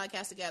having a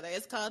podcast together.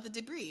 It's called The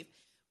Debrief.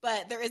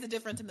 But there is a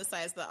difference in the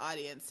size of the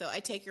audience. So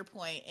I take your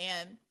point,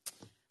 and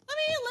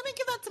let me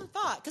give that some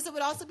thought, because it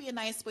would also be a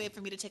nice way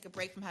for me to take a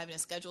break from having to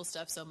schedule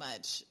stuff so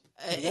much.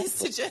 Is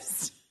to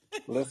just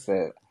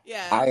Listen,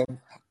 yeah.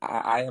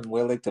 I am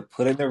willing to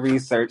put in the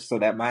research so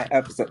that my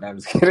episode. No, I'm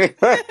just kidding.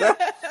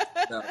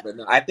 No,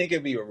 I think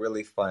it'd be a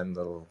really fun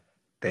little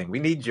thing. We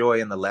need joy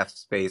in the left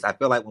space. I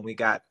feel like when we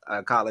got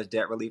college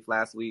debt relief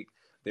last week,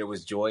 there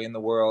was joy in the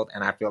world,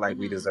 and I feel like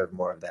we deserve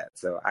more of that.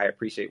 So I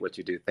appreciate what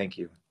you do. Thank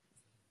you.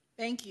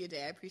 Thank you,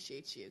 Day. I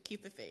appreciate you.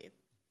 Keep the faith.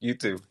 You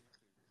too.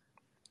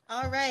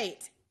 All right,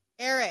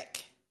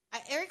 Eric.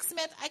 Eric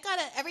Smith.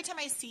 Every time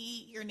I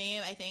see your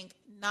name, I think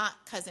not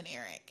cousin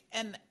Eric,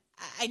 and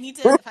I need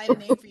to find a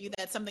name for you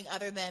that's something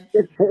other than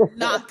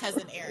not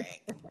cousin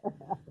Eric.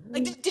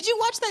 Like, did you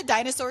watch that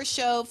dinosaur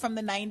show from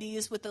the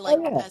 90s with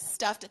the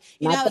stuffed?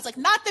 You know how it's like,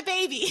 not the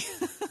baby.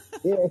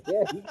 Yeah.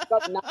 You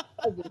got not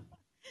cousin.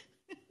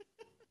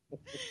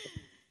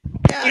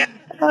 Yeah.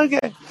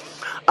 Okay.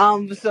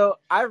 So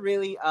I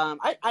really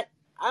I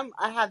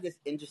have this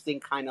interesting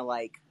kind of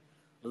like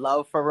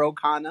love for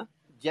Khanna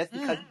just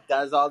because he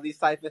does all these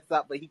type of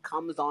stuff, but he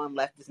comes on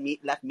left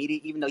media,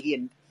 even though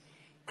he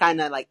kind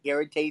of like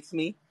irritates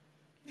me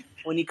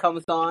when he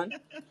comes on,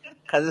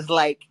 because it's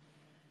like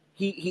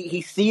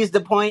he sees the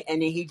point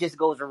and then he just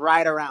goes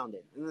right around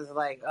it, and it's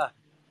like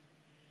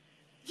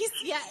He's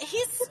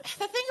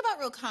the thing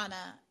about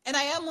Khanna, and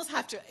I almost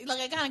have to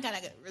I kind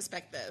of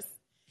respect this.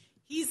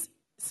 He's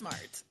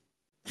smart.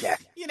 yeah.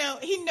 You know,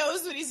 he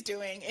knows what he's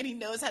doing, and he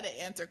knows how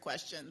to answer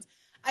questions.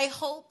 I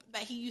hope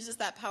that he uses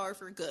that power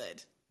for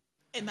good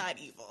and not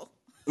evil.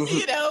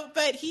 You know,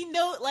 but he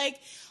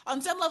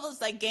on some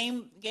levels, like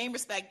game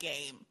respect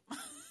game.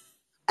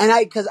 And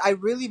because I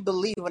really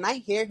believe when I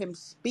hear him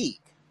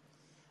speak,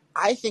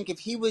 I think if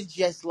he was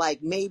just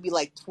like maybe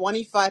like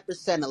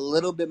 25% a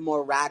little bit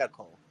more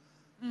radical,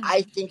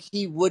 I think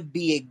he would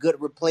be a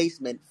good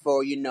replacement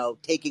for,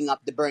 taking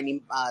up the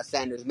Bernie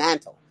Sanders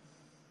mantle.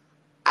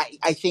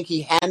 I think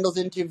he handles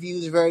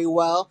interviews very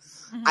well.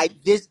 And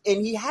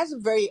he has a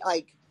very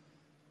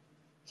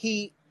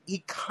he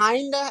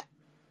kind of,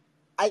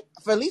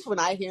 for at least when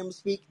I hear him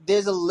speak,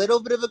 there's a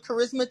little bit of a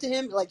charisma to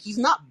him. Like, he's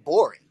not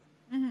boring.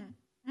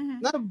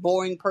 Not a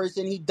boring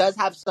person. He does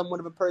have somewhat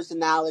of a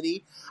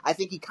personality. I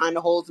think he kind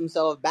of holds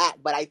himself back,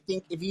 but I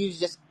think if he was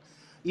just,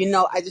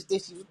 I just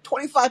think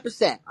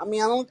 25%. I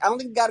mean, I don't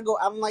think you gotta go.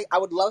 I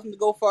would love him to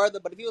go farther,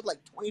 but if he was like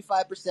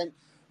 25%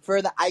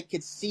 further, I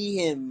could see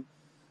him,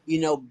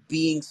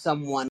 being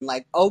someone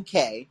like,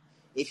 okay,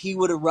 if he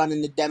would have run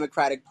in the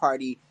Democratic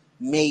Party,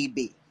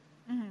 maybe.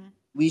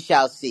 We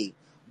shall see.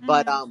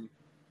 But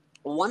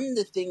one of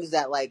the things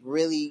that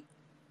really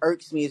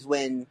irks me is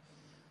when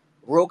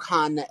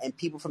Khanna and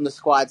people from the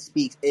squad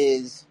speaks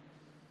is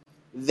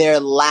their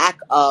lack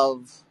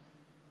of.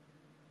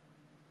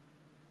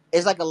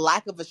 It's like a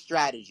lack of a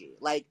strategy.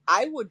 Like,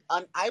 I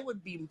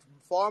would be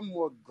far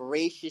more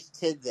gracious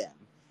to them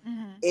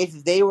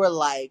if they were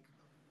like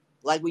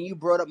when you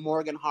brought up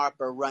Morgan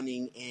Harper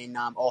running in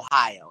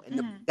Ohio in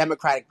the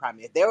Democratic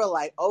primary. If they were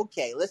like,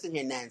 okay, listen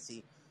here,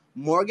 Nancy,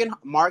 Morgan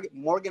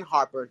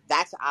Harper,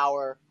 that's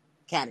our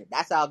candidate,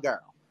 that's our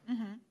girl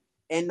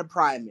in the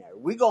primary.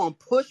 We're gonna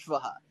push for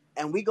her,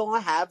 and we're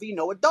gonna have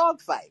a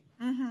dogfight.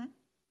 And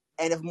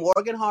if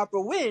Morgan Harper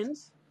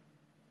wins,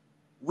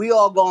 we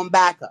all gonna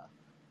back her.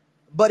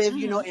 But if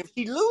if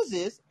she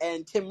loses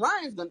and Tim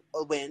Ryan's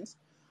wins,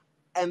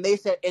 and they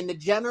said in the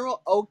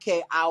general,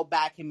 okay, I'll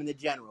back him in the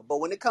general. But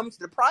when it comes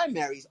to the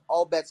primaries,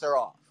 all bets are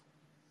off.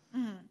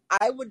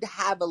 I would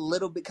have a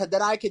little bit, because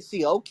then I could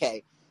see,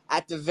 okay,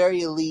 at the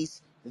very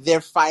least, they're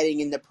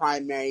fighting in the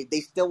primary. They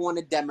still want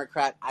a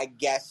Democrat, I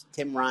guess.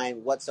 Tim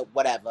Ryan,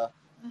 whatever.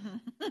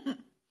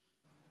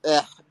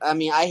 I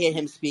mean, I hear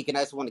him speak, and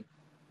I just want to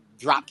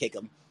drop kick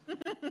him.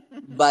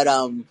 But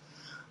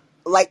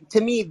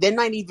to me, they're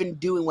not even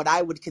doing what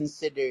I would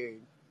consider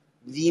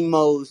the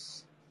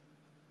most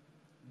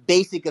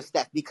basic of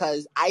steps,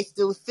 because I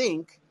still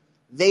think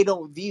they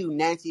don't view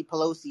Nancy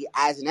Pelosi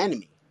as an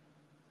enemy,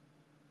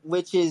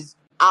 which is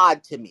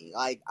odd to me.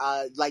 Like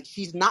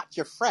she's not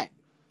your friend.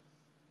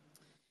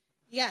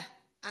 Yeah.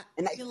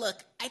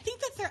 Look, I think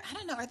that I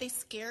don't know, are they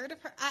scared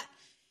of her?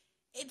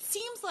 It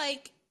seems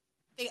like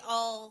they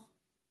all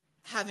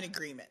have an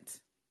agreement.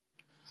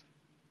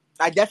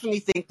 I definitely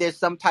think there's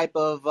some type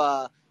of,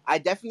 I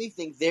definitely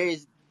think there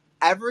is,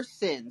 ever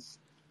since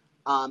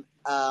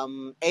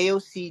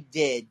AOC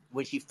did,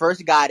 when she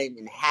first got in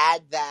and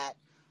had that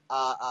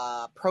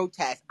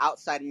protest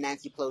outside of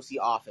Nancy Pelosi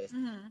office,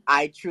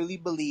 I truly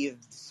believe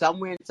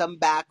somewhere in some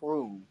back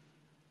room,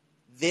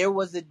 there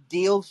was a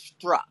deal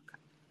struck,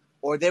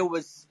 or there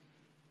was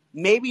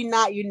maybe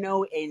not,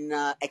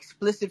 in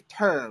explicit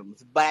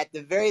terms, but at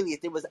the very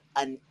least, there was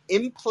an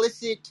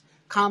implicit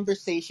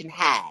conversation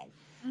had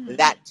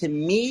that, to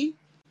me,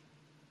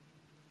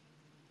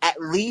 at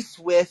least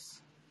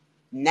with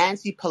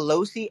Nancy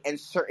Pelosi and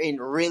certain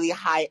really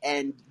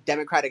high-end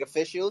Democratic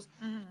officials,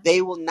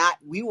 we will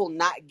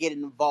not get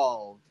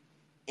involved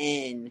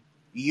in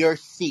your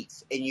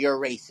seats, in your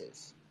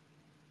races.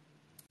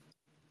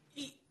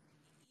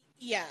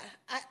 Yeah.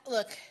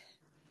 Look,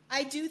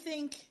 I do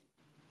think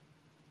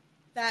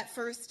that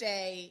first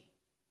day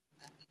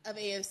of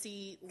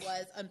AOC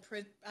was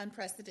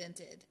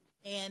unprecedented,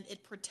 and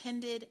it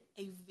pretended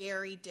a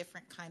very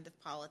different kind of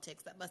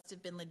politics that must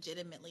have been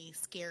legitimately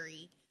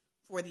scary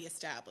for the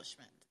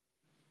establishment.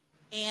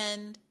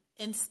 And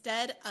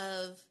instead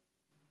of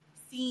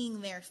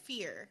seeing their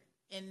fear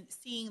and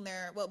seeing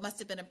what must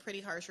have been a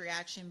pretty harsh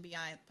reaction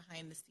behind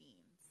the scenes,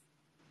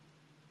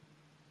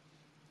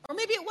 or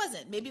maybe it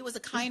wasn't. Maybe it was a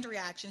kind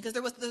reaction, because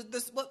there was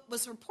what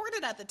was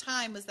reported at the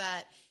time was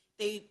that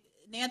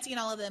Nancy and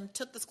all of them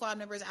took the squad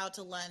members out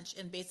to lunch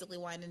and basically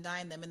wined and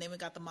dined them, and then we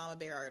got the Mama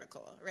Bear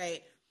article,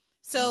 right?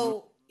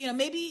 So,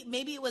 maybe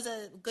it was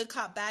a good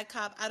cop, bad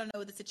cop. I don't know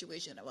what the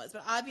situation it was,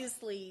 but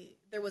obviously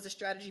there was a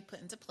strategy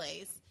put into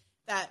place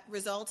that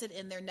resulted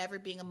in there never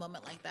being a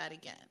moment like that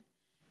again.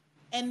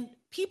 And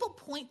people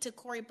point to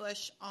Cori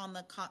Bush on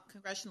the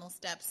congressional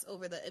steps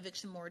over the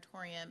eviction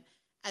moratorium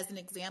as an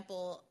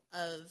example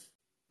of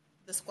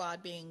the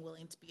squad being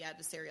willing to be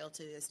adversarial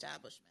to the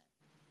establishment.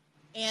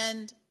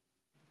 And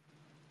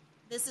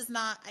this is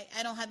not,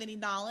 I don't have any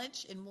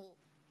knowledge, and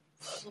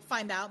we'll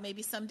find out.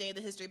 Maybe someday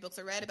the history books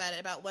are read about it,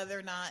 about whether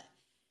or not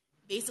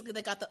basically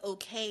they got the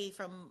okay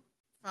from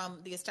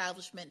the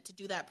establishment to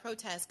do that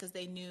protest because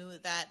they knew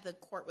that the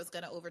court was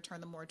going to overturn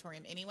the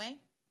moratorium anyway.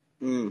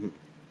 Mm-hmm.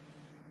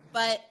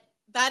 But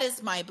that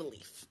is my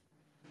belief.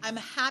 I'm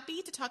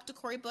happy to talk to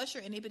Cori Bush or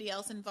anybody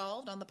else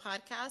involved on the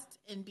podcast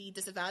and be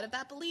disavowed of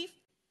that belief.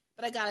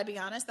 But I got to be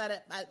honest,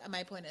 that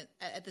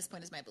at this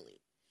point is my belief.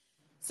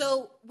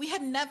 So we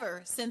had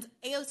never, since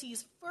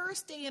AOC's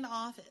first day in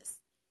office,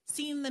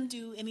 seen them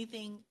do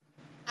anything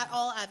at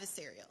all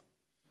adversarial.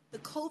 The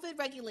COVID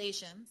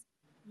regulations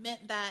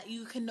meant that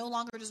you can no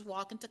longer just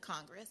walk into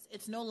Congress.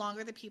 It's no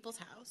longer the people's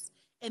house.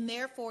 And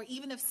therefore,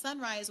 even if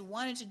Sunrise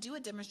wanted to do a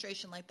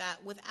demonstration like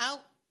that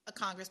without a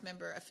Congress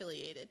member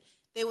affiliated,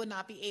 they would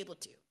not be able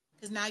to,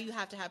 because now you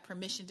have to have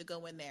permission to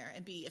go in there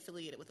and be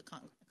affiliated with a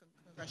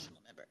congressional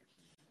member.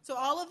 So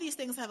all of these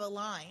things have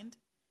aligned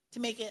to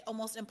make it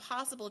almost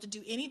impossible to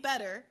do any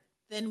better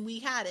than we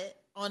had it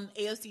on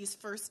AOC's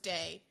first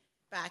day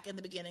back in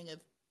the beginning of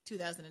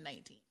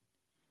 2019.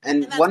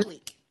 And that's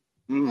bleak.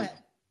 Mm-hmm.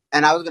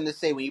 And I was going to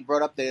say, when you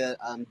brought up the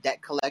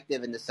Debt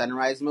Collective and the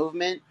Sunrise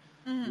Movement,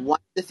 one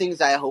of the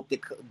things I hope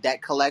the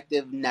Debt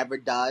Collective never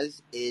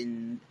does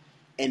and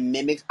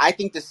mimics, I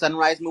think the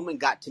Sunrise Movement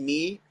got, to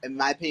me, in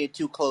my opinion,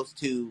 too close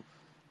to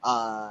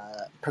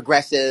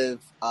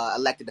progressive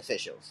elected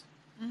officials.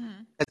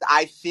 Because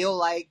I feel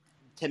like,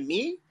 to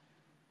me,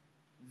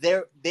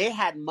 they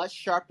had much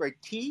sharper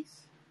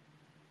teeth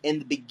in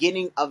the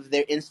beginning of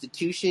their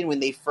institution when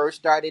they first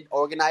started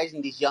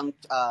organizing these young,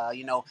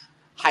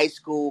 high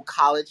school,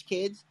 college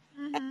kids.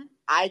 And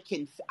I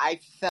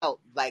felt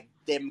like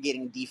them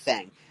getting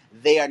defanged.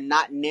 They are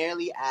not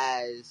nearly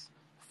as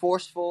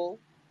forceful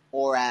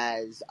or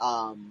as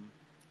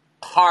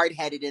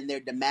hard-headed in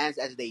their demands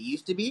as they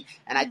used to be.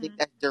 And I think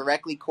that's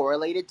directly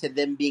correlated to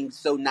them being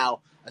so now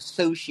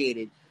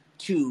associated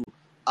to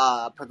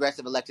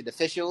progressive elected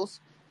officials.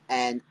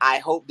 And I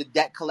hope the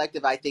Debt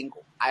Collective, I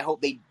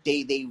hope they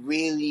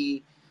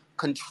really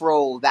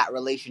control that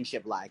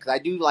relationship line. Because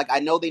I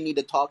know they need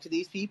to talk to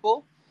these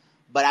people,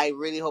 but I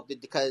really hope that,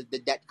 because the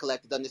Debt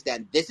Collective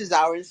understand this is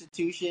our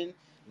institution,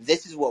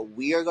 this is what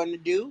we are going to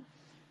do,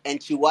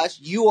 and to us,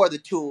 you are the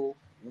tool,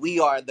 we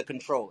are the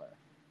controller.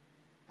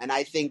 And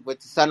I think with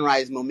the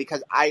Sunrise Movement,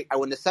 because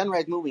when the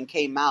Sunrise Movement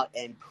came out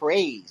and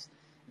praised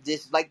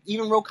this, like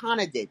even Ro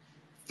Khanna did,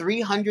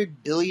 $300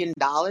 billion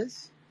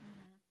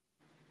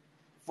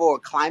for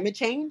climate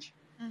change,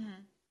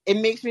 it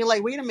makes me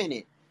like, wait a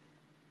minute.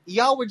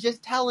 Y'all were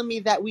just telling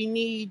me that we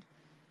need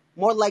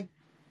more like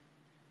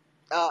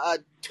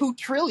 $2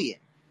 trillion.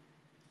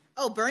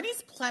 Oh,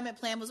 Bernie's climate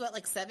plan was what,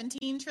 like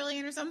 17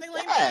 trillion or something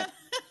like that?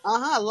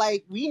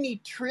 Like, we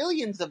need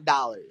trillions of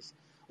dollars.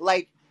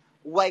 Last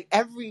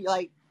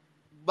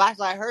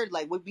I heard,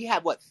 like, we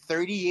had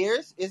 30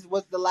 years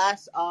was the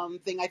last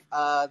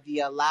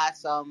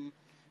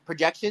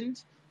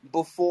projections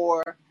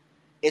before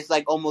it's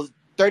like almost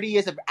 30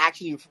 years of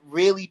actually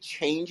really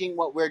changing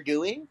what we're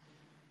doing,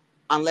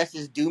 unless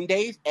it's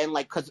doomsdays. And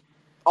like, because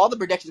all the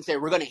projections say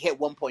we're going to hit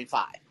 1.5.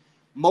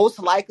 Most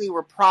likely,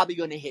 we're probably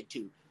going to hit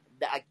 2.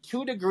 Like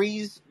 2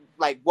 degrees,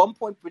 like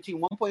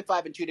between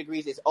 1.5 and 2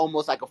 degrees is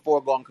almost like a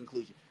foregone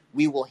conclusion.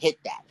 We will hit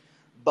that,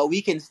 but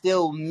we can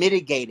still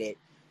mitigate it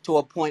to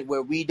a point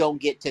where we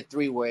don't get to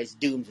 3, where it's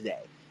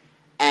doomsday.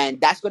 And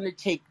that's going to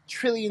take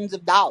trillions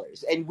of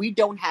dollars. And we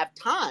don't have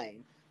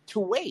time to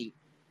wait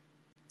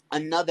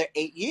another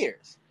 8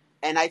 years.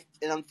 and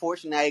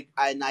unfortunately,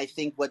 I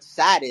think what's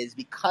sad is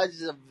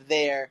because of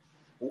their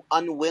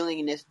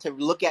unwillingness to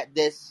look at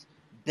this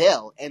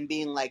bill and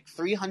being like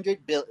 300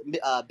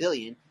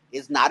 billion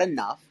is not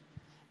enough,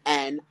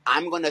 and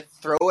I'm going to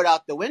throw it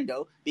out the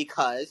window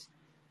because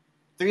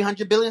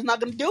 300 billion is not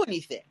going to do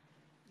anything.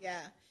 Yeah.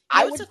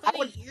 I What's would, so I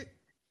funny? would,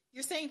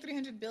 You're saying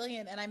 300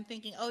 billion, and I'm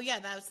thinking, oh yeah,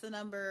 that's the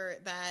number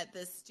that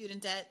the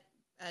student debt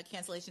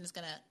cancellation is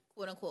going to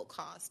quote unquote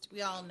cost.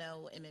 We all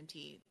know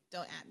MMT.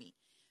 Don't at me,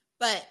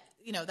 but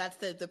that's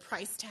the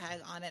price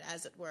tag on it,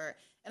 as it were.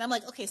 And I'm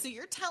like, okay, so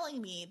you're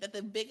telling me that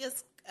the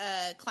biggest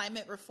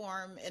climate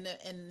reform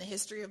in the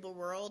history of the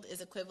world is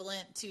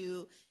equivalent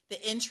to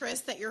the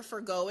interest that you're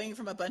foregoing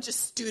from a bunch of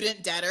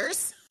student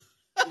debtors?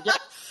 yeah,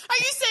 Are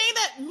you saying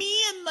that me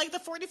and like the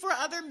 44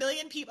 other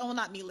million people, well,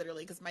 not me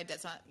literally because my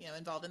debt's not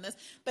involved in this,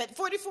 but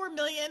 44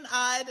 million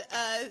odd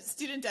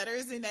student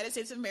debtors in the United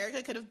States of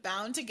America could have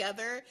bound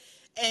together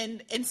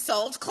and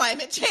solved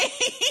climate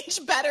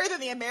change better than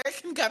the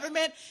American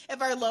government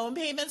if our loan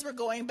payments were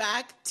going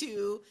back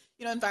to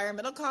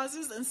environmental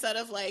causes instead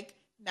of like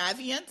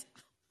Navient?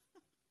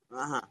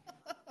 uh-huh.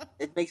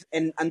 It makes,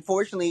 and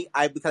unfortunately,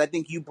 because I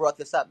think you brought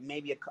this up,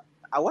 maybe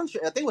I wasn't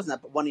sure. I think it was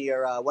one of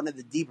your one of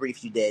the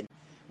debriefs you did,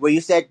 where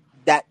you said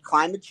that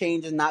climate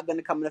change is not going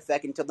to come into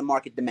effect until the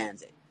market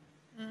demands it,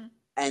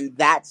 and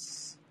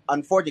that's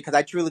unfortunate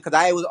because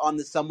I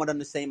was somewhat on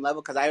the same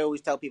level because I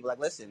always tell people like,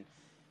 listen,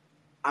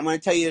 I'm going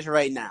to tell you this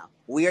right now,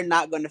 we are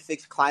not going to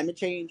fix climate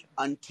change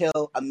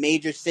until a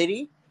major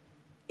city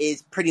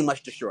is pretty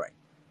much destroyed.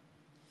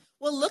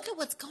 Well, look at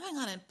what's going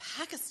on in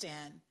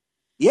Pakistan.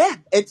 Yeah,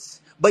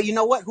 but you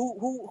know what?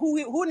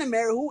 Who in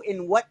America? Who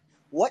in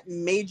what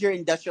major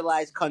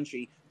industrialized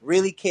country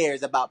really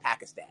cares about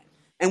Pakistan?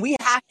 And we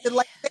have to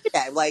like say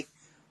that. Like,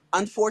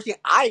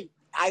 unfortunately,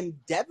 I'm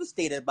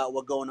devastated about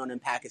what's going on in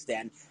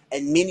Pakistan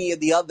and many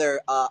of the other,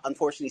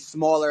 unfortunately,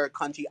 smaller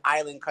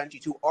island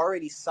countries who are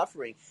already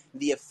suffering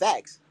the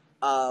effects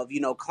of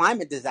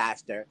climate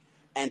disaster.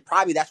 And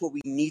probably that's what we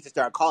need to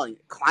start calling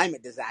it,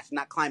 climate disaster,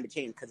 not climate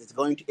change, because it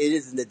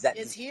is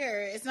It's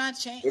here. It's not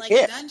changed. it's Like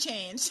here. it done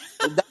changed.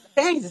 It doesn't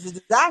change. It's a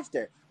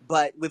disaster.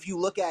 But if you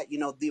look at,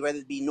 whether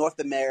it be North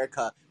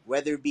America,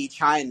 whether it be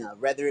China,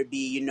 whether it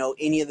be,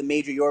 any of the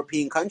major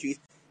European countries,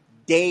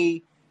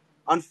 they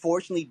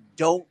unfortunately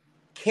don't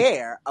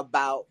care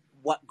about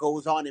what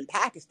goes on in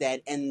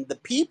Pakistan. And the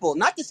people,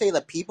 not to say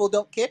the people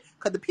don't care,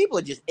 because the people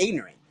are just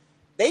ignorant.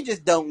 They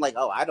just don't like,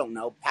 oh, I don't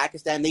know,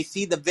 Pakistan. They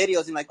see the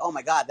videos and like, oh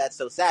my God, that's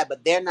so sad.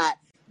 But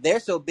they're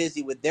so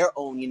busy with their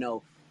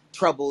own,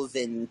 troubles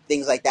and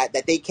things like that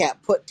they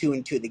can't put two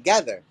and two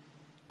together.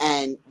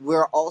 And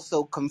we're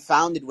also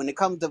confounded when it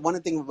comes to one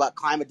of the things about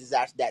climate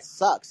disaster that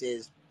sucks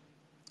is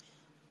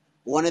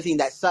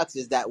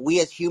that we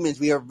as humans,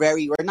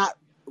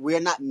 we're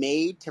not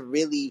made to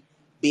really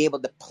be able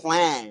to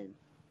plan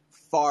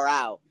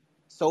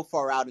so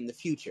far out in the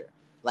future.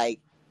 Like,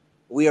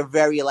 we are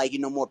very like,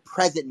 more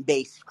present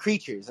based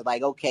creatures.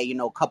 Like, okay,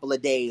 a couple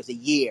of days, a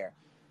year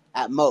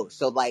at most.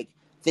 So like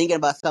thinking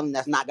about something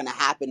that's not going to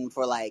happen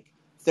for like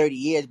 30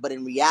 years, but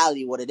in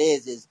reality, what it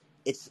is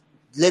it's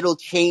little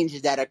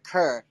changes that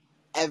occur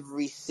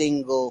every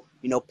single,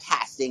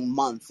 passing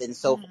month and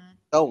so forth and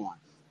so on.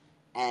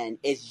 And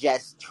it's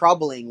just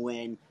troubling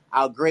when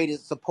our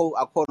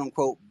our quote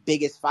unquote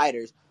biggest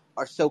fighters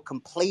are so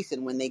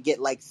complacent when they get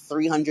like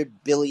 $300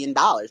 billion.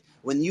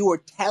 When you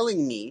were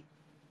telling me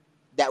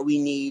that we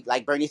need,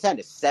 like Bernie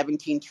Sanders,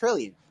 17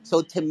 trillion.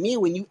 So to me,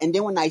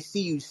 when I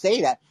see you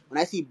say that, when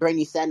I see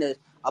Bernie Sanders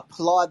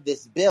applaud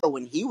this bill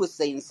when he was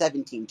saying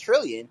 17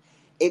 trillion,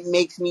 it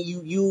makes me,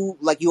 you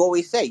like you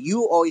always say,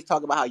 you always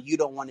talk about how you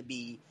don't want to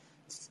be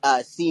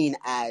seen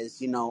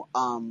as,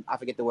 I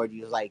forget the word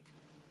you use, like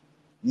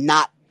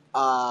not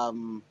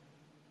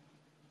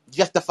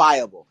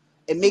justifiable.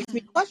 It makes me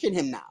question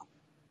him now.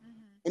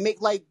 It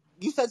make like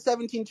you said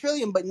 17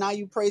 trillion, but now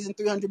you praising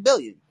 300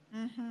 billion.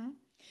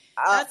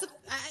 That's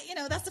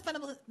the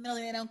fundamental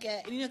thing I don't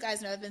get. And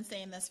guys know I've been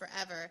saying this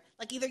forever.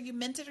 Like, either you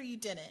meant it or you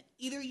didn't.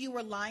 Either you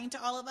were lying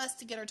to all of us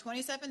to get our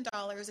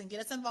 $27 and get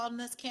us involved in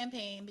this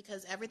campaign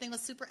because everything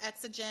was super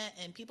exigent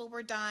and people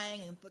were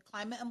dying and the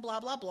climate and blah,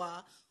 blah,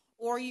 blah.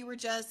 Or you were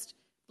just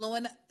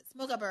blowing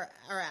smoke up our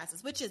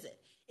asses. Which is it?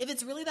 If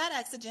it's really that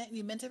exigent and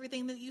you meant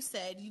everything that you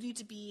said, you need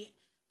to be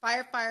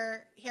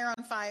fire, hair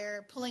on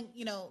fire, pulling,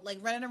 like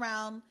running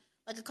around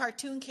like a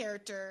cartoon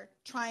character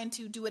trying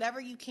to do whatever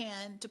you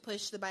can to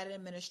push the Biden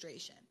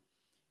administration.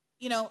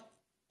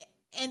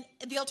 And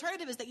the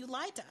alternative is that you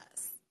lied to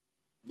us.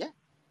 Yeah.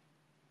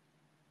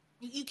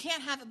 You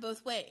can't have it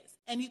both ways.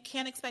 And you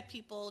can't expect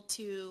people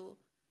to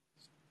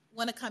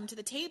want to come to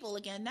the table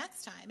again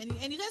next time.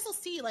 And you guys will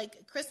see,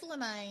 like, Crystal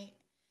and I,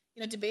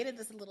 debated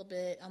this a little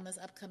bit on this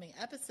upcoming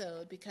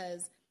episode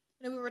because,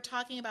 we were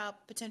talking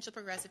about potential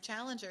progressive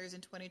challengers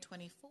in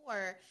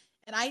 2024.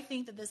 And I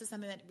think that this is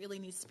something that really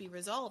needs to be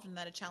resolved and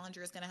that a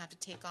challenger is going to have to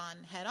take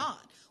on head on.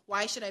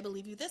 Why should I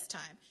believe you this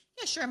time?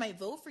 Yeah, sure, I might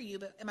vote for you,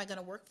 but am I going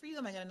to work for you?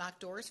 Am I going to knock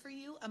doors for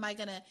you? Am I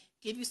going to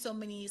give you so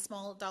many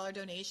small dollar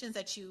donations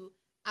that you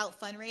out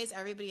fundraise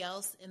everybody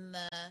else in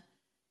the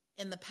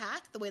in the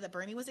pack the way that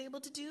Bernie was able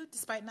to do,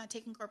 despite not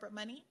taking corporate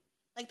money?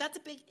 Like, that's a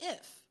big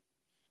if.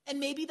 And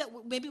maybe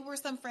we're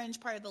some fringe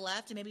part of the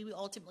left, and maybe we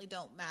ultimately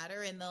don't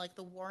matter, and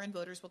the Warren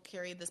voters will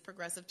carry this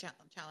progressive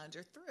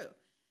challenger through.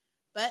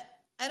 But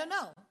I don't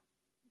know.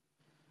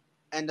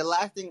 And the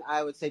last thing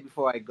I would say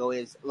before I go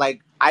is,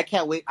 like, I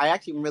can't wait. I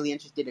actually am really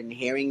interested in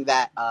hearing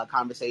that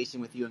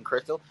conversation with you and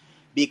Crystal,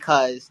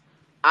 because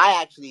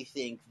I actually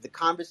think the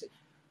conversation,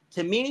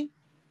 to me,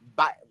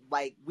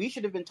 we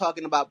should have been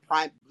talking about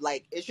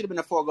it should have been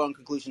a foregone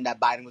conclusion that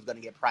Biden was going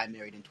to get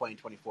primaried in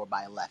 2024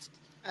 by a left.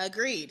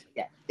 Agreed.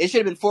 Yeah. It should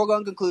have been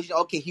foregone conclusion.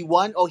 Okay, he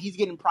won. Oh, he's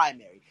getting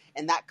primary.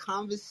 And that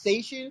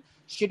conversation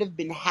should have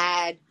been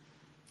had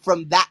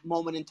from that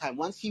moment in time.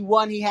 Once he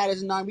won, he had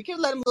his inauguration. We could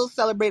let him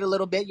celebrate a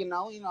little bit, be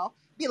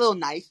a little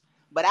nice.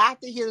 But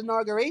after his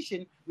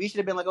inauguration, we should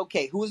have been like,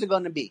 okay, who is it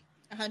going to be?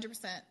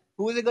 100%.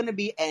 Who is it going to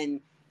be?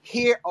 And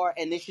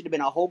there should have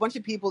been a whole bunch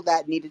of people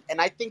that needed. And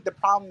I think the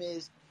problem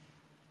is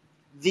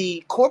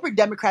the corporate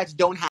Democrats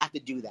don't have to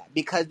do that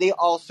because they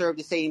all serve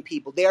the same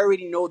people. They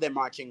already know their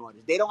marching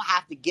orders. They don't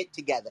have to get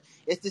together.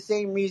 It's the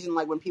same reason,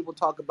 like when people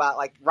talk about,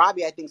 like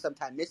Robbie, I think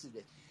sometimes misses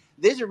this.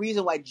 There's a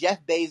reason why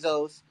Jeff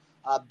Bezos,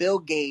 Bill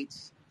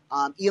Gates,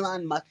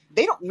 Elon Musk,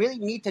 they don't really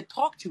need to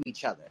talk to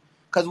each other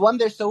because one,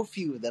 there's so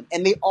few of them,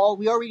 and we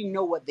already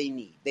know what they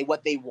need,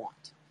 what they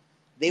want.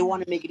 They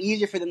want to make it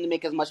easier for them to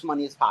make as much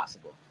money as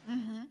possible.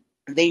 Mm-hmm.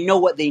 They know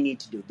what they need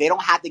to do. They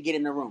don't have to get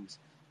in the rooms.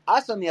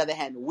 Us, on the other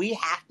hand, we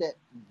have to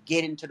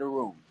get into the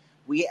room.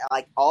 We,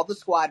 like all the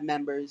squad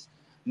members,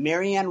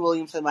 Marianne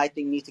Williamson, I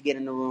think, needs to get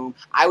in the room.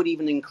 I would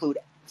even include,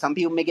 some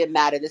people may get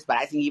mad at this, but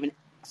I think even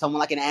someone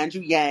like an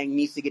Andrew Yang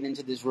needs to get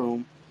into this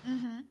room.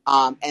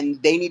 Mm-hmm.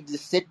 And they need to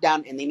sit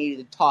down and they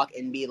needed to talk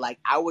and be like,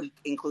 I would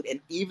include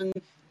an even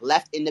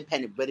left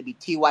independent, whether it be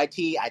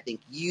TYT, I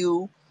think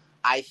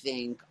I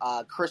think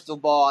Crystal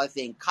Ball, I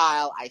think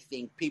Kyle, I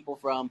think people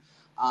from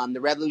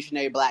the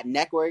Revolutionary Black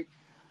Network.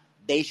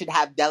 They should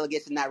have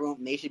delegates in that room,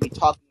 and they should be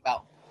talking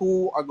about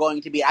who are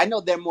going to be. I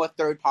know they're more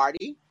third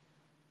party.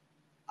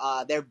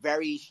 They're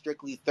very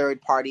strictly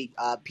third party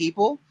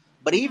people.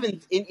 But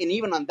even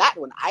even on that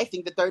one, I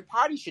think the third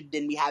party should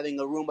then be having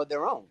a room of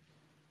their own.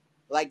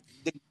 Like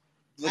the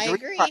I Green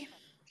agree. Party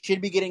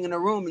should be getting in a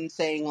room and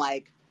saying,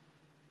 like,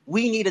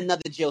 we need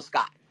another Jill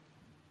Scott,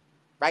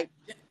 right?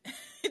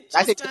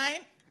 Jill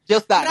Stein.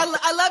 Jill Stein.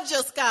 I love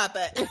Jill Scott,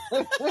 but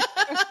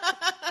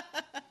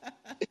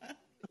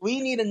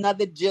we need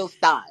another Jill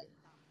Stein.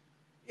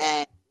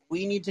 And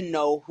we need to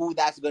know who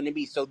that's going to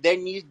be. So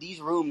these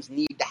rooms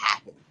need to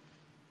happen.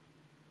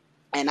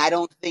 And I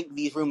don't think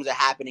these rooms are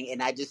happening,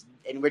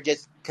 and we're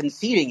just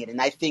conceding it.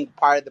 And I think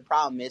part of the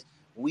problem is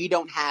we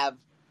don't have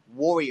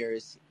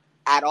warriors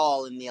at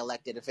all in the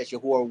elected official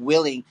who are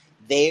willing.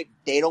 They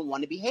don't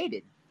want to be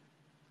hated.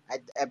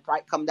 I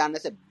probably come down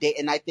and said,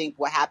 and I think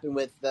what happened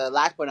with the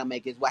last point I'll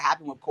make is what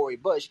happened with Cori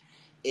Bush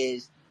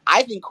is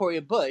I think Cori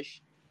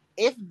Bush,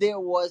 if there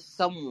was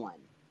someone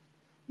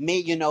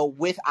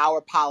with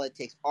our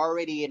politics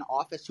already in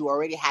office who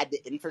already had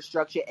the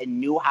infrastructure and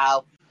knew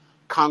how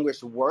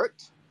Congress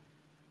worked,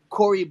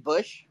 Cori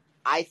Bush,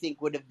 I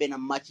think, would have been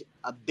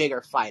a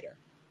bigger fighter.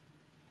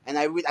 And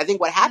I think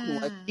what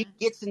happened was he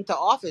gets into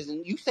office,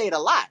 and you say it a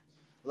lot,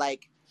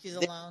 like she's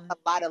alone. A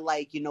lot of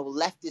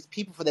leftist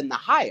people for them to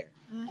hire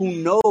who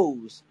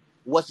knows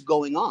what's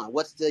going on.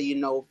 What's the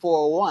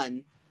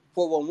 411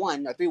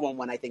 or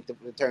 311, I think the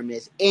term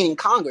is, in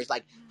Congress.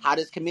 Like, how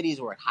does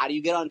committees work? How do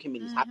you get on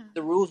committees? How do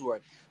the rules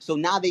work? So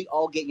now they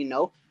all get,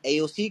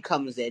 AOC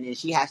comes in and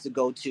she has to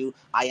go to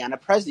Ayanna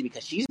Pressley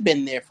because she's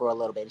been there for a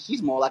little bit.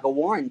 She's more like a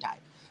Warren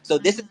type. So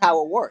this is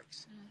how it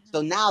works.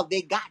 So now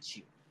they got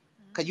you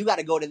because you got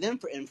to go to them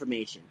for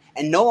information.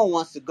 And no one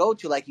wants to go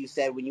to, like you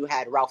said, when you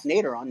had Ralph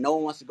Nader on, no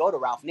one wants to go to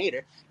Ralph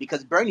Nader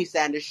because Bernie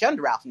Sanders shunned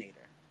Ralph Nader.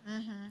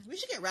 We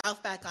should get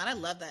Ralph back on. I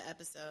love that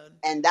episode.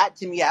 And that,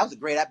 to me, that was a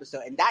great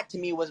episode. And that, to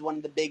me, was one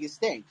of the biggest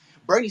things.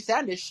 Bernie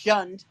Sanders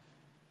shunned,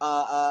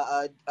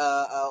 I'm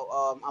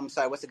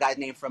sorry, what's the guy's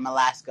name from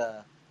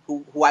Alaska,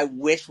 who I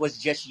wish was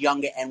just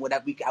younger and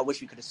whatever. I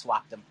wish we could have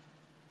swapped him.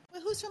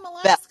 Wait, who's from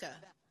Alaska?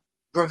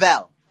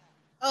 Gravel.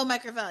 Oh,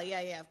 Mike Gravel.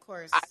 Yeah, of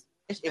course.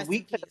 If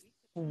we could have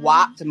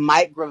swapped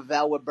Mike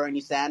Gravel with Bernie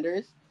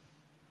Sanders,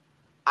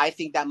 I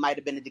think that might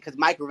have been it because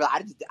Mike Gravel,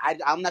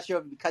 I'm not sure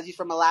if because he's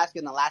from Alaska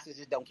and Alaskans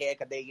just don't care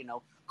because they,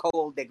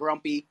 cold, they're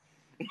grumpy.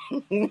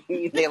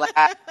 They're like,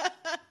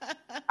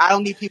 I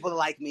don't need people to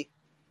like me.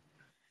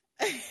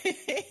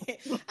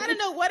 I don't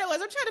know what it was.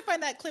 I'm trying to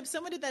find that clip.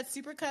 Someone did that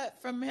supercut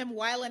from him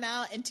wilding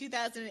out in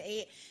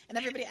 2008 and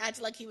everybody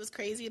acted like he was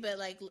crazy, but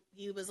like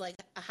he was like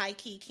a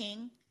high-key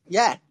king.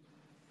 Yeah.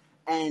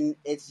 And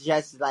it's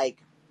just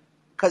like,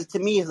 because to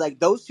me, it's like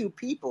those two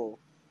people,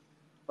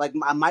 like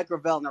Mike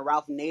Gravel and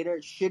Ralph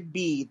Nader, should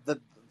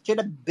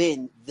have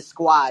been the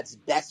squad's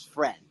best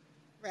friend.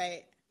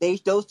 Right.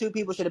 Those two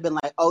people should have been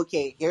like,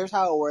 okay, here's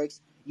how it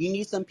works. You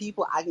need some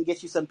people, I can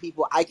get you some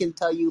people. I can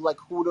tell you like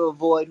who to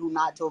avoid, who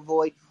not to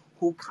avoid,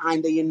 who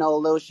kind of, a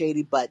little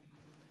shady. But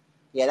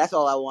yeah, that's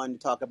all I wanted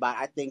to talk about.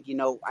 I think,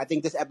 I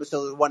think this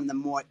episode is one of the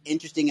more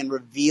interesting and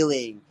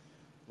revealing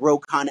Ro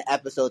Khanna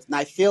episodes, and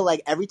I feel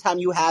like every time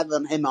you have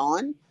him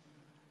on,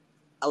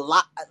 a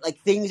lot like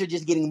things are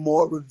just getting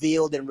more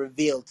revealed and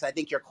revealed. So I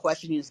think your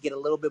questionings get a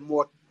little bit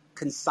more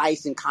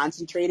concise and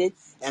concentrated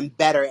and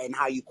better in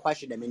how you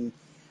question him, and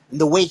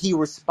the way he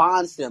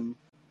responds to them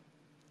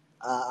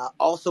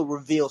also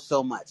reveals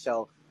so much.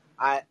 So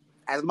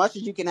as much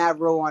as you can have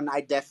Ro on,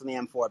 I definitely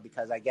am for it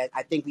because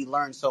I think we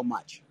learn so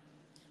much.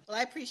 Well,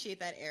 I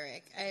appreciate that,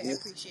 Eric. I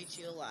appreciate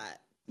you a lot.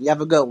 You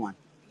have a good one.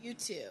 You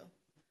too.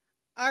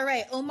 All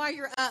right, Omar,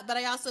 you're up. But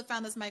I also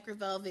found this Mike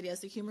Gravel video,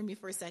 so humor me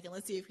for a second.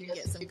 Let's see if we can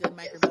get some good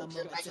Mike Gravel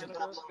moments in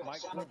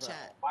the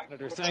chat.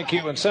 Senator, thank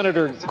you. And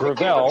Senator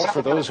Gravel,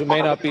 for those who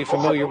may not be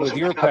familiar with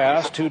your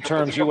past, 2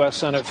 terms U.S.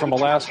 Senate from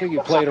Alaska,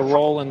 you played a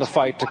role in the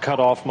fight to cut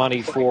off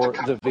money for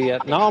the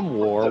Vietnam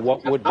War.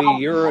 What would be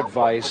your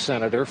advice,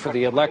 Senator, for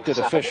the elected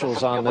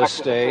officials on this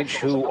stage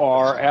who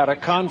are at a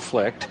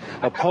conflict,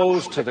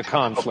 opposed to the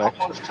conflict,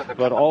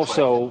 but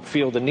also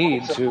feel the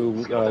need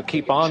to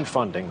keep on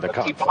funding the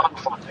conflict?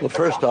 Well,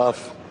 first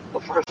off,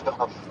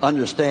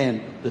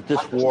 understand that this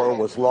war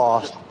was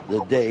lost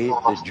the day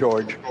that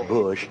George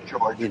Bush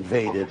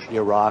invaded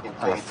Iraq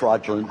on a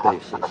fraudulent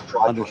basis.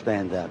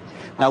 Understand that.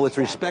 Now, with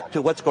respect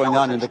to what's going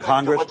on in the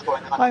Congress,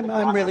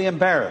 I'm really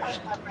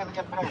embarrassed.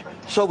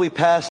 So we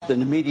passed,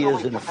 and the media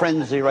is in a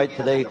frenzy right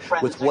today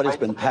with what has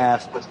been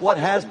passed. What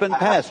has been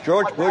passed?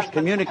 George Bush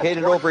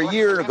communicated over a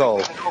year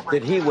ago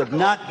that he would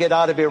not get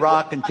out of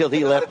Iraq until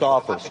he left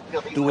office.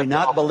 Do we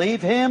not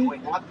believe him?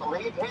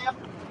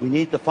 We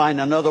need to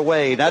find another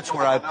way. That's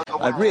where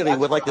I really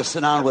would like to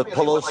sit down with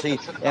Pelosi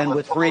and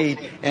with Reid,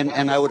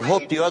 and I would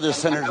hope the other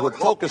senators would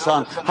focus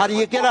on how do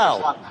you get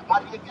out?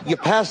 You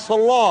pass the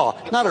law,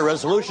 not a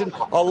resolution,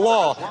 a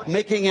law,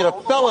 making it a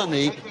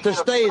felony to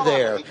stay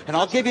there. And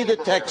I'll give you the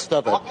text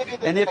of it.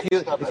 And if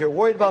you're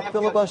worried about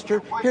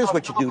filibuster, here's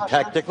what you do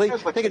tactically.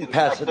 They can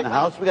pass it in the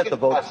House. We got the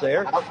votes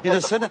there. In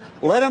the Senate,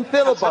 let them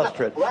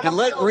filibuster it. And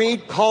let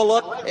Reid call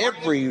up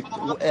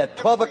at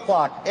 12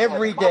 o'clock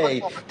every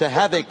day to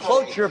have a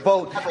cloture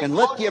vote and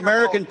let the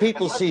American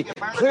people see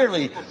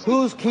clearly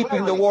who's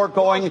keeping the war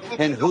going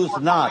and who's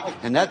not.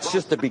 And that's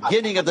just the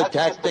beginning of the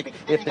tactic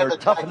if they're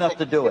tough enough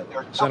to do it.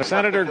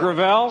 Senator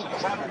Gravel,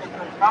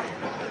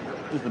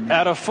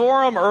 at a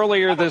forum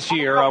earlier this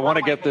year, I want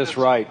to get this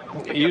right,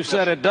 you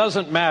said it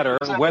doesn't matter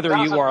whether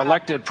you are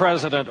elected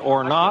president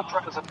or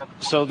not.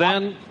 So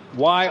then,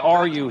 why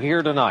are you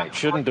here tonight?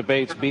 Shouldn't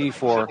debates be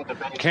for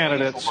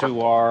candidates who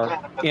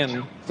are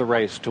in the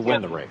race to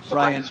win the race?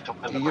 Brian,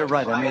 you're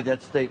right. I made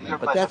that statement.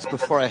 But that's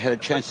before I had a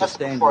chance to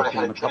stand with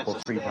him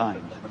three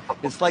times.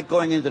 It's like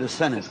going into the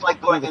Senate.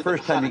 The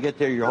first time you get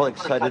there, you're all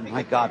excited.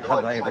 My God, how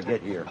did I ever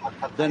get here?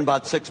 Then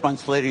about 6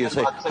 months later, you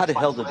say, how the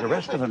hell did the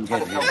rest of them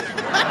get here?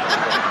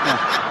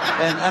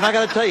 And I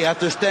got to tell you,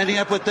 after standing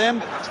up with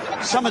them,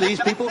 some of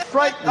these people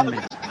frighten me.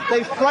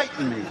 They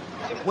frighten me.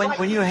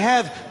 When you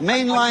have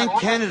mainline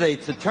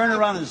candidates that turn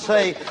around and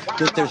say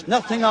that there's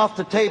nothing off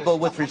the table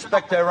with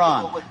respect to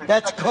Iran,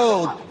 that's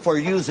code for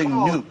using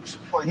nukes,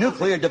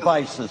 nuclear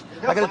devices.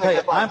 I got to tell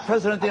you, I'm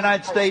President of the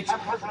United States.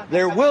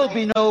 There will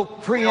be no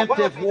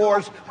preemptive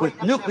wars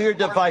with nuclear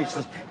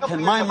devices. To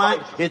my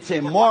mind, it's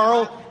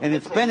immoral, and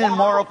it's been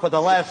immoral for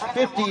the last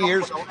 50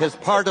 years as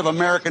part of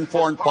American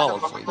foreign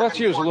policy. Let's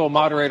use a little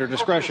moderator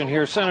discretion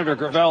here. Senator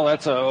Gravel,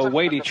 that's a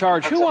weighty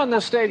charge. Who on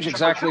this stage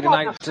exactly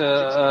tonight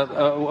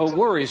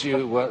worries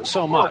you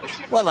so much?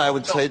 Well, I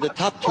would say the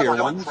top-tier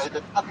ones.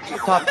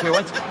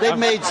 They've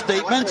made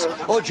statements.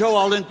 Oh, Joe,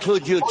 I'll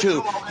include you,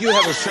 too. You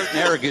have a certain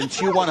arrogance.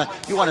 You want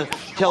to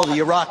tell the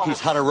Iraqis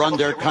how to run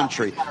their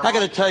country. I got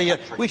to tell you,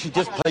 we should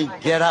just play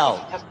get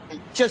out.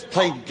 Just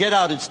play get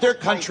out. It's their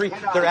country.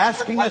 They're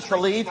asking us to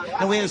leave,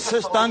 and we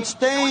insist on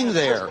staying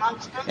there.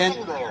 And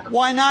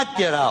why not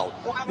get out?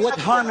 What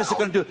harm is it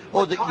going to do?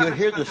 Oh, you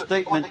hear the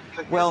statement,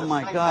 well,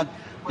 my God,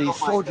 the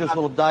soldiers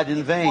will have died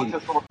in vain.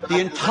 The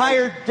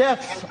entire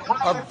deaths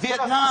of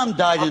Vietnam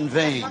died in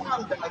vain.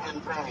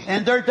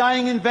 And they're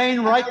dying in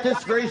vain right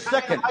this very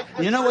second.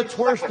 You know what's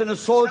worse than a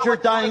soldier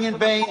dying in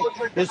vain?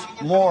 Is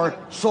more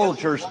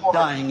soldiers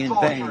dying in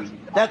vain.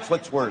 That's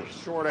what's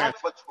worse. All right,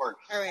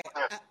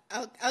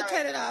 I'll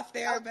cut it off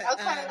there. But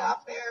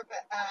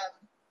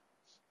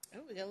oh,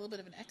 we got a little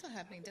bit of an echo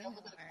happening, don't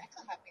we?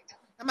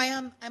 Am I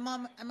on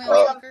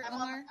speaker,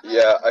 Omar?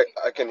 Yeah,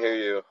 I can hear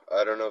you.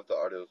 I don't know if the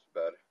audio is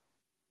bad.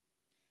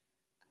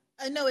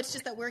 No, it's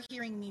just that we're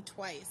hearing me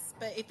twice.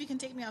 But if you can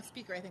take me off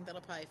speaker, I think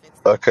that'll probably fix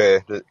it. Okay,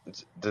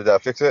 did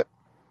that fix it?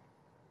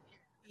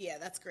 Yeah,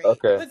 that's great.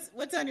 Okay.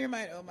 What's on your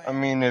mind, Omar? I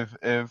mean,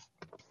 if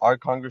our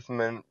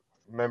congressmen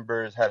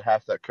members had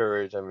half that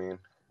courage, I mean,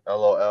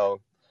 LOL.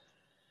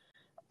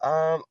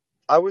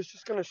 I was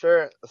just gonna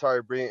share.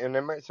 Sorry, Bree, and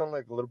it might sound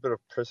like a little bit of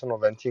personal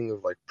venting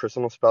of like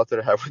personal spouts that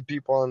I have with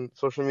people on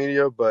social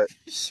media, but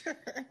sure.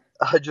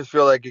 I just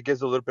feel like it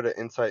gives a little bit of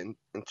insight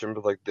in terms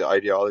of like the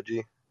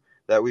ideology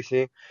that we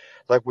see.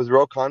 Like with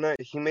Ro Khanna,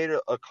 he made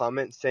a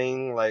comment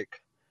saying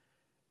like,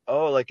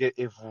 oh, like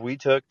if we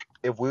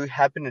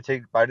happen to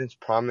take Biden's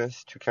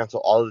promise to cancel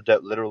all the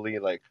debt literally,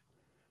 like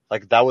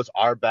that was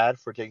our bad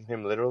for taking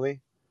him literally.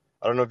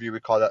 I don't know if you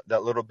recall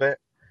that little bit.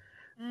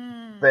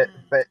 but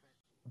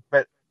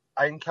but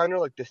I encounter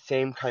like the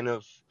same kind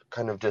of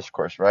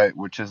discourse, right?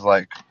 Which is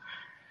like,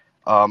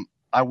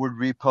 I would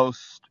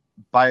repost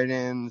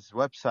Biden's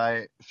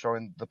website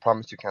showing the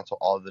promise to cancel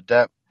all of the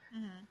debt,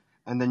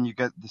 and then you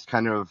get this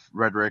kind of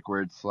rhetoric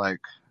where it's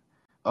like,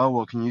 oh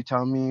well, can you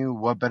tell me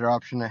what better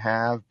option I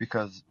have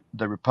because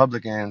the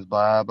Republicans,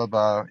 blah blah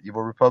blah,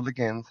 evil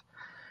Republicans,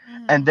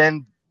 and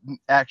then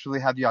actually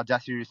have the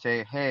audacity to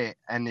say, hey,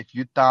 and if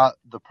you thought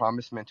the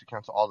promise meant to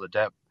cancel all the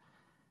debt,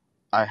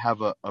 I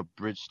have a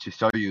bridge to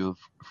sell you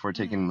for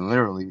taking it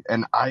literally.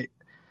 And I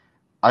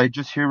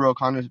just hear Ro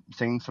Khanna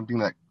saying something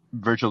that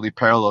virtually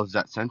parallels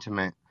that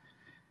sentiment.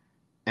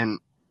 And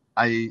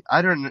I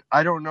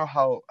don't know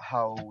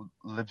how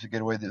libs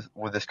get away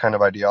with this kind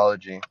of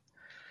ideology.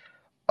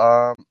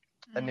 And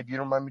if you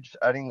don't mind me just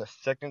adding a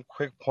second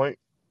quick point,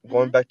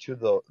 going back to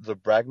the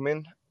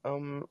Bragman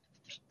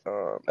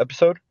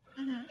episode,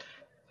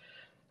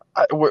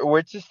 where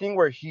it's this thing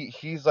where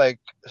he's like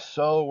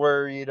so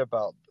worried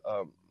about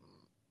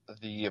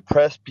the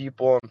oppressed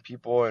people and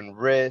people in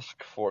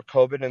risk for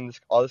COVID and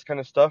all this kind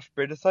of stuff,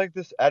 but it's like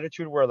this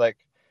attitude where like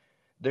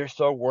they're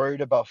so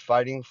worried about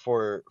fighting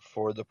for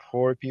the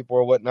poor people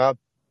or whatnot,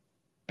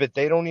 but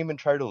they don't even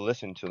try to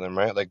listen to them,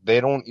 right? Like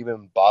they don't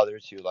even bother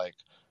to like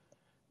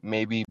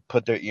maybe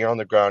put their ear on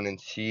the ground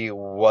and see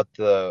what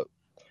the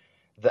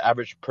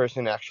average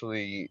person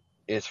actually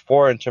is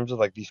for in terms of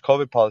like these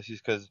COVID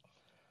policies. Because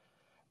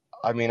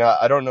I mean,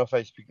 I don't know if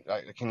I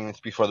can't even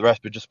speak for the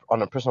rest, but just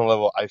on a personal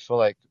level, I feel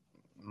like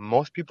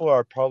most people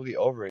are probably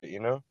over it, you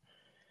know?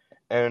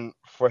 And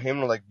for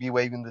him to like be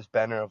waving this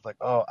banner of like,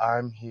 oh,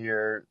 I'm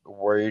here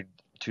worried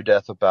to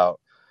death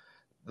about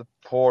the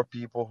poor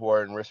people who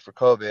are in risk for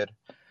COVID.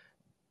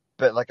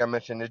 But like I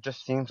mentioned, it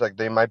just seems like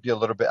they might be a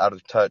little bit out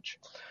of touch.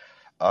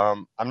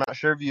 I'm not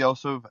sure if you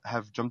also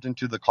have jumped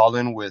into the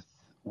call-in with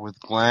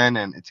Glenn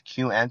and it's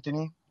Q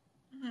Anthony,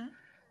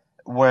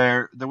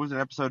 where there was an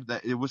episode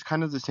that it was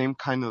kind of the same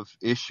kind of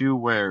issue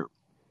where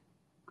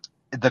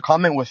the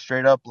comment was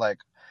straight up like,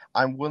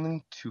 I'm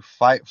willing to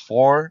fight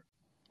for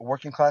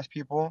working class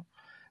people,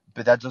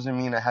 but that doesn't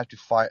mean I have to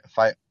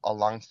fight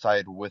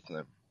alongside with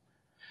them.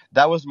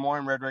 That was more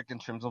in rhetoric in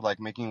terms of like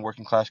making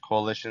working class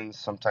coalitions,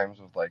 sometimes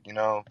with like, you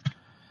know,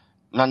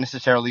 not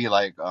necessarily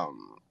like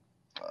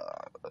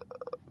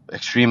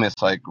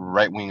extremists like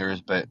right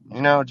wingers, but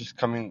you know, just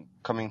coming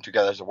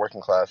together as a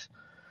working class.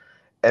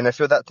 And I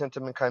feel that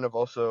sentiment kind of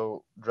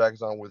also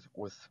drags on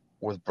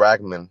with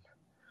Bragman.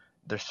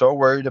 They're so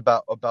worried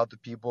about the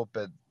people,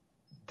 but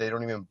they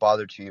don't even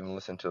bother to even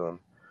listen to them.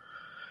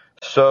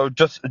 So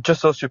just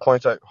those 2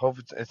 points. I hope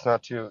it's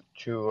not too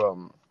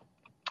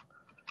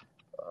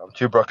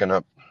broken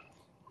up.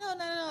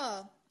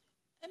 No.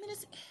 I mean,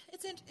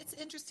 it's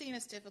interesting.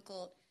 It's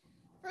difficult.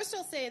 First,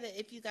 I'll say that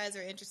if you guys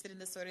are interested in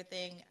this sort of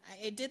thing,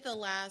 I did the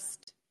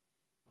last.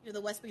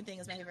 The West Wing thing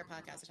is my favorite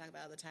podcast to talk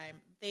about all the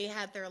time. They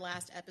had their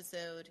last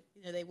episode.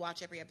 They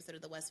watch every episode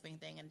of the West Wing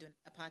thing and do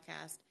a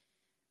podcast.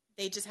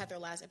 They just had their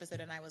last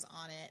episode, and I was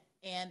on it.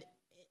 And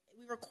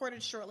we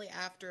recorded shortly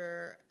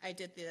after I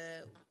did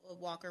the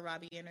Walker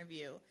Robbie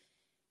interview.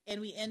 And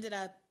we ended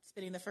up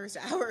spending the first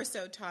hour or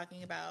so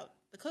talking about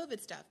the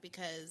COVID stuff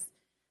because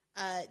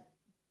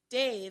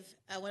Dave,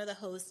 one of the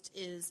hosts,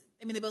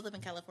 they both live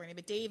in California,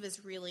 but Dave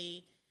is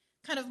really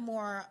kind of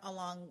more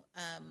along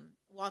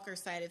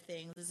Walker's side of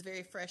things, is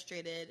very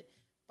frustrated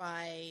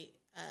by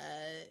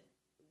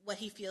what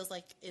he feels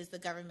like is the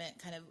government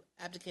kind of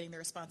abdicating their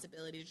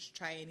responsibility to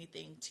try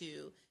anything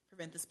to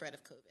prevent the spread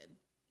of COVID.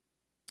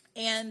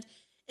 And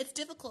it's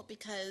difficult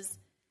because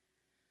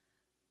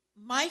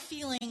my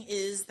feeling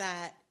is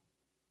that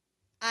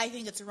I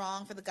think it's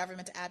wrong for the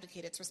government to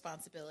abdicate its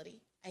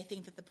responsibility. I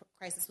think that the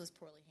crisis was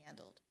poorly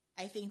handled.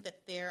 I think that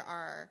there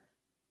are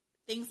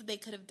things that they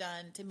could have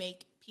done to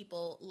make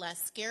people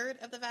less scared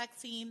of the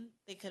vaccine.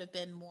 They could have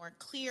been more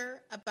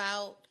clear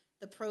about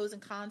the pros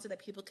and cons so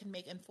that people can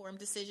make informed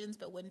decisions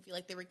but wouldn't feel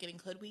like they were getting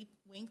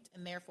hoodwinked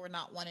and therefore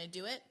not want to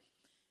do it.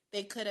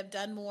 They could have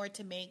done more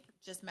to make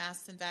just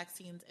masks and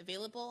vaccines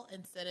available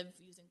instead of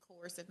using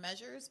coercive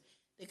measures.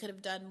 They could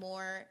have done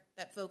more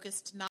that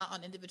focused not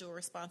on individual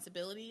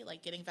responsibility,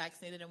 like getting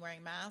vaccinated and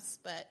wearing masks,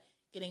 but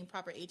getting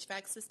proper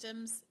HVAC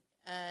systems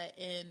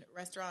in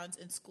restaurants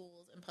and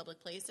schools and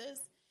public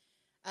places.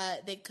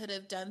 They could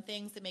have done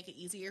things to make it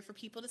easier for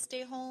people to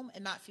stay home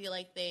and not feel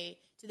like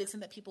to the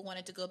extent that people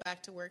wanted to go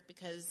back to work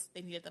because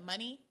they needed the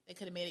money, they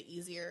could have made it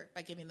easier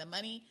by giving them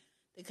money.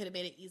 They could have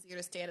made it easier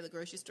to stay out of the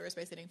grocery stores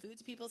by sending food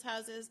to people's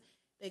houses.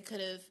 They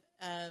could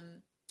have,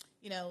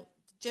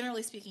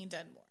 generally speaking,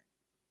 done more.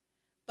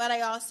 But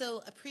I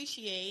also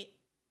appreciate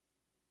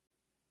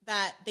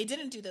that they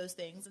didn't do those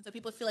things. And so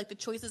people feel like the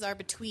choices are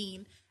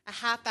between a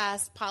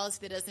half-assed policy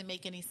that doesn't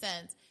make any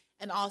sense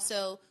and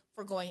also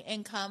foregoing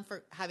income,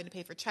 for having to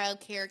pay for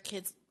childcare,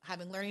 kids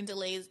having learning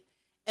delays,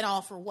 and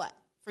all for what?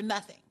 For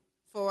nothing.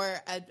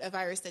 For a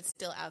virus that's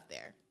still out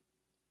there.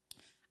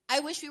 I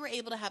wish we were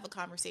able to have a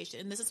conversation,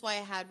 and this is why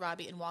I had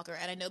Robbie and Walker,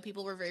 and I know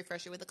people were very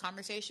frustrated with the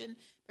conversation,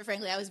 but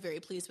frankly, I was very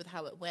pleased with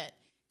how it went,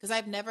 because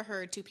I've never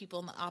heard two people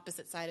on the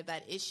opposite side of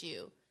that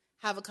issue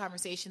have a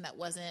conversation that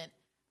wasn't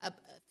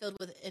filled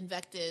with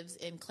invectives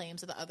and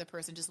claims that the other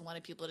person just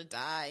wanted people to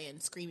die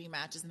and screaming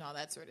matches and all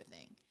that sort of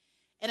thing.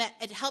 And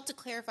it helped to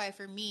clarify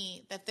for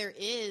me that there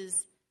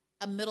is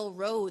a middle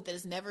road that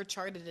is never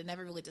charted and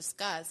never really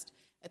discussed,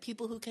 of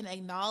people who can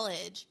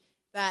acknowledge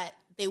that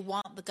they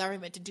want the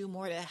government to do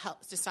more to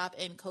help to stop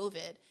in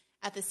COVID,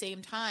 at the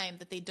same time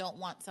that they don't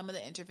want some of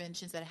the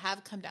interventions that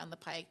have come down the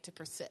pike to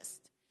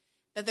persist.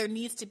 That there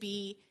needs to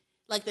be,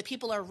 like, the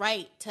people are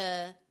right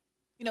to,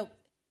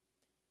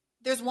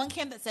 there's one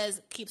camp that says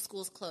keep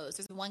schools closed.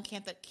 There's one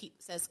camp that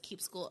says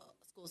keep schools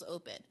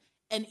open.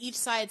 And each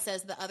side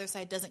says the other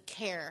side doesn't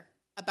care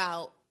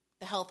about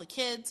the health of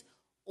kids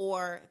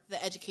or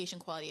the education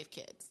quality of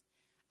kids.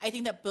 I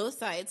think that both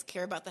sides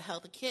care about the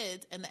health of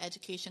kids and the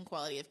education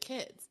quality of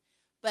kids.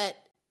 But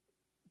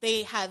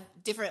they have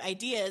different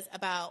ideas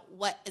about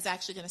what is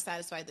actually going to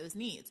satisfy those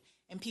needs.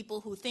 And people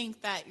who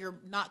think that you're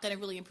not going to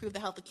really improve the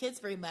health of kids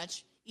very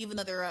much, even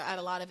though they're at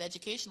a lot of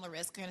educational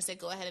risk, are going to say,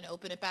 go ahead and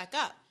open it back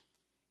up.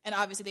 And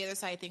obviously the other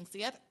side thinks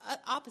the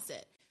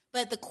opposite.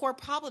 But the core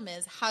problem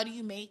is, how do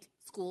you make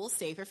schools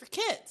safer for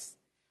kids?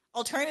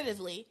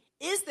 Alternatively,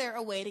 is there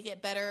a way to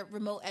get better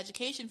remote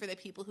education for the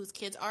people whose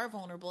kids are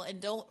vulnerable and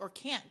don't or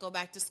can't go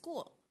back to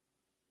school?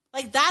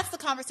 Like, that's the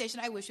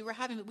conversation I wish we were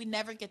having, but we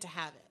never get to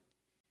have it.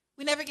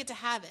 We never get to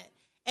have it.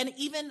 And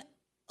even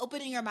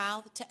opening your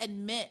mouth to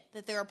admit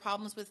that there are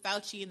problems with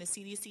Fauci and the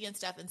CDC and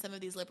stuff in some of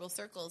these liberal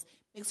circles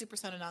makes you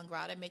persona non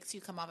grata, makes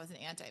you come off as an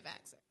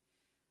anti-vaxxer.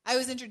 I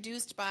was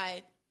introduced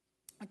by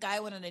a guy I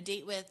went on a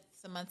date with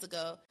some months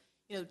ago,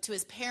 to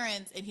his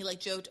parents, and he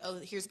joked, "Oh,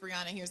 here's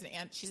Brianna,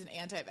 she's an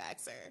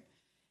anti-vaxxer."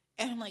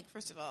 And I'm like,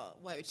 first of all,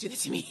 why would you do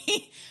that to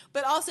me?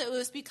 But also, it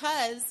was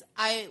because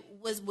I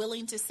was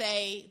willing to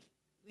say,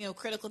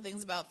 critical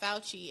things about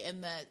Fauci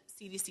and the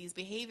CDC's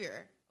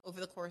behavior over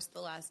the course of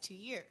the last 2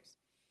 years.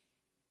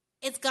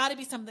 It's got to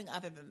be something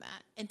other than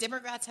that. And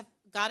Democrats have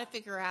got to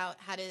figure out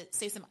how to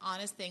say some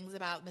honest things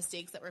about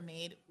mistakes that were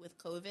made with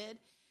COVID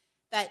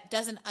that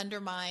doesn't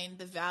undermine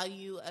the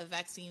value of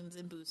vaccines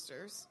and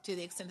boosters to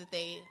the extent that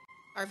they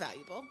are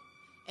valuable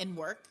and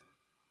work.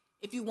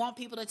 If you want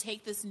people to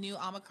take this new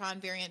Omicron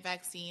variant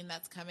vaccine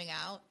that's coming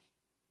out,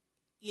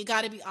 you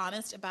got to be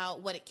honest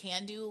about what it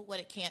can do, what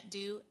it can't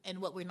do, and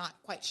what we're not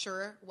quite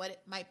sure what it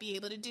might be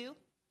able to do.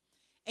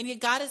 And you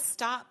got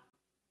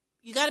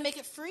to make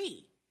it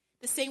free.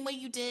 The same way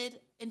you did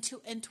in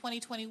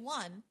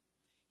 2021.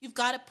 You've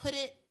got to put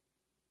it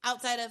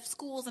outside of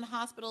schools and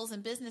hospitals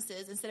and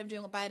businesses instead of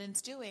doing what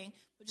Biden's doing,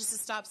 which is to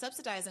stop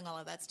subsidizing all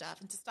of that stuff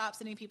and to stop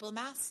sending people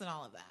masks and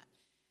all of that.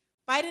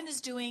 Biden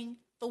is doing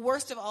the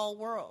worst of all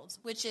worlds,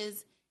 which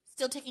is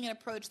still taking an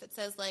approach that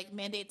says,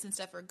 mandates and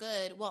stuff are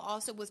good, while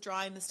also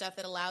withdrawing the stuff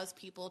that allows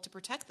people to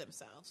protect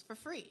themselves for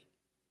free.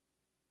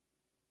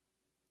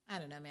 I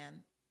don't know,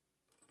 man.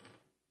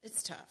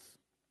 It's tough.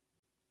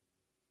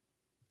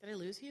 Did I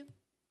lose you?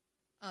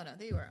 Oh, no,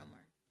 there you are, Omar.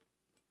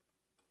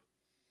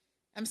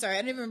 I'm sorry,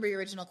 I don't even remember your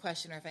original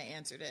question or if I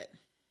answered it.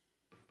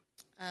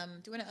 Do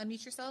you want to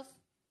unmute yourself?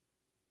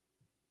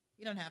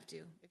 You don't have to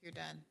if you're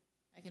done.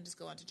 I can just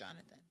go on to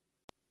Jonathan.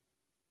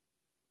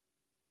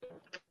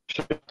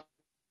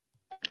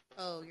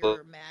 Oh,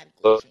 you're mad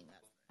glitching.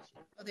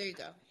 Oh, there you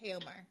go. Hey,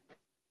 Omar.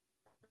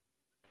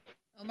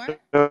 Omar?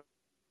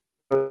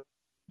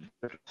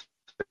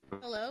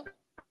 Hello?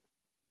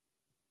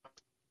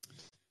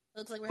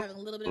 Looks like we're having a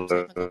little bit of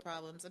technical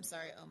problems. I'm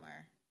sorry,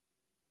 Omar.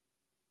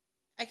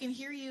 I can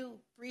hear you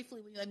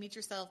briefly when you unmute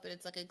yourself, but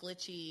it's like a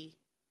glitchy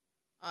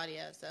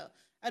audio. So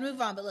I'd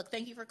move on. But look,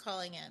 thank you for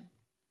calling in.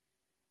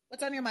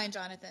 What's on your mind,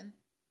 Jonathan?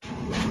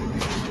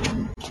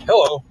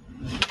 Hello.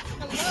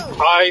 Hello.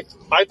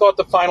 I thought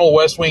the final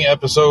West Wing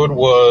episode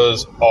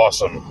was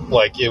awesome.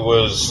 It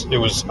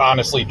was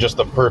honestly just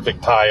the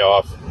perfect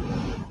tie-off.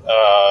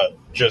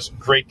 Just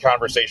great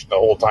conversation the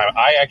whole time.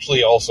 I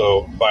actually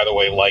also, by the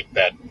way, liked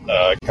that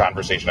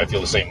conversation. I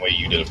feel the same way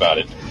you did about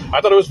it. I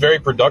thought it was very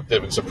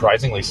productive and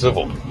surprisingly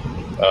civil.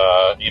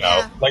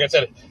 Like I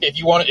said, if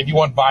you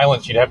want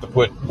violence, you'd have to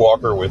put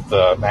Walker with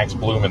Max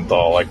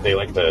Blumenthal. They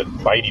like to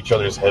bite each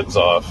other's heads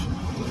off.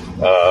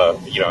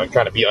 And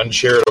kind of be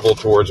uncharitable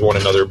towards one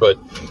another. But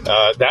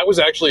that was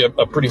actually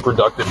a pretty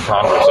productive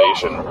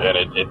conversation,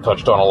 and it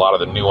touched on a lot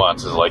of the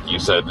nuances, like you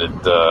said,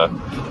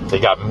 that they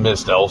got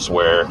missed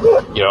elsewhere.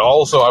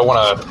 Also, I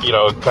want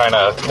to, kind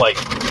of like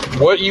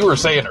what you were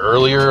saying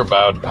earlier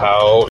about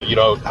how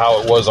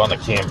it was on the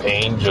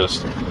campaign,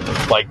 just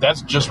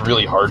that's just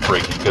really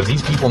heartbreaking because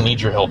these people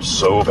need your help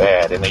so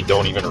bad, and they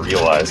don't even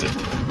realize it.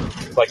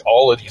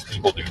 All of these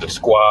people do. The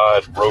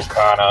squad,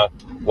 Khanna.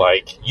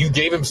 You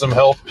gave him some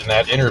help in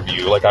that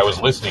interview. I was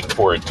listening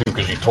for it, too,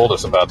 because you told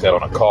us about that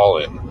on a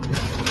call-in.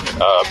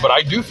 But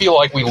I do feel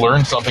like we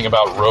learned something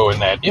about Roe in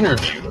that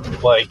interview.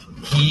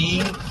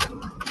 He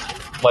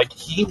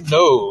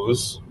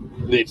knows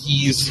that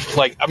he's,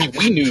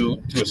 we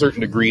knew to a certain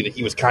degree that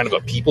he was kind of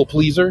a people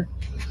pleaser.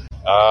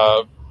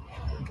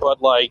 But,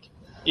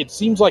 it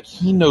seems like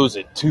he knows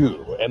it,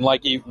 too. And,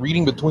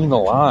 reading between the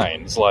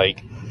lines,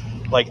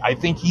 I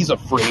think he's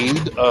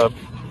afraid of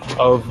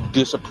of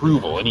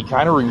disapproval, and he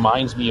kind of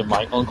reminds me of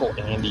my Uncle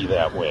Andy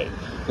that way.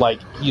 Like,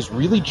 he's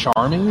really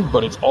charming,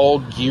 but it's all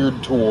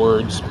geared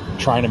towards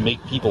trying to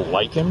make people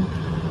like him.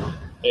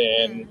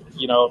 And,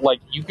 you know, like,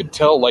 you could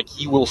tell, like,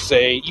 he will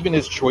say, even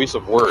his choice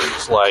of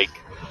words, like,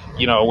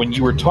 you know, when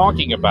you were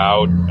talking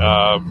about,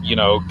 you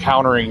know,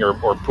 countering or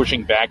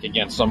pushing back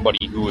against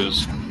somebody who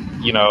is,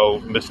 you know,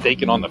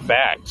 mistaken on the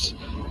facts,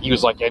 he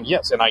was like, and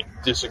yes, and I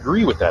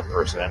disagree with that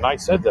person. And I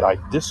said that I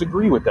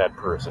disagree with that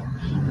person.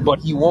 But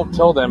he won't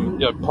tell them,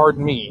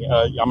 pardon me,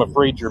 I'm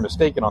afraid you're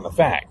mistaken on the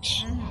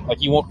facts. Like,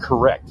 he won't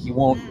correct. He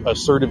won't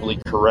assertively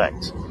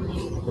correct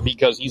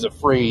because he's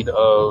afraid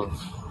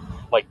of,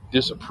 like,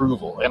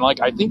 disapproval. And,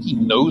 like, I think he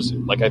knows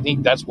it. Like, I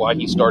think that's why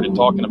he started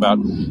talking about,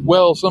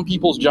 well, some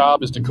people's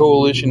job is to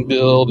coalition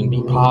build and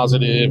be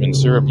positive and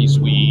syrupy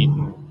sweet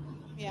and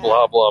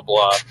blah, blah,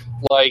 blah.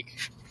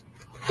 Like,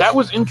 that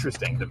was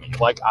interesting to me.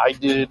 Like, I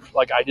did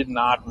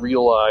not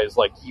realize,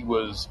 like, he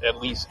was, at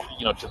least,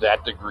 you know, to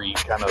that degree,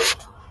 kind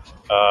of,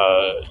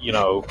 you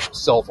know,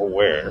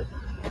 self-aware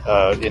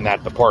in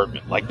that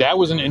department. Like, that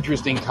was an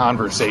interesting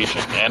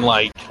conversation. And,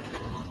 like,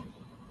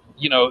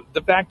 you know,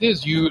 the fact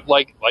is, you,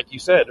 like you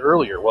said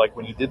earlier, like,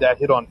 when you did that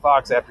hit on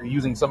Fox after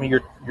using some of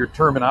your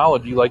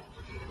terminology, like,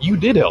 you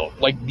did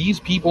help. Like, these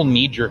people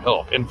need your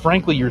help. And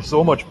frankly, you're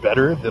so much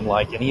better than,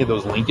 like, any of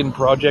those Lincoln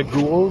Project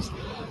ghouls.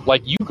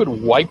 Like, you could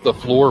wipe the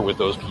floor with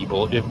those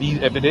people if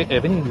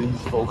any of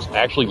these folks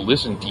actually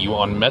listen to you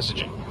on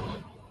messaging.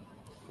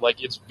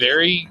 Like, it's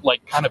very,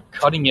 like, kind of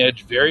cutting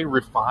edge, very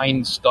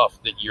refined stuff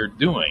that you're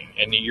doing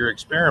and that you're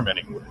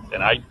experimenting with.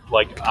 And I,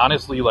 like,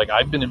 honestly, like,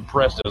 I've been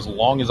impressed as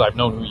long as I've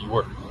known who you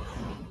were.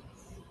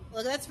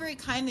 Look, that's very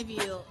kind of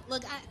you.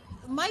 Look,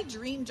 my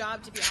dream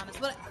job, to be honest,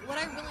 what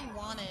I really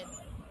wanted,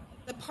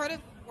 the part of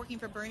working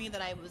for Bernie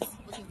that I was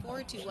looking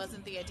forward to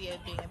wasn't the idea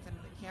of being in front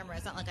of the camera.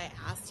 It's not like I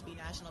asked to be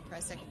National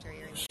Press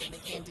Secretary or anything. They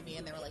came to me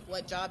and they were like,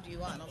 what job do you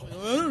want? And I was like,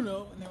 I don't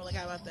know. And they were like,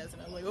 how about this?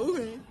 And I was like,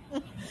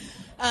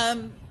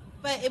 okay.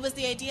 But it was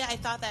the idea, I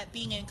thought that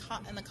being in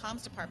the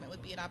comms department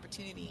would be an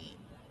opportunity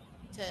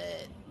to,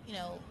 you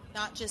know,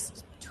 not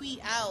just tweet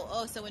out,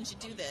 oh, someone should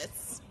do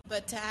this,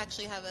 but to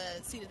actually have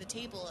a seat at the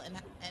table and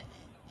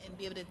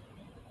be able to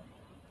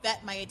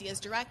vet my ideas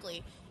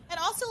directly. And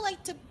also,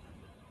 like, to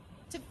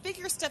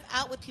figure stuff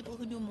out with people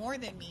who knew more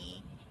than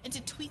me and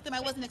to tweet them.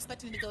 I wasn't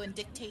expecting to go and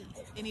dictate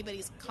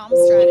anybody's comm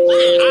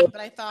strategy,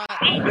 but I thought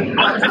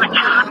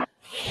I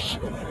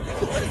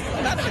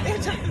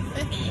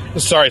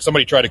was Sorry,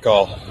 somebody tried to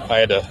call. I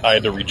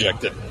had to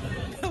reject it.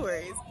 No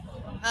worries.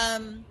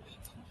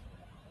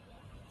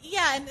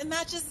 Yeah, and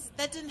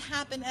that didn't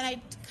happen, and I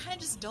kind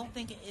of just don't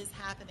think it is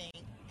happening,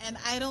 and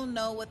I don't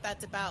know what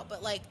that's about.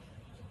 But, like,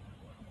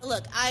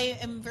 look, I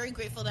am very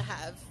grateful to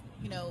have,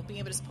 you know, being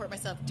able to support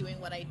myself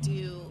doing what I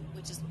do,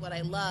 which is what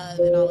I love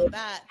and all of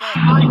that.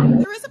 But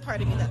there is a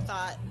part of me that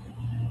thought,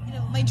 you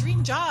know, my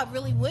dream job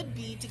really would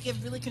be to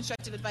give really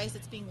constructive advice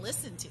that's being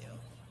listened to.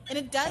 And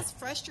it does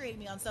frustrate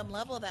me on some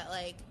level that,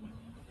 like,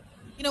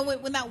 you know,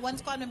 when that one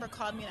squad member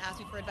called me and asked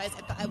me for advice,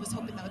 I was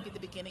hoping that would be the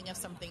beginning of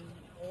something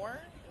more.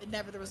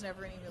 There was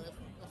never any real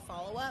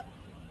follow up.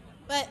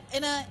 But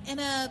in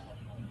an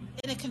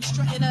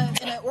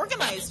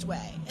organized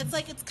way, it's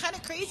like, it's kind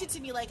of crazy to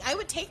me. Like, I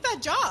would take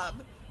that job.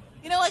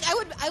 You know, like,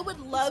 I would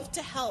love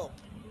to help.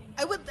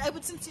 I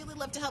would sincerely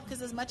love to help,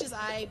 because as much as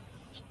I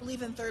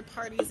believe in third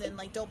parties and,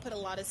 like, don't put a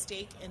lot of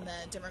stake in the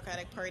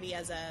Democratic Party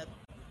as a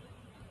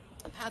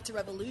path to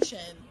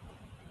revolution,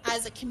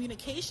 as a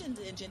communications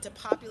engine to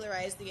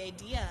popularize the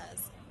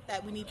ideas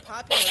that we need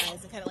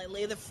popularized and kind of, like,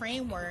 lay the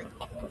framework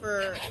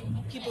for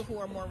people who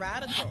are more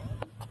radical,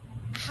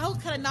 how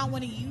could I not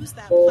want to use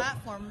that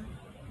platform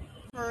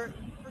for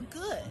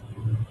good?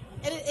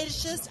 And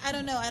it's just, I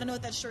don't know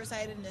what that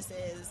short-sightedness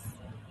is.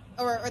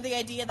 Or the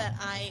idea that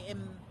I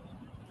am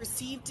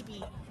perceived to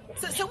be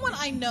someone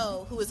I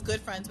know who is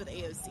good friends with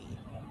AOC,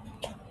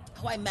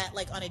 who I met,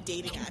 like, on a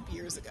dating app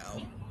years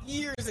ago.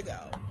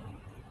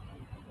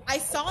 I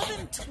saw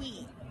them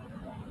tweet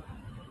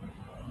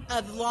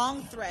a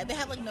long thread. They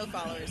had, like, no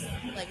followers.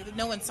 Like,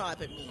 no one saw it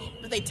but me.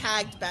 But they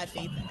tagged Bad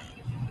Faith in it.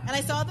 And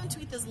I saw them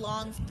tweet this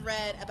long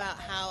thread about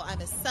how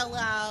I'm a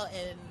sellout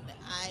and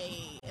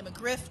I am a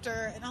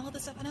grifter and all of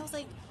this stuff. And I was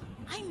like,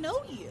 I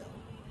know you.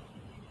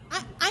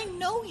 I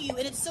know you,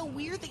 and it's so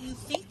weird that you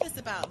think this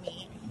about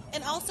me.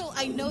 And also,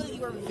 I know that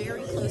you are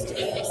very close to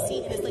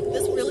AOC, and it's like,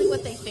 this really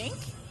what they think?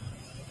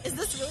 Is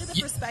this really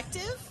the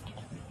perspective?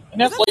 And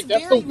that's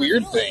the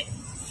weird thing.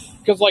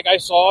 Because, like, I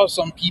saw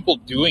some people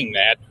doing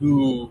that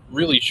who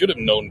really should have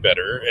known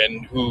better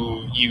and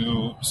who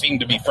you seem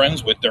to be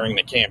friends with during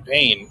the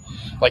campaign.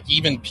 Like,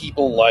 even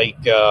people like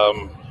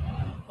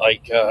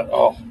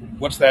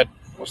what's that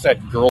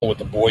girl with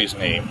the boy's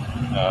name?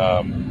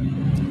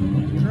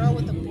 Girl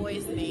with the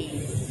boy's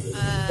name.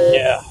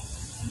 Yeah.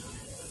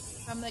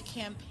 From the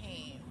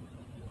campaign.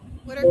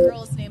 What are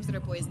girls' names that are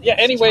boys' names? Yeah,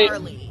 anyway.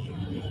 Charlie.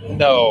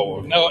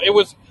 No, it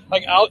was...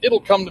 Like,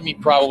 it'll come to me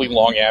probably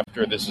long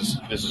after this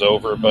is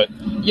over, but,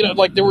 you know,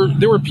 like, there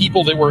were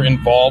people that were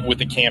involved with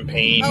the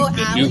campaign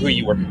that knew who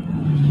you were.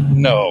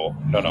 No.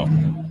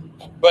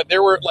 But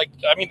there were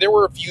there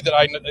were a few that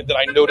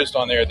I noticed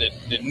on there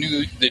that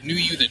knew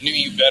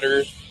you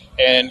better,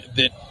 and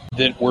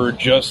that were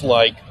just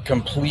like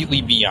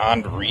completely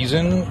beyond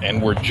reason,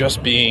 and were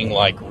just being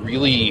like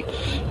really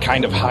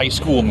kind of high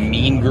school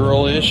mean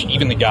girl-ish.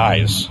 Even the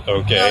guys,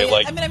 okay,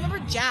 I remember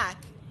Jack.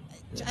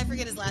 I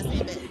forget his last name,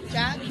 but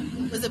Jack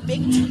was a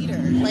big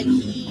tweeter. Like,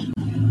 he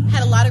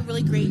had a lot of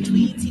really great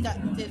tweets. He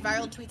did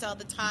viral tweets all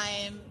the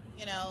time,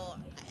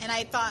 and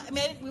I thought,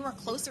 we weren't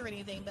close or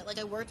anything, but like,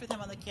 I worked with him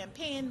on the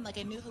campaign. Like,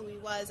 I knew who he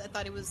was. I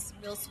thought he was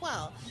real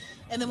swell.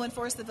 And then when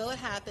Force the Vote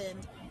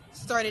happened,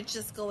 started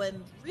just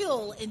going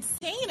real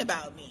insane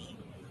about me.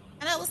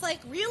 And I was like,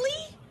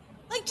 really?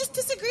 Like, just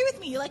disagree with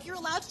me. Like, you're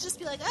allowed to just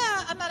be like,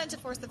 I'm not into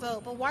Force the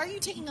Vote, but why are you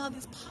taking all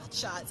these pot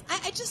shots?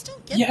 I just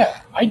don't get that.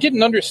 Yeah, I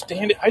didn't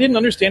understand it. I didn't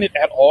understand it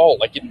at all.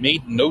 Like, it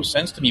made no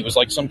sense to me. It was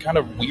like some kind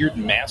of weird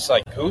mass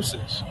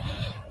psychosis.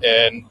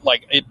 And,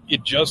 like,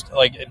 it just,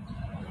 like,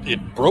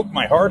 it broke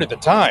my heart at the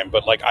time.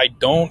 But, like, I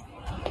don't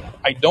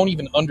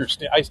even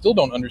understand. I still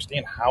don't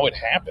understand how it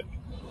happened,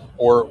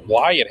 or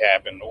why it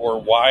happened,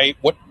 or what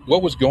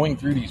was going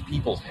through these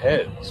people's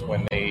heads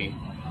when they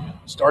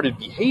started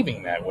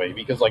behaving that way.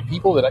 Because like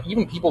people that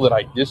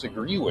I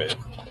disagree with,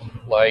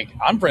 like,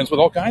 I'm friends with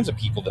all kinds of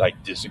people that I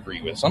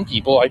disagree with. Some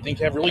people I think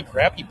have really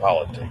crappy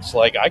politics.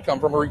 Like, I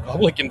come from a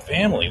Republican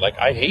family. Like,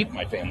 I hate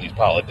my family's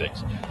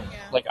politics.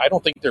 Like, I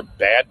don't think they're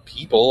bad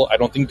people. I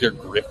don't think they're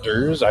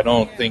grifters. I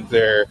don't think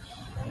they're,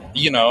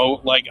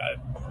 like,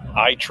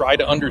 I try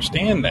to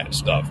understand that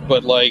stuff,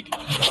 but like,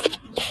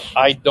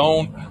 I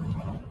don't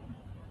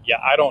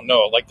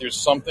know. Like, there's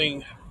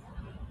something.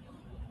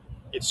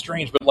 It's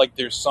strange, but like,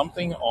 there's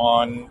something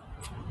on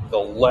the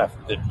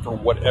left that, for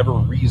whatever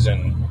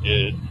reason,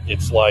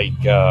 it's like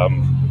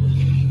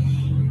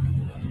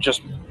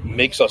just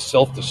makes us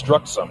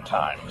self-destruct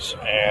sometimes,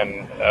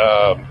 and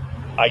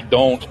I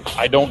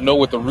don't know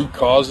what the root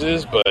cause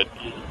is, but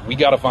we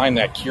got to find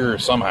that cure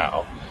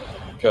somehow,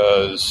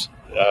 because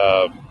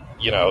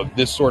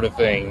this sort of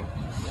thing.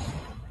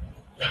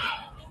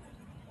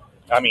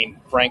 I mean,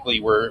 frankly,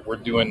 we're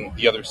doing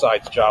the other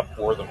side's job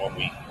for them when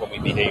we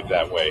behave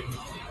that way.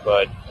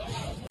 But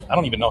I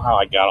don't even know how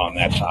I got on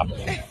that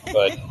topic.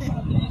 But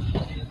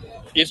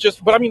it's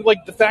just, but I mean,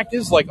 like, the fact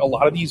is, like, a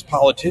lot of these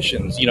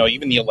politicians,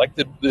 even the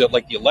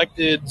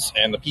electeds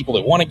and the people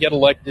that want to get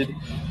elected,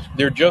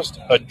 they're just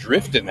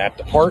adrift in that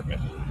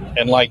department.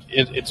 And like,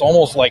 it's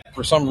almost like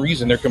for some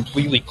reason they're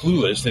completely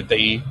clueless that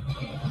they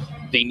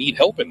need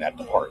help in that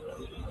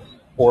department,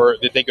 or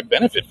that they could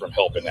benefit from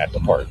help in that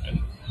department.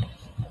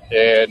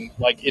 And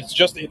like, it's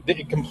just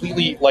it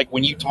completely, like,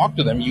 when you talk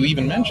to them, you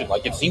even mention,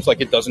 like, it seems like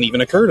it doesn't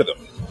even occur to them.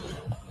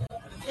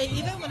 And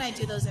even when I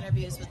do those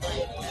interviews with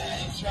like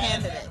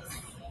candidates,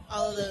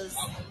 all of those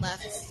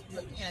left,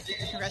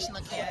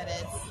 congressional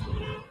candidates,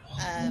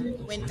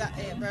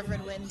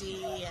 Reverend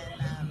Wendy,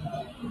 and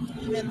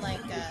even like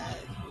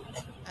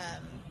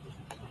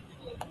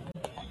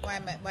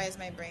why is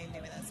my brain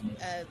doing this?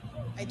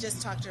 I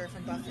just talked to her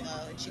from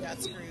Buffalo, and she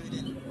got screwed.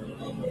 And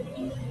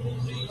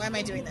why am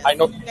I doing this? I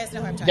know. You guys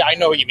know what I'm talking about. Yeah, I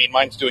know what you mean.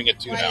 Mine's doing it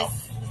too now.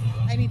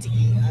 I need to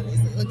eat,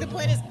 obviously. Like, the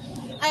point is,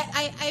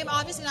 I am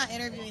obviously not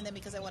interviewing them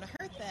because I want to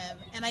hurt them,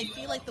 and I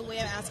feel like the way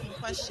I'm asking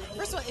questions.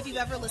 First of all, if you've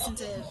ever listened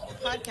to the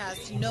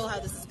podcast, you know how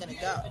this is going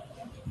to go.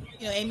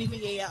 Amy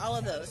Villa, all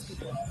of those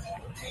people.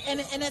 And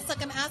it's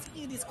like, I'm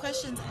asking you these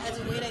questions as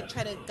a way to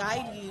try to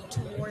guide you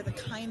toward the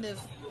kind of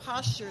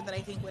posture that I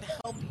think would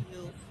help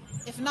you,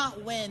 if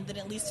not win, then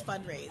at least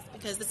fundraise,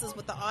 because this is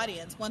what the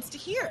audience wants to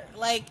hear.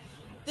 Like,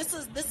 this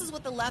is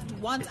what the left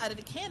wants out of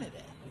a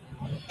candidate.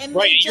 And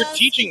right, you're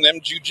teaching them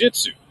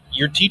jujitsu.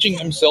 You're teaching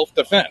them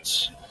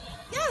self-defense.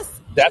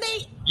 Yes.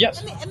 Yes.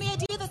 And the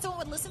idea that someone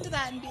would listen to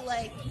that and be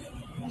like,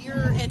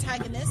 you're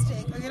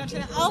antagonistic, or you're not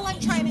trying to, all I'm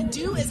trying to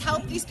do is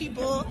help these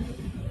people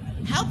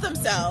help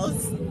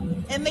themselves,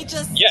 and they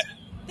just,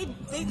 they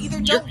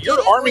either don't get you're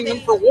it, arming them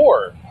for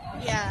war.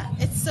 Yeah,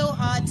 it's so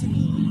odd to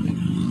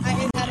me.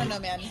 I don't know,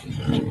 man.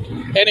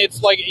 And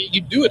it's like, you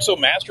do it so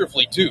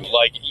masterfully too.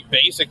 Like,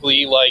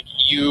 basically, like,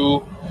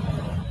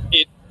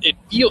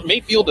 it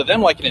may feel to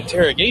them like an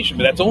interrogation,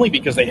 but that's only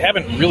because they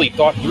haven't really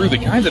thought through the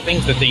kinds of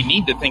things that they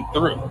need to think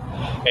through,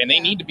 and they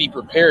need to be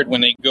prepared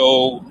when they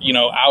go,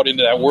 out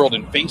into that world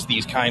and face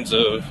these kinds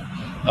of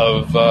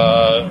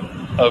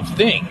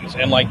things.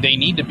 And like, they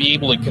need to be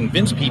able to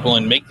convince people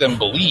and make them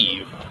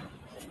believe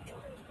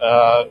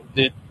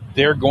that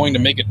they're going to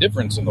make a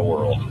difference in the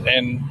world.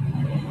 And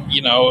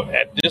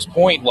at this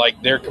point,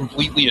 like, they're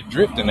completely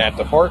adrift in that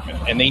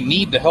department, and they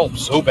need the help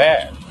so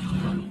bad.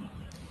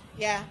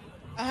 Yeah.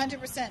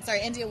 100%.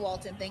 Sorry, India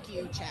Walton. Thank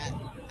you, chat.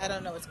 I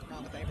don't know what's going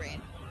on with my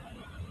brain.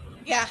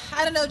 Yeah,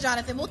 I don't know,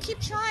 Jonathan. We'll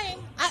keep trying.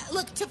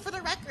 For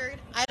the record,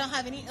 I don't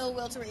have any ill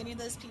will toward any of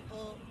those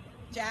people,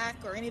 Jack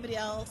or anybody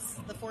else,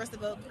 the Force the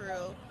Vote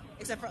crew,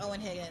 except for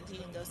Owen Higgins. He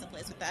can go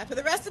someplace with that. For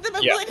the rest of them,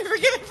 I'm willing to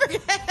forgive and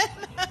forget.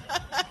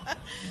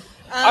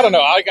 I don't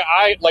know.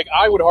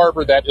 I would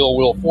harbor that ill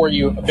will for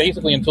you,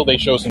 basically until they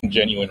show some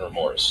genuine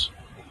remorse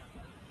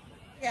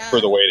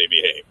for the way they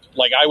behaved.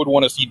 Like, I would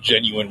want to see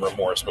genuine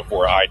remorse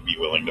before I'd be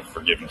willing to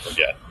forgive and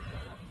forget.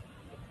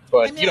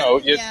 But I mean, I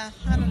don't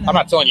know. I'm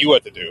not telling you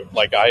what to do.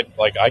 Like,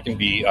 I can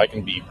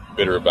be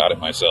bitter about it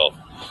myself.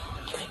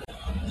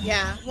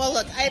 Yeah. Well,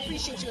 look, I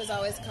appreciate you as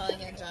always calling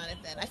in,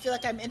 Jonathan. I feel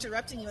like I'm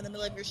interrupting you in the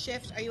middle of your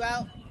shift. Are you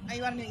out? Are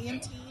you out on an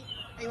EMT?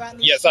 Are you out in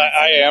the Yes, streets?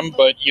 I am,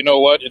 but you know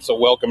what? It's a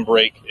welcome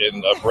break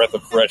and a breath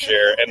of fresh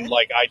air. And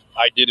like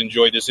I did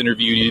enjoy this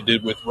interview you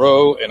did with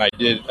Roe, and I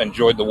did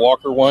enjoy the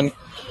Walker one.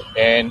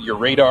 And your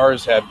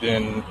radars have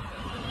been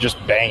just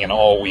banging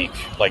all week.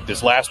 Like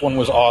this last one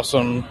was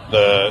awesome.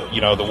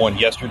 The one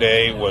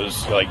yesterday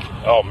was like,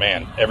 oh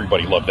man,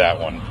 everybody loved that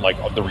one. Like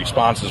the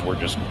responses were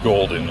just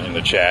golden in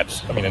the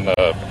chats. I mean, in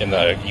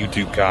the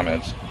YouTube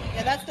comments.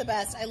 Yeah, that's the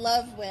best. I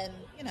love when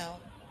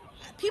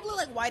people are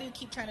like, why do you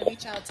keep trying to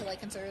reach out to like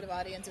conservative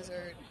audiences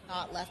or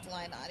not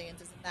left-line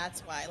audiences? And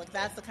that's why. Like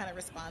that's the kind of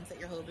response that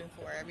you're hoping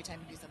for every time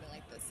you do something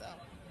like this. So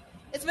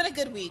it's been a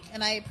good week,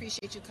 and I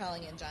appreciate you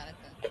calling in, Jonathan.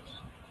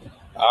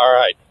 All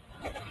right.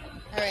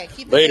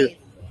 Keep it Later. safe.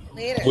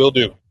 Later. Will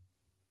do.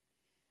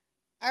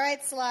 All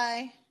right,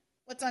 Sly.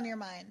 What's on your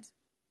mind?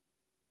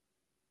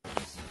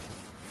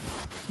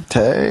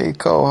 Hey,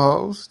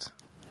 co-host.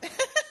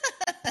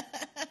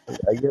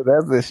 I guess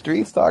that's the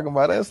streets talking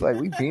about us. Like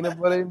we peanut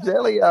butter and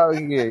jelly out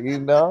here, you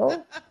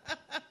know?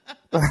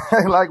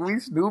 Like we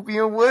Snoopy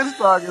and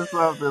Woodstock or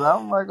something.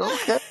 I'm like,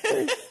 okay.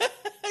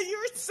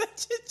 You're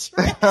such a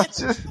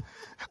trend.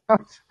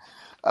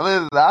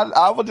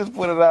 I would just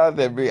put it out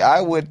there, B. I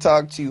would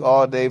talk to you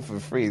all day for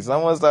free.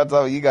 Someone start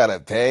talking, you gotta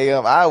pay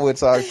them. I would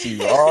talk to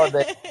you all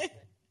day.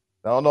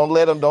 Don't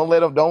let them.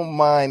 Don't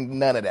mind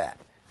none of that.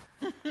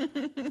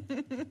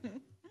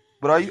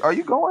 But are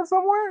you going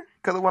somewhere?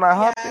 Because when I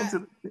hopped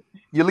into,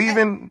 you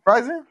leaving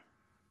Rising?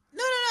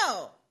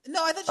 No.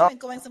 I thought you meant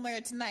going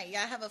somewhere tonight.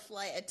 Yeah, I have a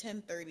flight at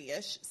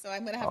 10:30ish, so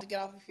I'm gonna have to get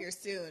off of here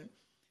soon.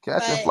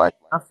 Catching flight,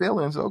 my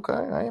feelings. Okay,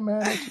 I ain't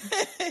mad at you.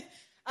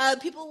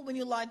 People, when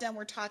you logged on,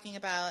 were talking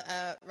about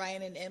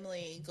Ryan and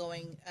Emily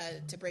going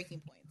to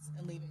Breaking Points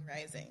and leaving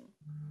Rising.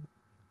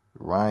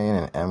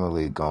 Ryan and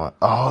Emily going.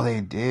 Oh, they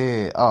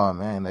did. Oh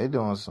man, they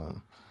doing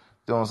some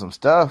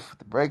stuff.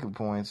 The Breaking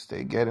Points.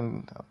 They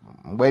getting.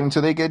 I'm waiting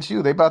till they get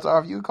you. They about to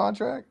offer you a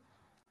contract.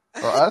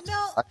 Or us?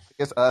 No. I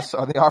guess us.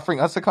 Are they offering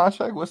us a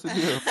contract? What's the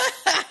deal?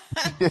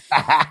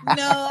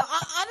 No,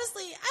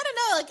 honestly, I don't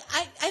know. Like,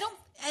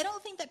 I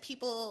don't think that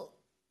people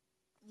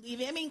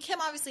leaving. I mean, Kim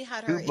obviously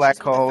had her issues with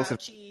the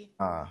Fauci.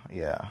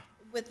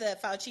 With the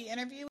Fauci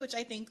interview, which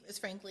I think is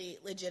frankly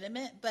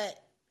legitimate,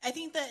 but I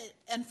think that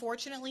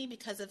unfortunately,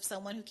 because of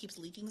someone who keeps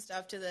leaking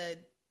stuff to the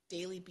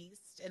Daily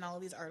Beast and all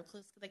of these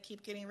articles that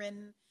keep getting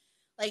written,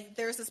 like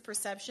there's this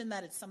perception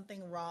that it's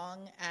something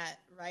wrong at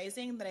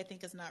Rising that I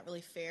think is not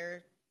really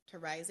fair to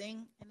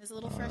Rising and is a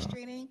little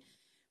frustrating.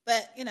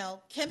 But,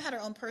 Kim had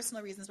her own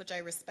personal reasons, which I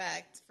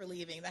respect, for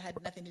leaving that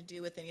had nothing to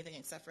do with anything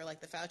except for,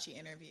 like, the Fauci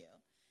interview.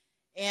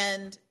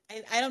 And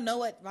I don't know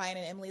what Ryan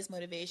and Emily's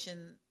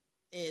motivation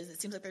is.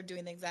 It seems like they're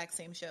doing the exact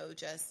same show,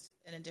 just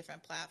in a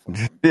different platform.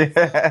 So, it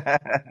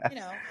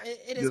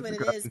is what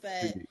it is.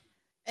 But,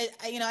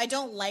 I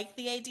don't like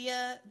the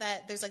idea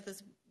that there's, like,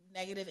 this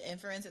negative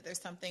inference that there's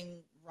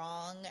something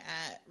wrong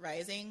at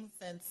Rising,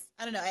 since,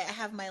 I don't know, I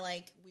have my,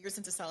 like, weird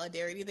sense of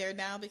solidarity there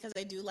now because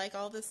I do like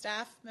all the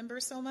staff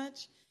members so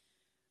much.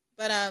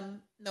 But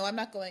no, I'm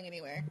not going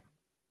anywhere.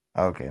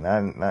 Okay,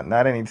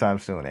 not anytime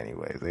soon,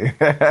 anyways.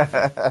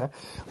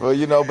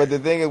 Well, but the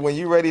thing is, when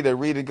you're ready to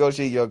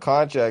renegotiate your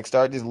contract,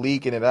 start just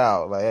leaking it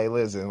out. Like, hey,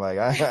 listen, like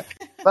I'm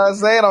not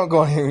saying I'm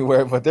going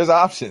anywhere, but there's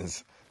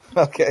options.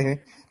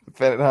 Okay,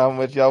 depending on how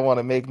much y'all want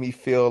to make me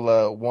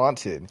feel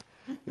wanted,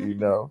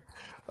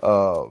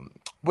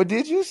 But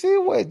did you see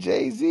what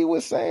Jay-Z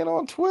was saying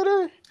on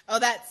Twitter? Oh,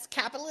 that's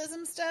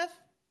capitalism stuff?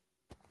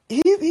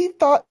 He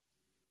thought.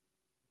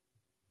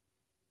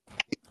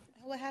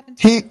 What happened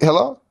to him?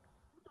 Hello?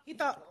 He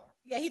thought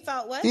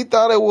what? He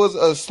thought it was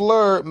a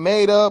slur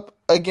made up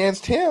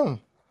against him.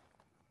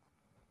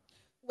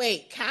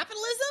 Wait,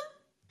 capitalism?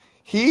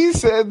 He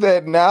said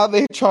that now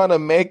they're trying to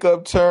make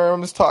up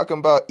terms talking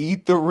about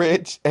eat the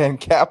rich and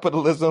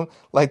capitalism,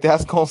 like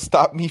that's going to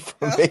stop me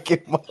from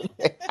making money.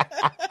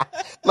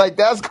 Like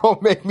that's going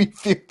to make me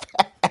feel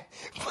bad.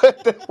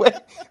 But the way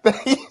that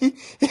he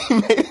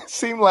made it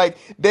seem like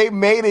they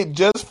made it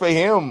just for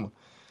him.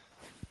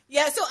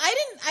 Yeah, so I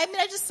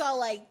just saw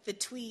like the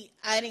tweet.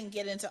 I didn't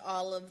get into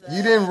all of the.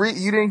 You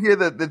didn't hear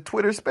the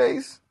Twitter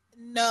space?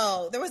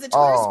 No, there was a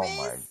Twitter space.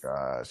 Oh my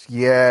gosh.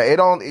 Yeah, it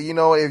don't,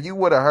 if you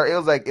would have heard, it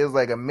was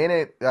like a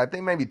minute, I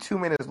think maybe 2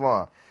 minutes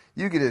long.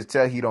 You could just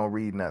tell he don't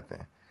read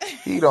nothing.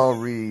 He don't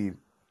read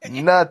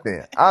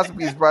nothing. I was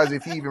be surprised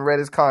if he even read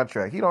his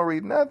contract. He don't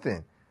read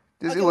nothing.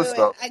 Wait,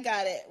 I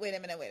got it. Wait a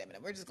minute.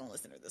 We're just going to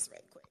listen to this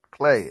right quick.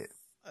 Play it.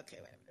 Okay,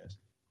 wait a minute.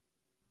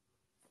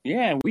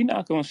 Yeah, we're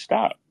not going to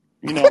stop.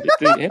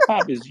 The hip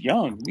hop is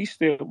young. We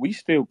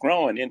still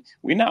growing, and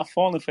we're not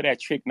falling for that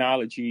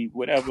technology,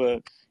 whatever,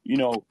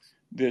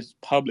 this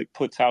public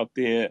puts out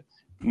there.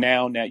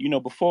 now that,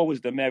 before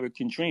was the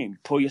American dream.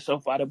 Pull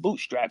yourself out of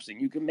bootstraps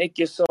and you can make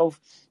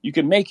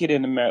it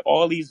in America.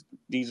 All these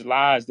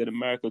lies that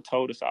America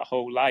told us our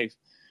whole life.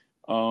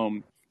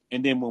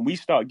 And then when we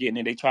start getting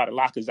it, they try to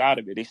lock us out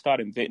of it. They start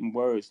inventing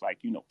words like,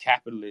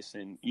 capitalist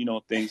and,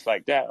 things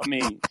like that. I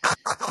mean,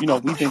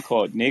 we've been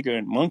called nigger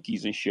and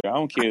monkeys and shit. I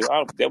don't care.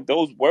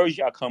 Those words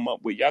y'all come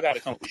up with, y'all got to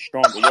come up with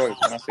stronger words.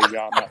 When I say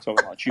y'all, I'm not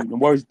talking about you. The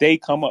words they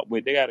come up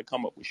with, they got to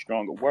come up with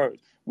stronger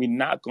words. We're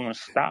not going to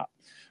stop.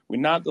 We're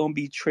not going to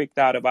be tricked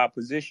out of our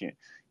position.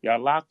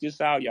 Y'all locked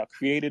us out. Y'all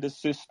created a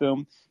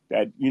system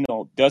that,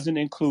 doesn't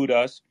include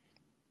us.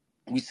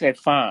 We said,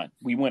 fine.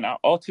 We went our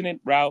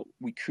alternate route.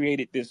 We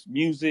created this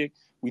music.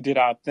 We did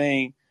our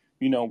thing.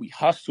 We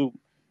hustled.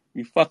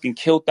 We fucking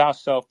killed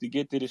ourselves to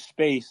get to this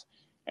space.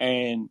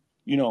 And,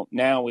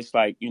 now it's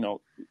like, eat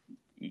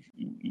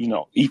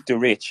the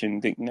rich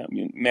and think,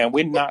 man,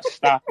 we're not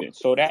stopping.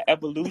 So that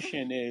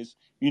evolution is,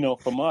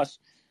 from us,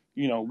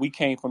 we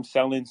came from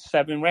selling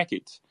 7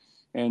 records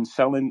and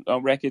selling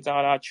records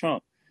out our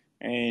trunk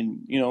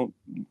and,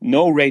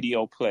 no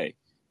radio play.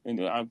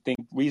 And I think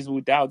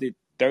Reasonable Doubt did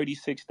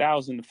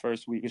 36,000 the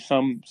first week or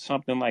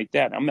something like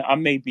that. I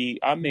may be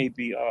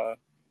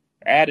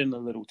adding a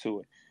little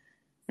to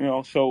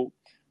it, so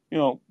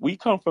I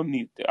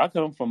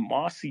come from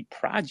Marcy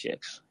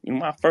Projects. In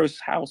my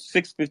first house,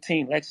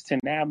 615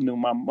 Lexington Avenue,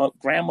 my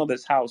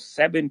grandmother's house,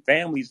 7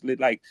 families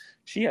lived. Like,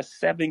 she has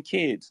 7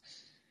 kids.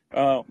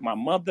 My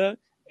mother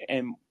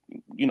and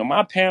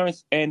my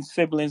parents and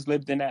siblings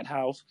lived in that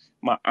house.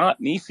 My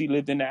aunt Niecy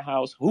lived in that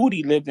house.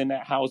 Hootie lived in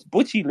that house.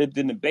 Butchie lived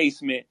in the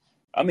basement.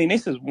 I mean,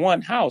 this is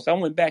one house. I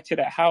went back to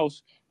that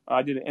house.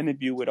 I did an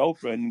interview with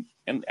Oprah,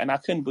 and I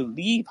couldn't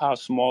believe how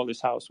small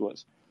this house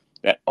was.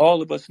 That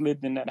all of us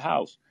lived in that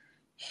house.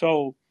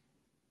 So,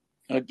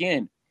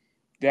 again,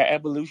 that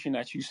evolution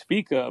that you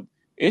speak of,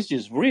 it's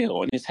just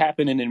real, and it's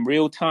happening in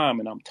real time,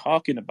 and I'm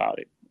talking about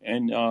it.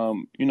 And,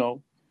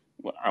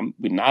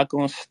 we're not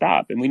going to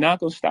stop, and we're not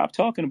going to stop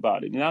talking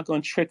about it. You're not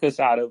going to trick us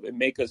out of and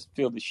make us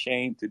feel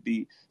ashamed to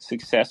be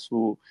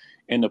successful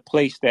in a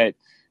place that,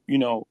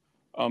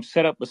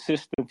 set up a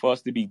system for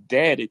us to be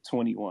dead at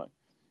 21.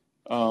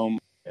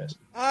 Yes.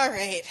 All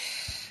right.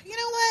 You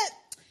know what?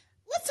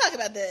 Let's talk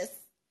about this.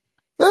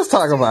 Let's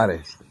talk about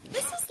it.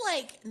 This is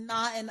like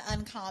not an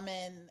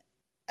uncommon.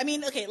 I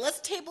mean, okay, let's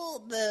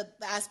table the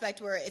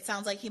aspect where it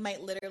sounds like he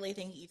might literally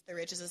think "Eat the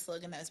Rich" is a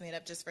slogan that was made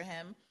up just for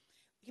him.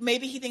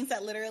 Maybe he thinks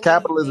that literally.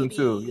 Capitalism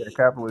too. Yeah,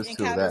 capitalism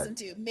too. Capitalism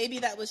too. Maybe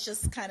that was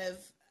just kind of.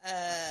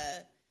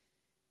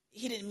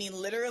 He didn't mean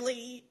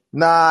literally.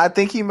 Nah, I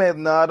think he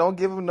meant don't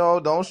give him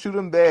don't shoot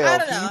him bail. I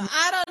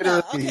don't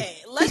know. Okay,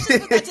 let's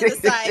just put that to the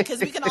side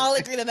because we can all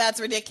agree that that's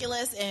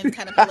ridiculous and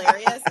kind of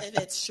hilarious if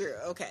it's true.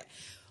 Okay.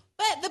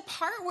 But the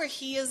part where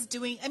he is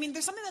doing, I mean,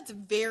 there's something that's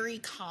very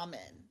common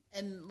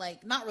and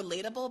like not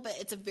relatable, but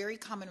it's a very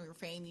common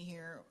refrain you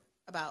hear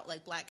about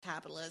like black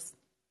capitalists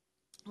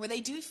where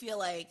they do feel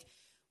like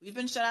we've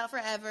been shut out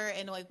forever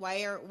and like why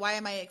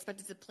am I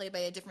expected to play by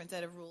a different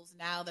set of rules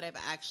now that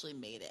I've actually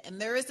made it? And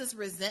there is this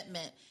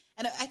resentment.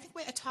 And I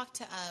think I talked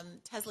to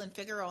Tesla and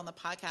Figaro on the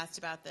podcast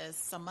about this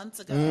some months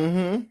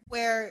ago,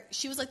 where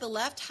she was like, the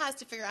left has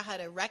to figure out how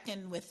to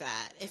reckon with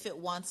that if it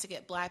wants to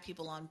get black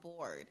people on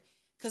board.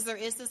 Because there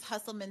is this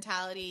hustle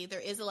mentality. There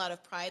is a lot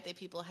of pride that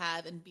people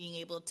have in being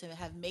able to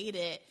have made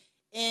it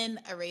in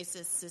a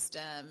racist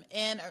system,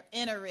 in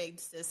a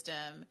rigged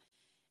system.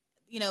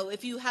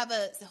 If you have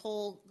a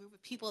whole group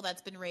of people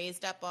that's been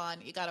raised up on,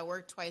 you got to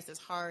work twice as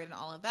hard and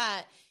all of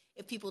that.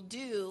 If people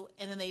do,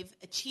 and then they've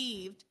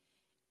achieved,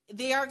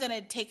 they are going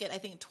to take it, I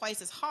think,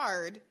 twice as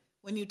hard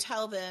when you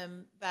tell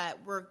them that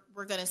we're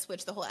going to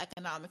switch the whole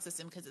economic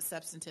system because it's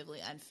substantively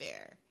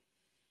unfair.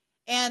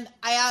 And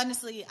I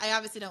obviously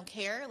don't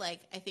care. Like,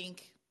 I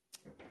think,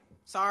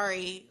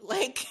 sorry,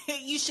 like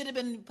you should have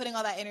been putting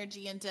all that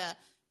energy into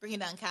bringing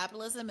down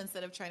capitalism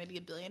instead of trying to be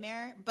a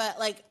billionaire. But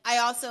like, I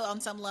also,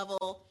 on some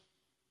level,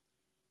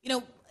 I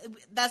know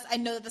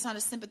that that's not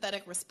a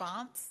sympathetic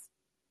response.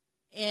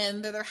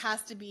 And there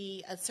has to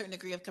be a certain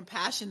degree of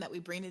compassion that we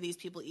bring to these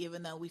people,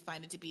 even though we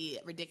find it to be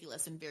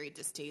ridiculous and very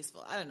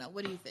distasteful. I don't know.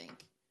 What do you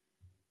think?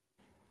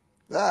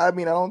 I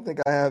mean, I don't think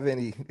I have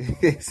any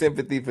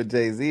sympathy for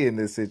Jay-Z in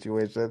this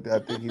situation. I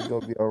think he's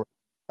going to be all right.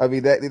 I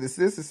mean, it's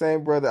the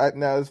same brother.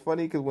 Now, it's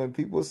funny because when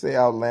people say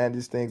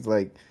outlandish things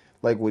like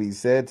what he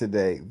said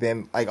today,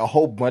 then like a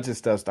whole bunch of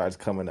stuff starts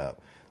coming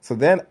up. So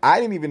then I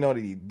didn't even know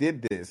that he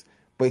did this,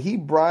 but he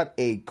brought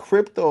a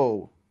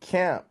crypto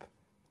camp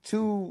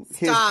to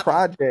his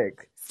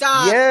project.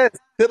 Stop. Yes,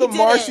 to the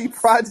Marcy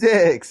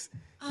projects.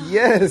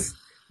 Yes.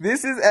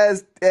 This is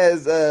as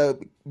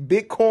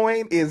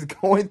Bitcoin is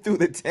going through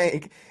the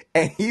tank,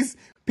 and he's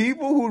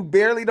people who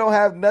barely don't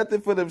have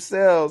nothing for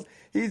themselves.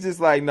 He's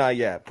just like, nah,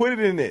 yeah, put it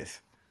in this.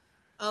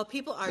 Oh,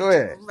 people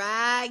are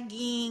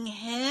dragging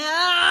him.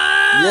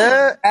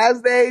 Yeah,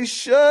 as they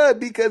should,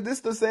 because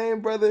this the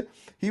same brother.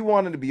 He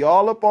wanted to be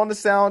all up on the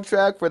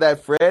soundtrack for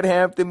that Fred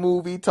Hampton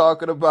movie,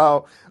 talking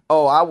about,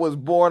 oh, I was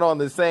born on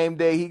the same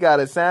day he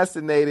got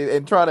assassinated,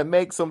 and trying to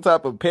make some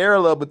type of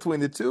parallel between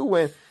the two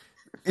when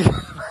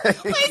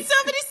Wait,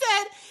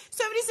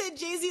 somebody said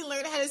Jay-Z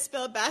learned how to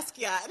spell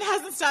Basquiat and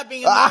hasn't stopped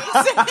being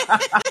amazing.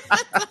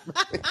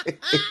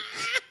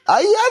 He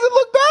hasn't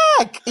looked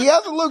back. He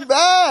hasn't looked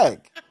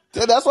back.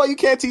 That's why you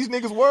can't teach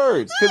niggas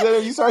words. Because then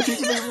if you start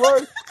teaching niggas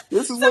words,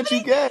 this is what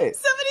you get.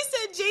 Somebody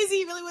said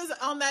Jay-Z really was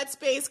on that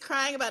space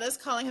crying about us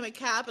calling him a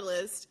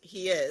capitalist.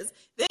 He is.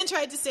 Then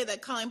tried to say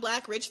that calling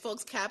black rich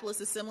folks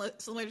capitalists is similar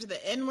to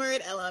the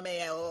N-word.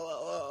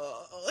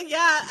 LMAO. Yeah,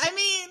 I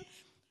mean,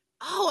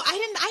 how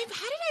did I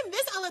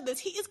miss all of this?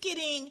 He is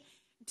getting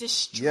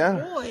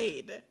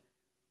destroyed. Yeah.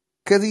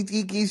 Because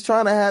he's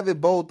trying to have it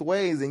both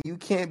ways, and you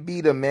can't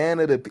be the man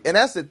of the... And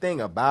that's the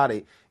thing about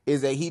it,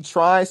 is that he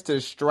tries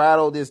to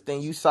straddle this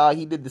thing. You saw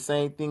he did the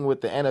same thing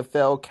with the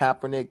NFL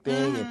Kaepernick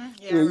thing, and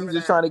he's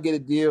just trying to get a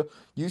deal.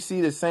 You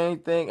see the same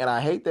thing, and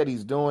I hate that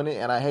he's doing it,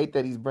 and I hate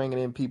that he's bringing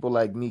in people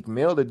like Meek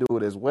Mill to do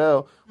it as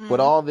well. But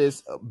all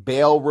this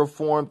bail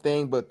reform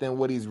thing, but then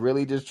what he's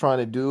really just trying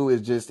to do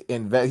is just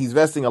invest. He's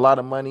investing a lot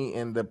of money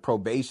in the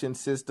probation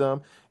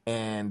system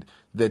and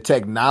the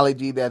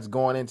technology that's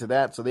going into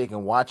that, so they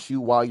can watch you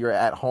while you're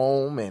at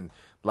home. And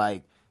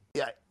like,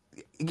 yeah,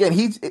 again,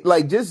 he's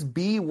like, just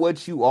be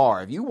what you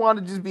are. If you want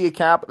to just be a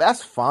cap,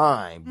 that's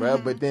fine, bro.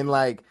 But then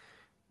like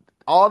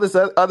all this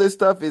other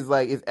stuff is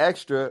like, is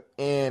extra.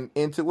 And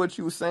into what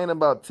you were saying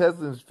about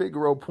Tesla's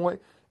Figaro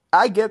point,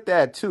 I get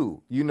that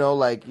too.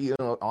 Like,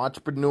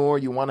 entrepreneur,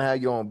 you want to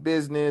have your own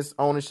business,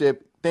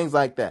 ownership, things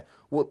like that.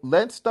 Well,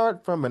 let's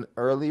start from an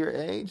earlier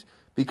age,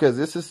 because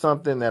this is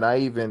something that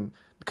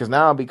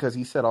because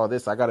he said all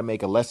this, I got to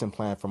make a lesson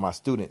plan for my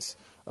students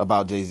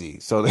about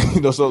Jay-Z. So,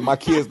 so my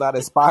kid's not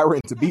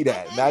aspiring to be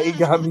that. Now he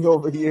got me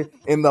over here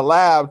in the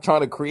lab trying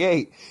to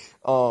create.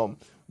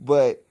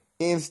 But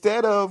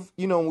instead of,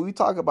 when we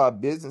talk about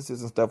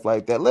businesses and stuff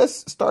like that,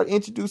 let's start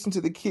introducing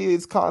to the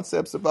kids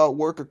concepts about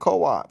worker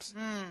co-ops.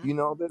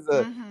 There's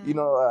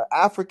a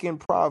African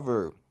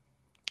proverb.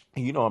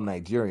 I'm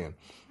Nigerian.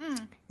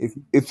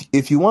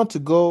 If you want to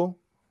go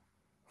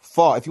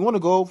far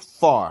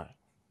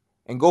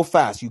and go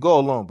fast, you go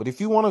alone. But if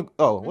you want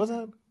to, what's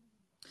that?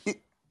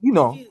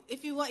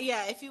 If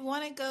you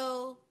want to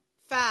go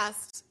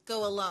fast,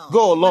 go alone.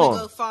 Go alone. If you want to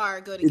go far,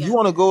 go together. If you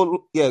want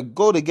to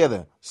go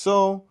together.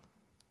 So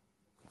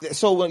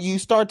when you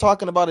start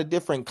talking about a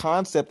different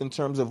concept in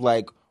terms of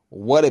like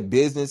what a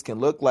business can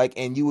look like,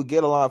 and you would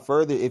get a lot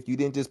further if you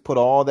didn't just put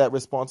all that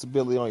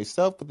responsibility on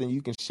yourself, but then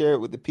you can share it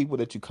with the people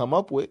that you come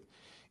up with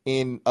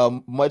in a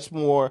much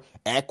more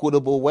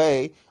equitable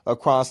way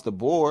across the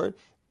board.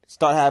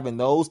 Start having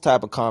those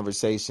type of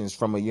conversations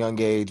from a young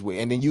age,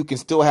 and then you can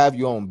still have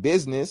your own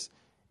business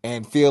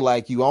and feel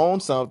like you own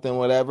something,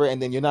 whatever,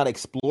 and then you're not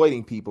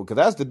exploiting people. Because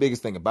that's the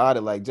biggest thing about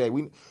it. Like, Jay,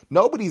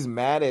 nobody's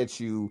mad at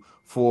you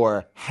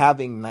for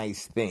having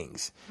nice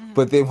things.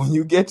 But then when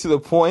you get to the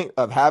point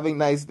of having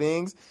nice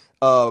things,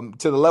 to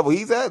the level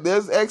he's at,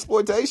 there's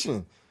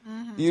exploitation,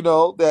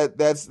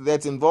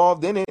 that's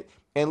involved in it.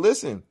 And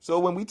listen, so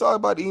when we talk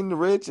about eating the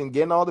rich and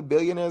getting all the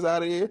billionaires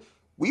out of here,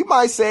 we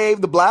might save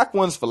the black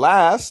ones for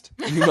last,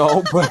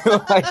 but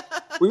like,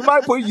 we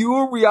might put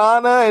you and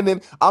Rihanna, and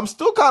then I'm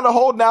still kind of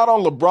holding out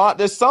on LeBron.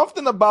 There's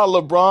something about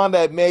LeBron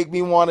that make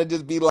me want to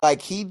just be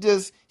like,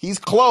 he's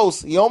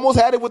close. He almost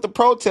had it with the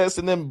protests,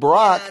 and then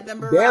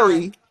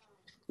Barry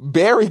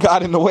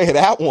got in the way of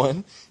that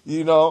one,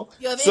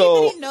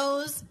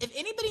 if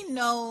anybody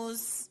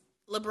knows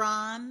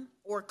LeBron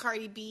or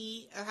Cardi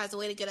B or has a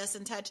way to get us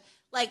in touch,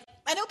 like,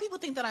 I know people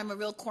think that I'm a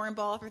real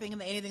cornball for thinking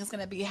that anything's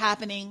going to be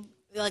happening.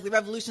 Like, the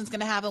revolution's going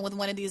to happen with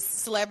one of these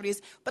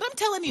celebrities. But I'm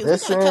telling you,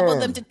 if we got a couple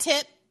of them to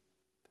tip,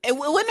 it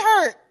wouldn't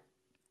hurt.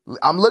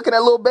 I'm looking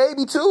at Lil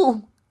Baby,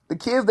 too. The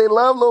kids, they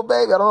love Lil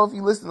Baby. I don't know if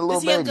you listen to Lil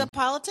Baby. Does he have good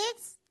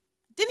politics?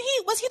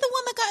 Was he the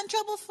one that got in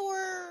trouble for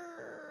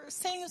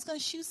saying he was going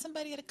to shoot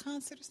somebody at a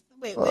concert or something?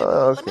 Wait.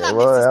 Let me not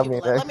mix these people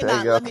up. Let me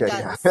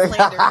not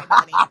slander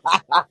anybody.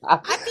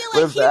 I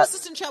feel like he was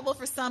just in trouble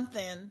for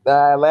something.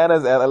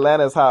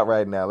 Atlanta's hot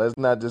right now. Let's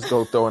not just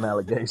go throwing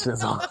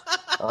allegations on.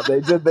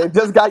 They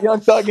just got Young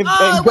Thug and it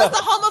was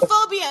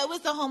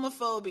the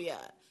homophobia.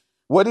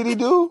 What did he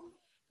do?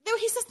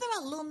 He said something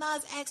about Lil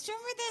Nas X. Do you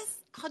remember this?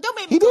 Don't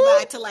make me go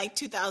back to like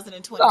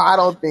 2020. No, I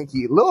don't think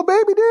Lil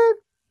Baby did.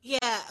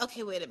 Yeah.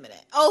 Okay. Wait a minute.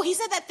 Oh, he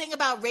said that thing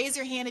about raise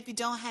your hand if you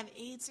don't have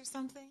AIDS or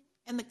something.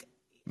 That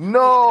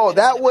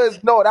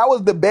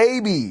was the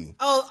Baby.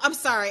 Oh, I'm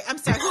sorry. Who are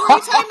you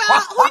talking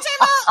about?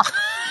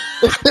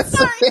 I'm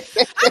sorry.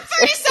 I'm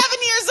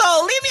 37 years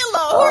old. Leave me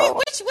alone.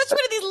 Which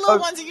one of these little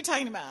ones are you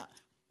talking about?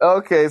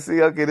 Okay,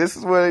 this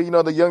is where,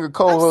 the younger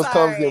co-host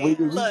comes in. We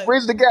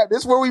bridge the gap.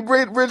 This is where we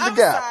bridge the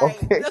gap. Sorry.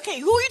 Okay,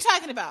 who are you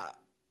talking about?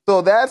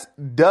 So that's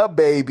Da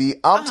Baby.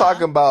 I'm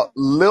talking about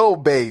Lil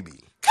Baby.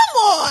 Come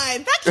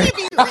on. That can't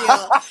be real. They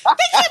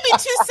can't be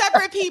two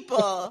separate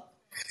people.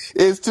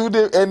 It's two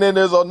different, and then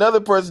there's another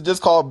person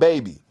just called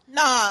Baby.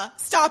 Nah,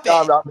 stop it.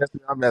 I'm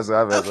messing.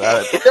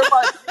 Okay.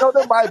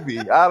 There might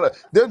be.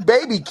 There's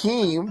Baby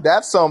Keem.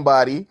 That's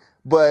somebody,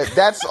 but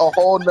that's a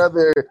whole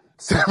nother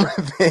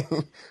separate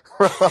thing.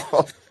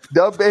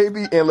 Da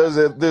Baby, and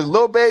there's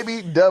Lil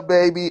Baby, Da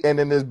Baby, and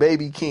then there's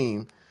Baby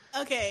Keem.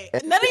 Okay,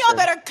 And none of y'all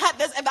better cut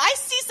this. If I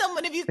see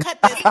someone of you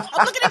cut this,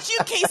 I'm looking at you,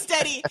 Case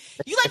Steady.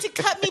 You like to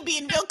cut me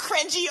being real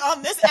cringy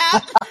on this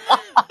app.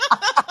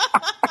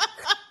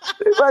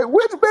 He's like,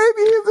 which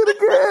baby is it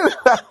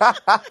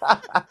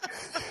again?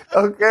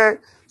 Okay.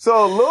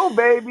 So Lil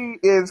Baby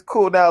is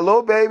cool. Now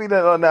Lil Baby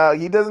now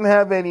he doesn't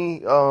have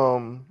any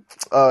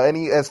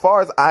as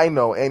far as I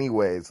know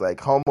anyways, like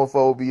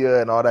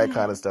homophobia and all that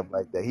kind of stuff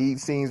like that. He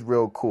seems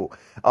real cool.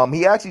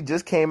 He actually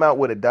just came out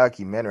with a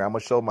documentary. I'm gonna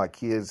show my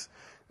kids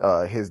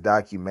his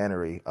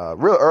documentary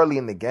real early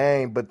in the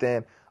game, but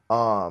then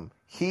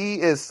he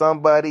is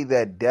somebody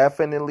that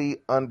definitely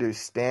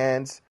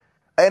understands.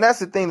 And that's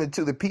the thing that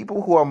too, the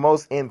people who are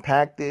most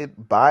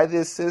impacted by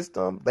this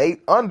system,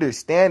 they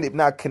understand it.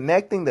 Now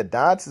connecting the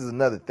dots is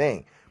another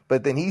thing.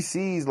 But then he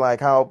sees like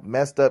how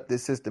messed up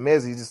this system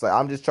is. He's just like,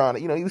 I'm just trying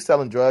to, he was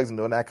selling drugs and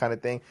doing that kind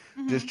of thing,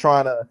 just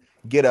trying to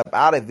get up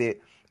out of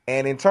it.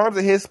 And in terms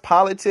of his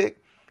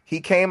politic, he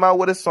came out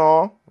with a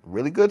song,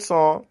 really good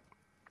song,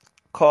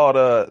 called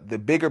The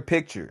Bigger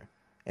Picture.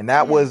 And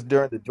that was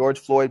during the George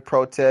Floyd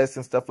protests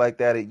and stuff like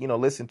that.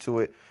 Listen to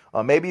it.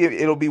 Maybe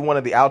it'll be one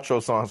of the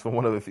outro songs for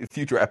one of the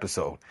future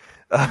episode.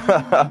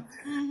 But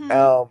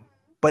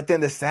then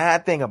the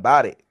sad thing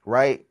about it,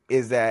 right,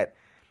 is that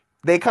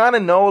they kind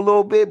of know a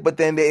little bit, but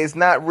then it's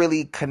not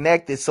really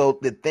connected. So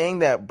the thing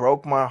that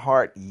broke my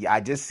heart, I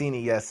just seen it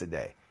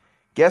yesterday.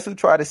 Guess who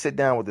tried to sit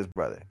down with this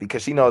brother?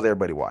 Because she knows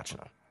everybody watching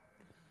him.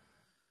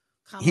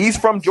 Kamala He's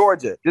from Harris?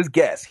 Georgia. Just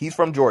guess. He's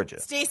from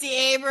Georgia. Stacey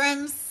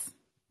Abrams.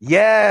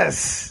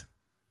 Yes.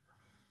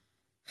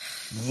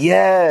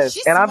 Yes.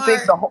 She's And I'm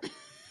thinking smart.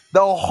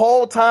 the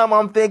whole time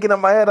I'm thinking in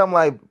my head, I'm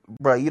like,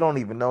 bro, you don't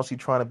even know she's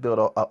trying to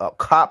build a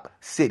cop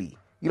city.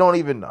 You don't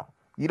even know.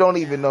 You don't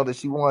even know that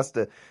she wants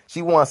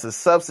to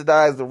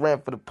subsidize the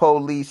rent for the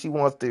police. She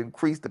wants to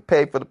increase the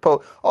pay for the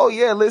police. Oh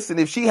yeah, listen,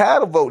 if she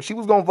had a vote, she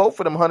was gonna vote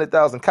for them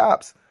 100,000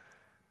 cops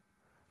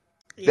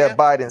that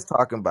Biden's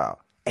talking about.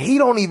 He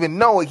don't even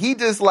know it. He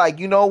just like,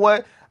 you know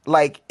what?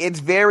 Like it's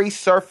very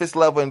surface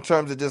level in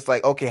terms of just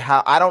like, okay,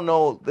 how I don't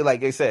know, like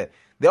they said,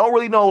 they don't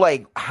really know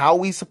like how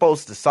we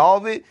supposed to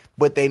solve it,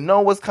 but they know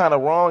what's kind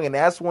of wrong, and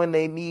that's when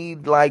they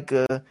need like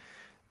a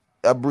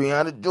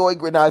Breonna Joy.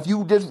 Now,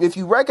 if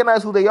you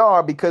recognize who they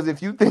are, because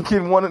if you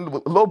thinking one of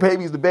the Lil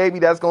Baby's the baby,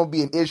 that's going to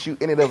be an issue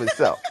in and of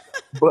itself.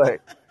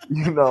 But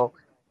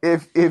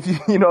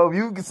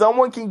if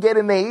someone can get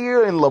in their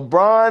ear and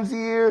LeBron's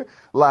ear,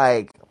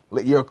 like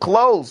you're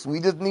close.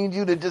 We just need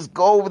you to just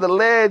go over the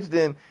ledge.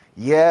 Then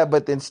yeah,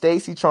 but then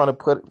Stacey trying to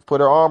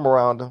put her arm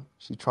around him.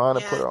 She's trying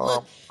to put her arm.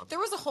 Look, there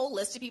was a whole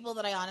list of people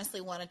that I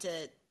honestly wanted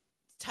to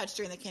touch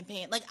during the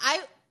campaign. Like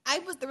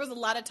there was a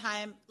lot of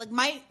time, like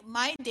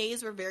my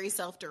days were very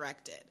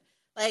self-directed.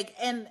 Like,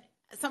 and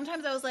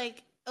sometimes I was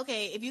like,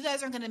 okay, if you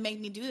guys aren't going to make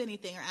me do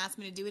anything or ask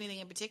me to do anything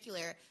in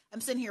particular, I'm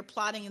sitting here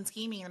plotting and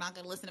scheming. You're not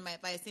going to listen to my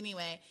advice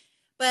anyway.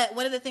 But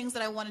one of the things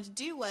that I wanted to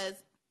do was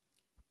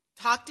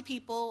talk to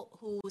people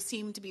who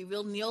seemed to be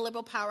real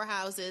neoliberal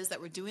powerhouses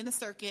that were doing the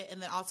circuit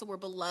and that also were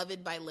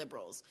beloved by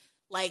liberals,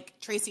 like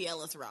Tracy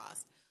Ellis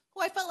Ross,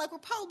 who I felt like were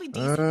probably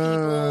decent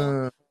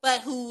people,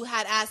 but who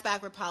had ass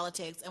backward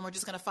politics and were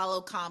just going to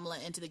follow Kamala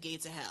into the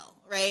gates of hell,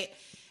 right?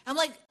 I'm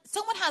like,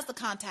 someone has the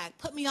contact.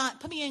 Put me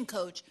in,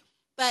 coach.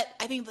 But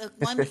I think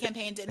the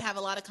campaign didn't have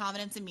a lot of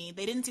confidence in me.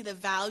 They didn't see the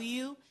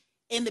value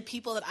in the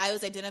people that I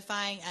was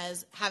identifying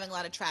as having a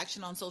lot of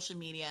traction on social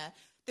media.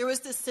 There was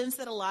this sense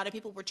that a lot of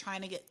people were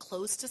trying to get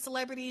close to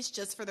celebrities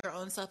just for their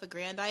own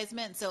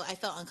self-aggrandizement. So I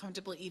felt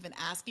uncomfortable even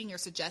asking or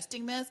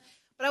suggesting this.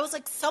 But I was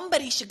like,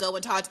 somebody should go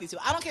and talk to these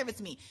people. I don't care if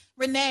it's me.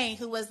 Renee,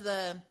 who was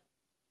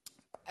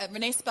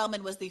Renee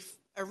Spellman was the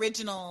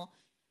original,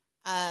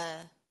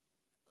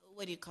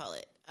 what do you call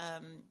it?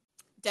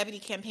 Deputy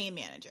campaign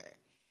manager.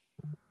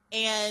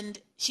 And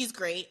she's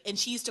great. And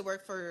she used to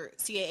work for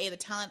CAA, the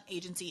talent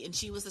agency. And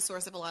she was the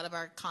source of a lot of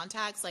our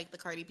contacts, like the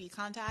Cardi B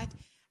contact.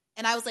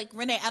 And I was like,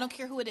 Renee, I don't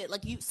care who it is.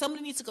 Like,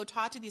 somebody needs to go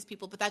talk to these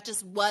people, but that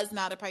just was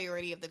not a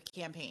priority of the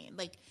campaign.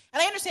 Like,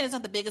 and I understand it's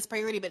not the biggest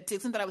priority, but to the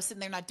extent that I was sitting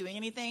there not doing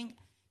anything,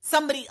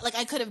 somebody, like,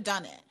 I could have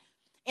done it.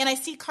 And I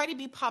see Cardi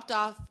B popped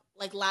off,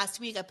 like, last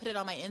week. I put it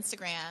on my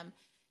Instagram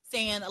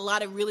saying a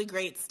lot of really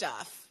great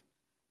stuff.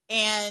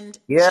 And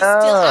she's still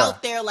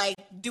out there, like,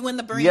 doing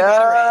the Bernie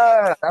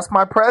rhetoric. That's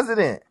my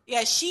president.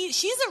 Yeah,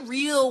 she's a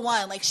real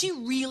one. Like, she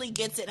really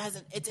gets it.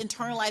 It's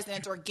internalized and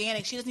it's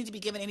organic. She doesn't need to be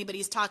given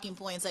anybody's talking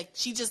points. Like,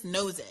 she just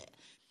knows it.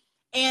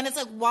 And it's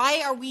like,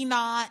 why are we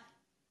not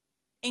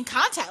in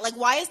contact? Like,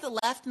 why is the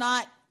left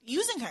not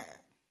using her?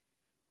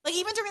 Like,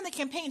 even during the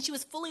campaign, she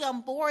was fully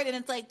on board. And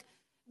it's like,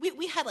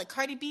 we had, like,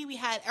 Cardi B. We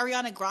had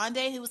Ariana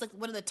Grande, who was, like,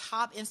 one of the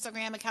top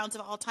Instagram accounts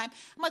of all time.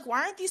 I'm like,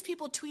 why aren't these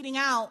people tweeting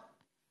out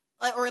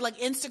or, like,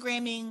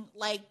 Instagramming,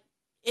 like,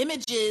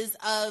 images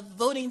of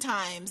voting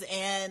times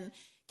and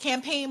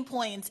campaign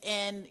points?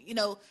 And,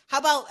 how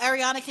about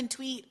Ariana can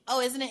tweet, oh,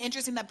 isn't it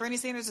interesting that Bernie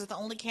Sanders is the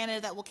only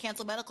candidate that will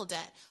cancel medical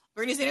debt?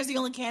 Bernie Sanders is the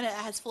only candidate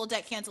that has full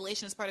debt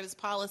cancellation as part of his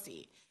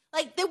policy.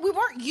 Like, we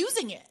weren't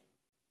using it.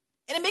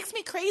 And it makes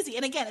me crazy.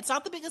 And again, it's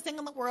not the biggest thing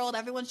in the world.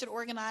 Everyone should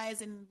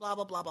organize and blah,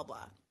 blah, blah, blah,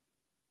 blah.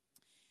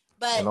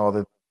 But and all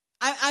the.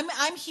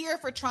 I'm here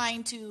for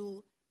trying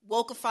to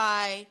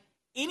wokeify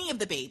any of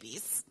the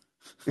babies.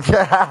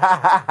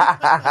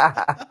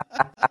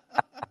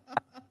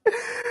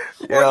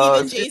 Or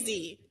even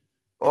Jay-Z.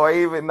 Or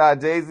even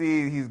not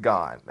Jay-Z, he's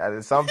gone.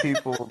 Some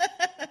people,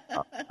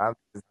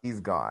 he's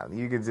gone.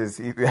 You could just,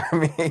 I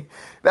mean,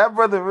 that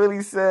brother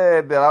really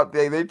said that out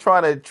there they're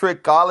trying to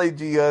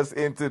trickology us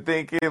into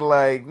thinking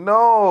like,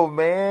 no,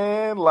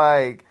 man,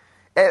 like,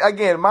 and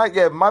again,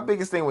 my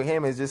biggest thing with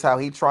him is just how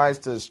he tries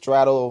to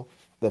straddle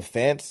the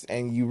fence,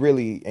 and you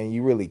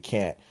really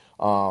can't.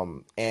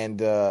 And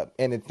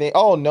the thing,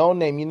 oh, No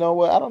Name, you know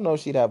what? I don't know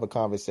if she'd have a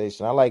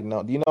conversation. I like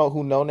No. Do you know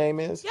who No Name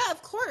is? Yeah,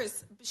 of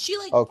course. She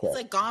Okay.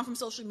 is gone from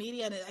social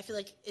media, and I feel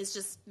like it's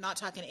just not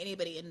talking to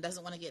anybody and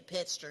doesn't want to get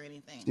pitched or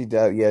anything. She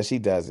does, yeah, she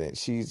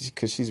doesn't.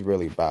 Because she's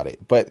really about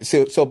it. But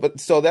so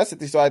that's the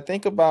thing. So I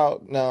think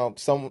about now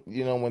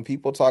when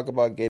people talk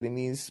about getting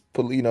these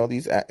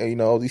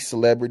these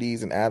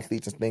celebrities and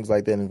athletes and things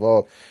like that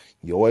involved,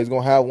 you always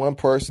gonna have one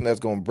person that's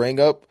gonna bring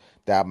up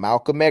that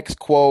Malcolm X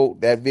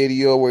quote, that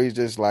video where he's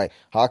just like,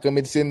 how come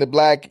it's in the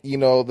black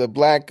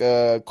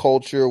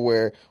culture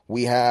where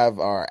we have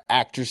our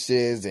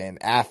actresses and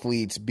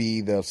athletes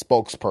be the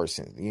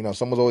spokesperson?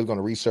 Someone's always going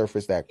to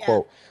resurface that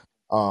quote.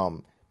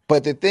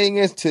 But the thing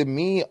is, to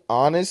me,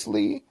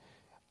 honestly,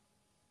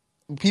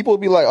 people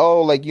be like,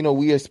 oh,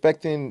 we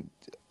expecting.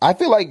 I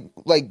feel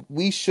like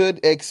we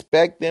should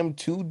expect them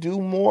to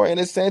do more in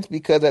a sense,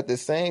 because at the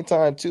same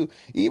time too,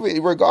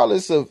 even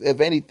regardless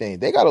of anything,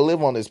 they got to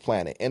live on this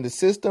planet, and the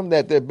system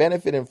that they're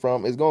benefiting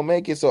from is going to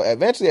make it so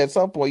eventually at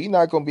some point you're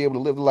not going to be able to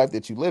live the life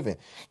that you live in,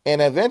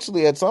 and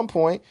eventually at some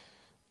point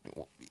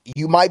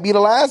you might be the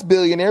last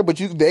billionaire, but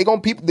they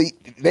gonna eat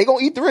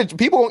the rich.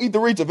 People gonna eat the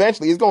rich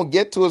eventually. It's gonna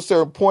get to a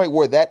certain point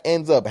where that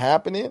ends up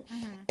happening,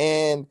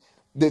 and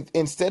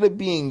instead of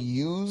being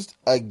used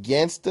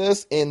against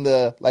us in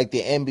the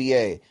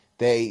NBA,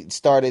 they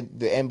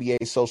started the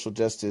NBA Social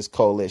Justice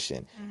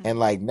Coalition, and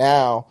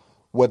now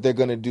what they're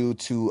gonna do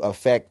to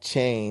affect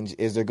change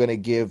is they're gonna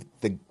give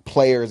the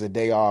players a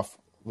day off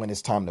when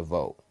it's time to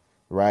vote,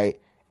 right?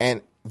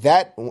 And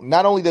that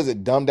not only does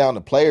it dumb down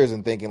the players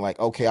and thinking like,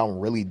 okay, I'm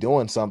really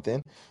doing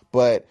something,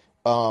 but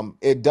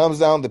it dumbs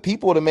down the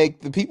people to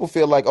make the people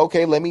feel like,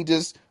 okay, let me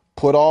just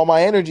put all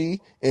my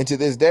energy into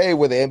this day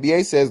where the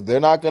NBA says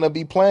they're not going to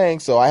be playing,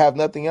 so I have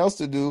nothing else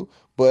to do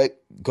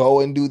but go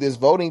and do this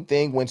voting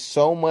thing, when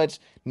so much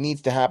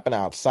needs to happen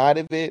outside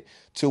of it,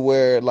 to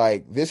where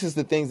this is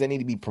the things they need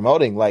to be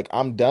promoting.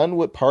 I'm done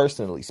with,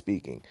 personally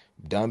speaking,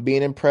 done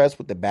being impressed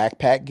with the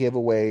backpack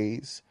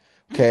giveaways.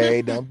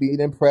 Okay, don't be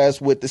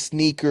impressed with the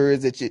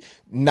sneakers that you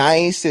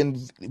nice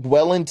and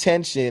well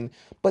intentioned,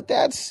 but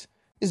it's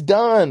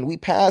done. We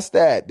passed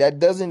that. That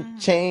doesn't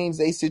change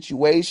a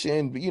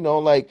situation.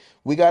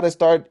 We got to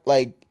start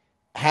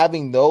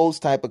having those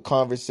type of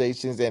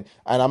conversations, and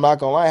I'm not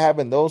gonna lie,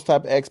 having those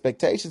type of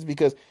expectations,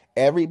 because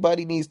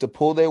everybody needs to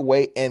pull their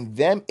weight, and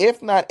them,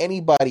 if not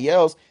anybody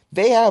else,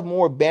 they have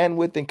more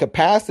bandwidth and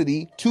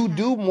capacity to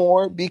do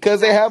more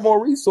because they have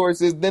more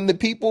resources than the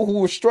people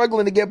who are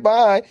struggling to get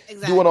by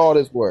doing all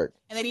this work.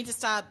 And they need to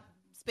stop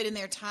spending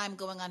their time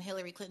going on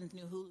Hillary Clinton's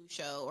new Hulu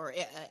show or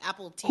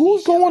Apple TV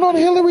Who's show. going on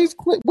Hillary's?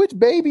 Which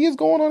baby is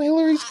going on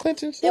Hillary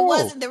Clinton's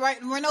show? There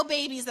were no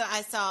babies that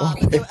I saw.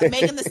 Okay. But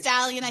Megan Thee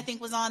Stallion, I think,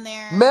 was on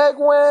there. Meg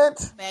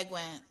went.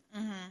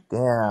 Mm-hmm.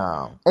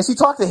 Damn. And she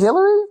talked to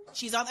Hillary?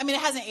 She's on. I mean,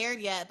 it hasn't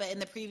aired yet, but in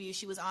the preview,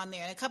 she was on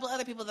there. And a couple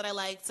other people that I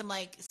liked, some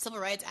civil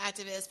rights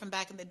activists from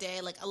back in the day.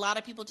 A lot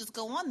of people just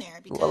go on there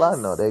because I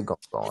know they go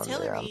on it's there.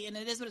 Hillary, and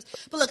it is what it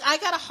is. But look, I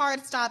got a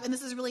hard stop, and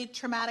this is really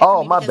traumatic. Oh,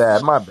 for me my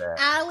because, bad. My bad.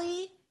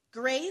 Allie,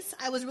 Grace,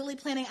 I was really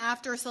planning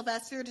after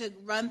Sylvester to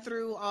run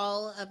through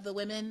all of the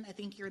women. I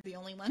think you're the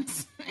only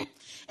ones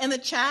in the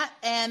chat,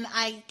 and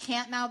I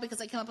can't now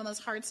because I came up on this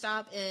hard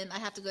stop, and I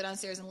have to go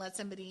downstairs and let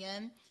somebody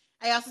in.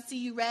 I also see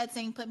you, Red,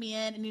 saying put me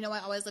in, and I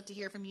always love to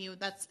hear from you.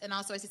 And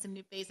also I see some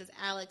new faces,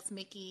 Alex,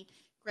 Mickey,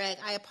 Greg.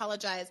 I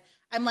apologize.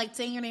 I'm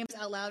saying your names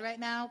out loud right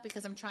now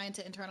because I'm trying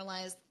to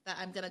internalize that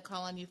I'm going to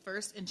call on you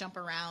first and jump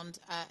around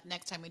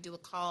next time we do a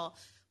call.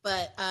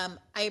 But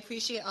I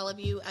appreciate all of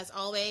you as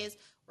always.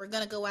 We're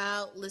going to go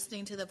out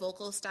listening to the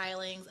vocal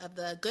stylings of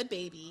the good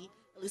baby,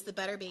 at least the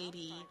better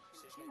baby,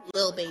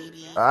 Lil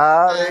Baby.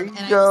 There you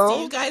and go. I will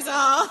see you guys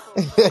all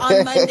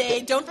on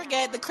Monday. Don't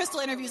forget the Crystal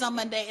interview's on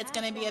Monday. It's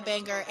going to be a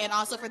banger. And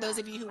also for those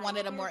of you who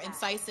wanted a more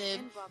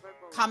incisive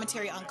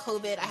commentary on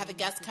COVID, I have a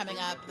guest coming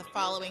up the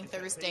following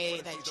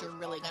Thursday that you're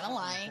really going to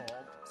like.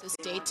 So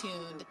stay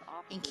tuned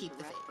and keep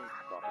the faith.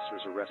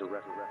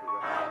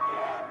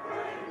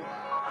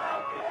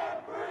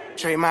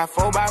 Trade my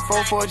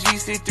 4x4 for a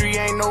GC3,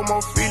 ain't no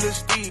more feelers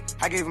Steve.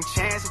 I gave him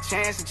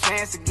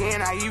chance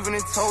again. I even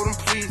told him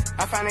please.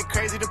 I find it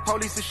crazy the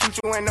police will shoot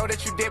you and know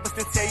that you dead, but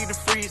still tell you to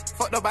freeze.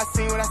 Fucked up, I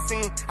seen what I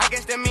seen. I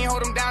guess that mean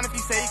hold him down if he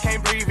say he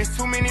can't breathe. It's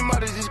too many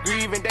mothers just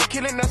grieving. They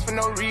killing us for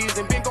no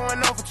reason. Been going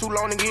on for too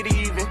long to get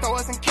even. Throw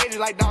us in cages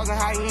like dogs and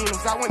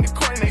hyenas. I went to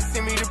court and they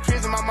sent me to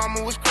prison. My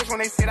mama was crushed when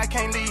they said I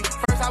can't leave.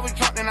 First I was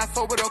drunk and I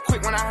sobered up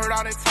quick when I heard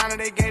all that time that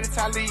they gave to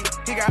Talib.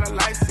 He got a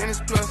life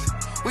sentence plus.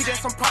 We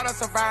just some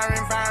products of our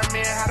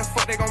environment. How the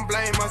fuck they gon'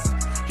 blame us?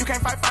 You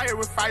can't fight fire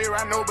with fire,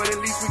 I know, but at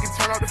least we can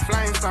turn off the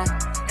flames on.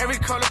 Every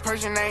color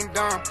person ain't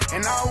dumb,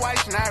 and all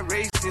white's not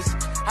racist.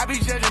 I be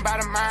judging by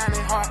the mind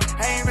and heart,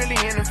 I ain't really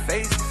in the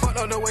face. Fuck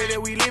up the way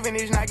that we living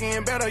is not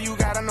getting better, you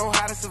gotta know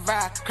how to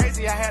survive.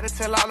 Crazy, I had to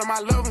tell all of my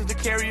loved ones to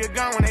carry a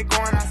gun when they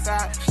going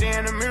outside. Stay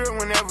in the mirror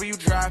whenever you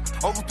drive,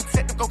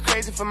 overprotective, go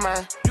crazy for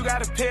mine. You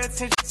gotta pay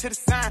attention to the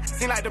sign,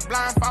 seem like the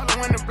blind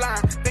following the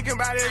blind. Thinking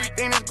about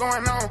everything that's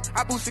going on,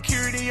 I boost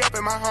security up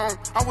in my home.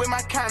 I'm with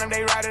my kind of,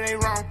 they right or they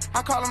wrong.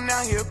 I call him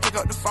now, he'll pick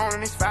up the phone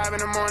and it's 5 in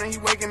the morning, he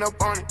waking up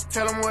on it.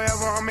 Tell him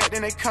wherever I'm at,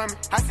 then they coming.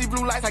 I see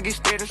blue lights, I get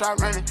scared and start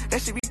running.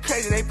 That shit be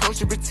crazy, they supposed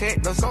to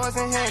protect us. Swords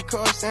and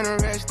handcuffs and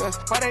arrest us.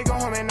 Why they go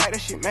home at night,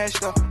 that shit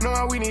messed up.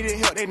 Knowing we needed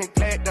help, they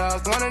neglect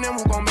us. One of them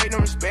who gon' make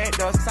them respect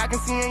us. I can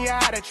see in your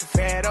eye that you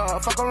fed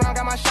up. Fuck around,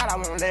 got my shot, I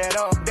won't let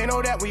up. They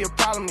know that we a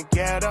problem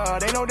together.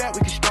 They know that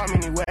we can storm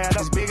anywhere.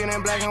 It's bigger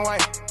than black and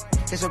white.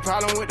 It's a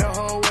problem with the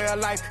whole way of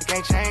life. It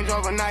can't change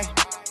overnight.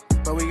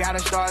 But we gotta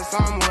start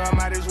somewhere,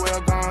 might as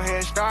well go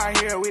ahead, start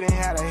here. We done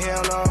had a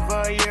hell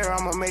of a year,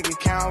 I'ma make it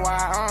count while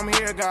I'm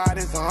here. God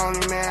is the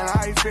only man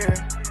I fear.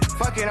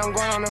 Fuck it, I'm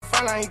going on the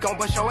front line, he gon'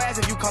 bust your ass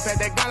if you come past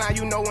that gun line.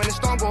 You know when the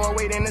storm go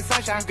away, then the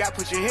sunshine. You gotta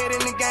put your head in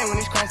the game when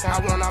it's crunch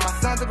time. I want all my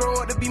sons to grow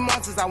up to be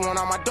monsters, I want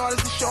all my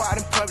daughters to show out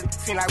in public.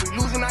 Seem like we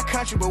losing our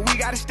country, but we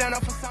gotta stand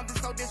up for something,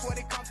 so this what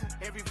it comes to.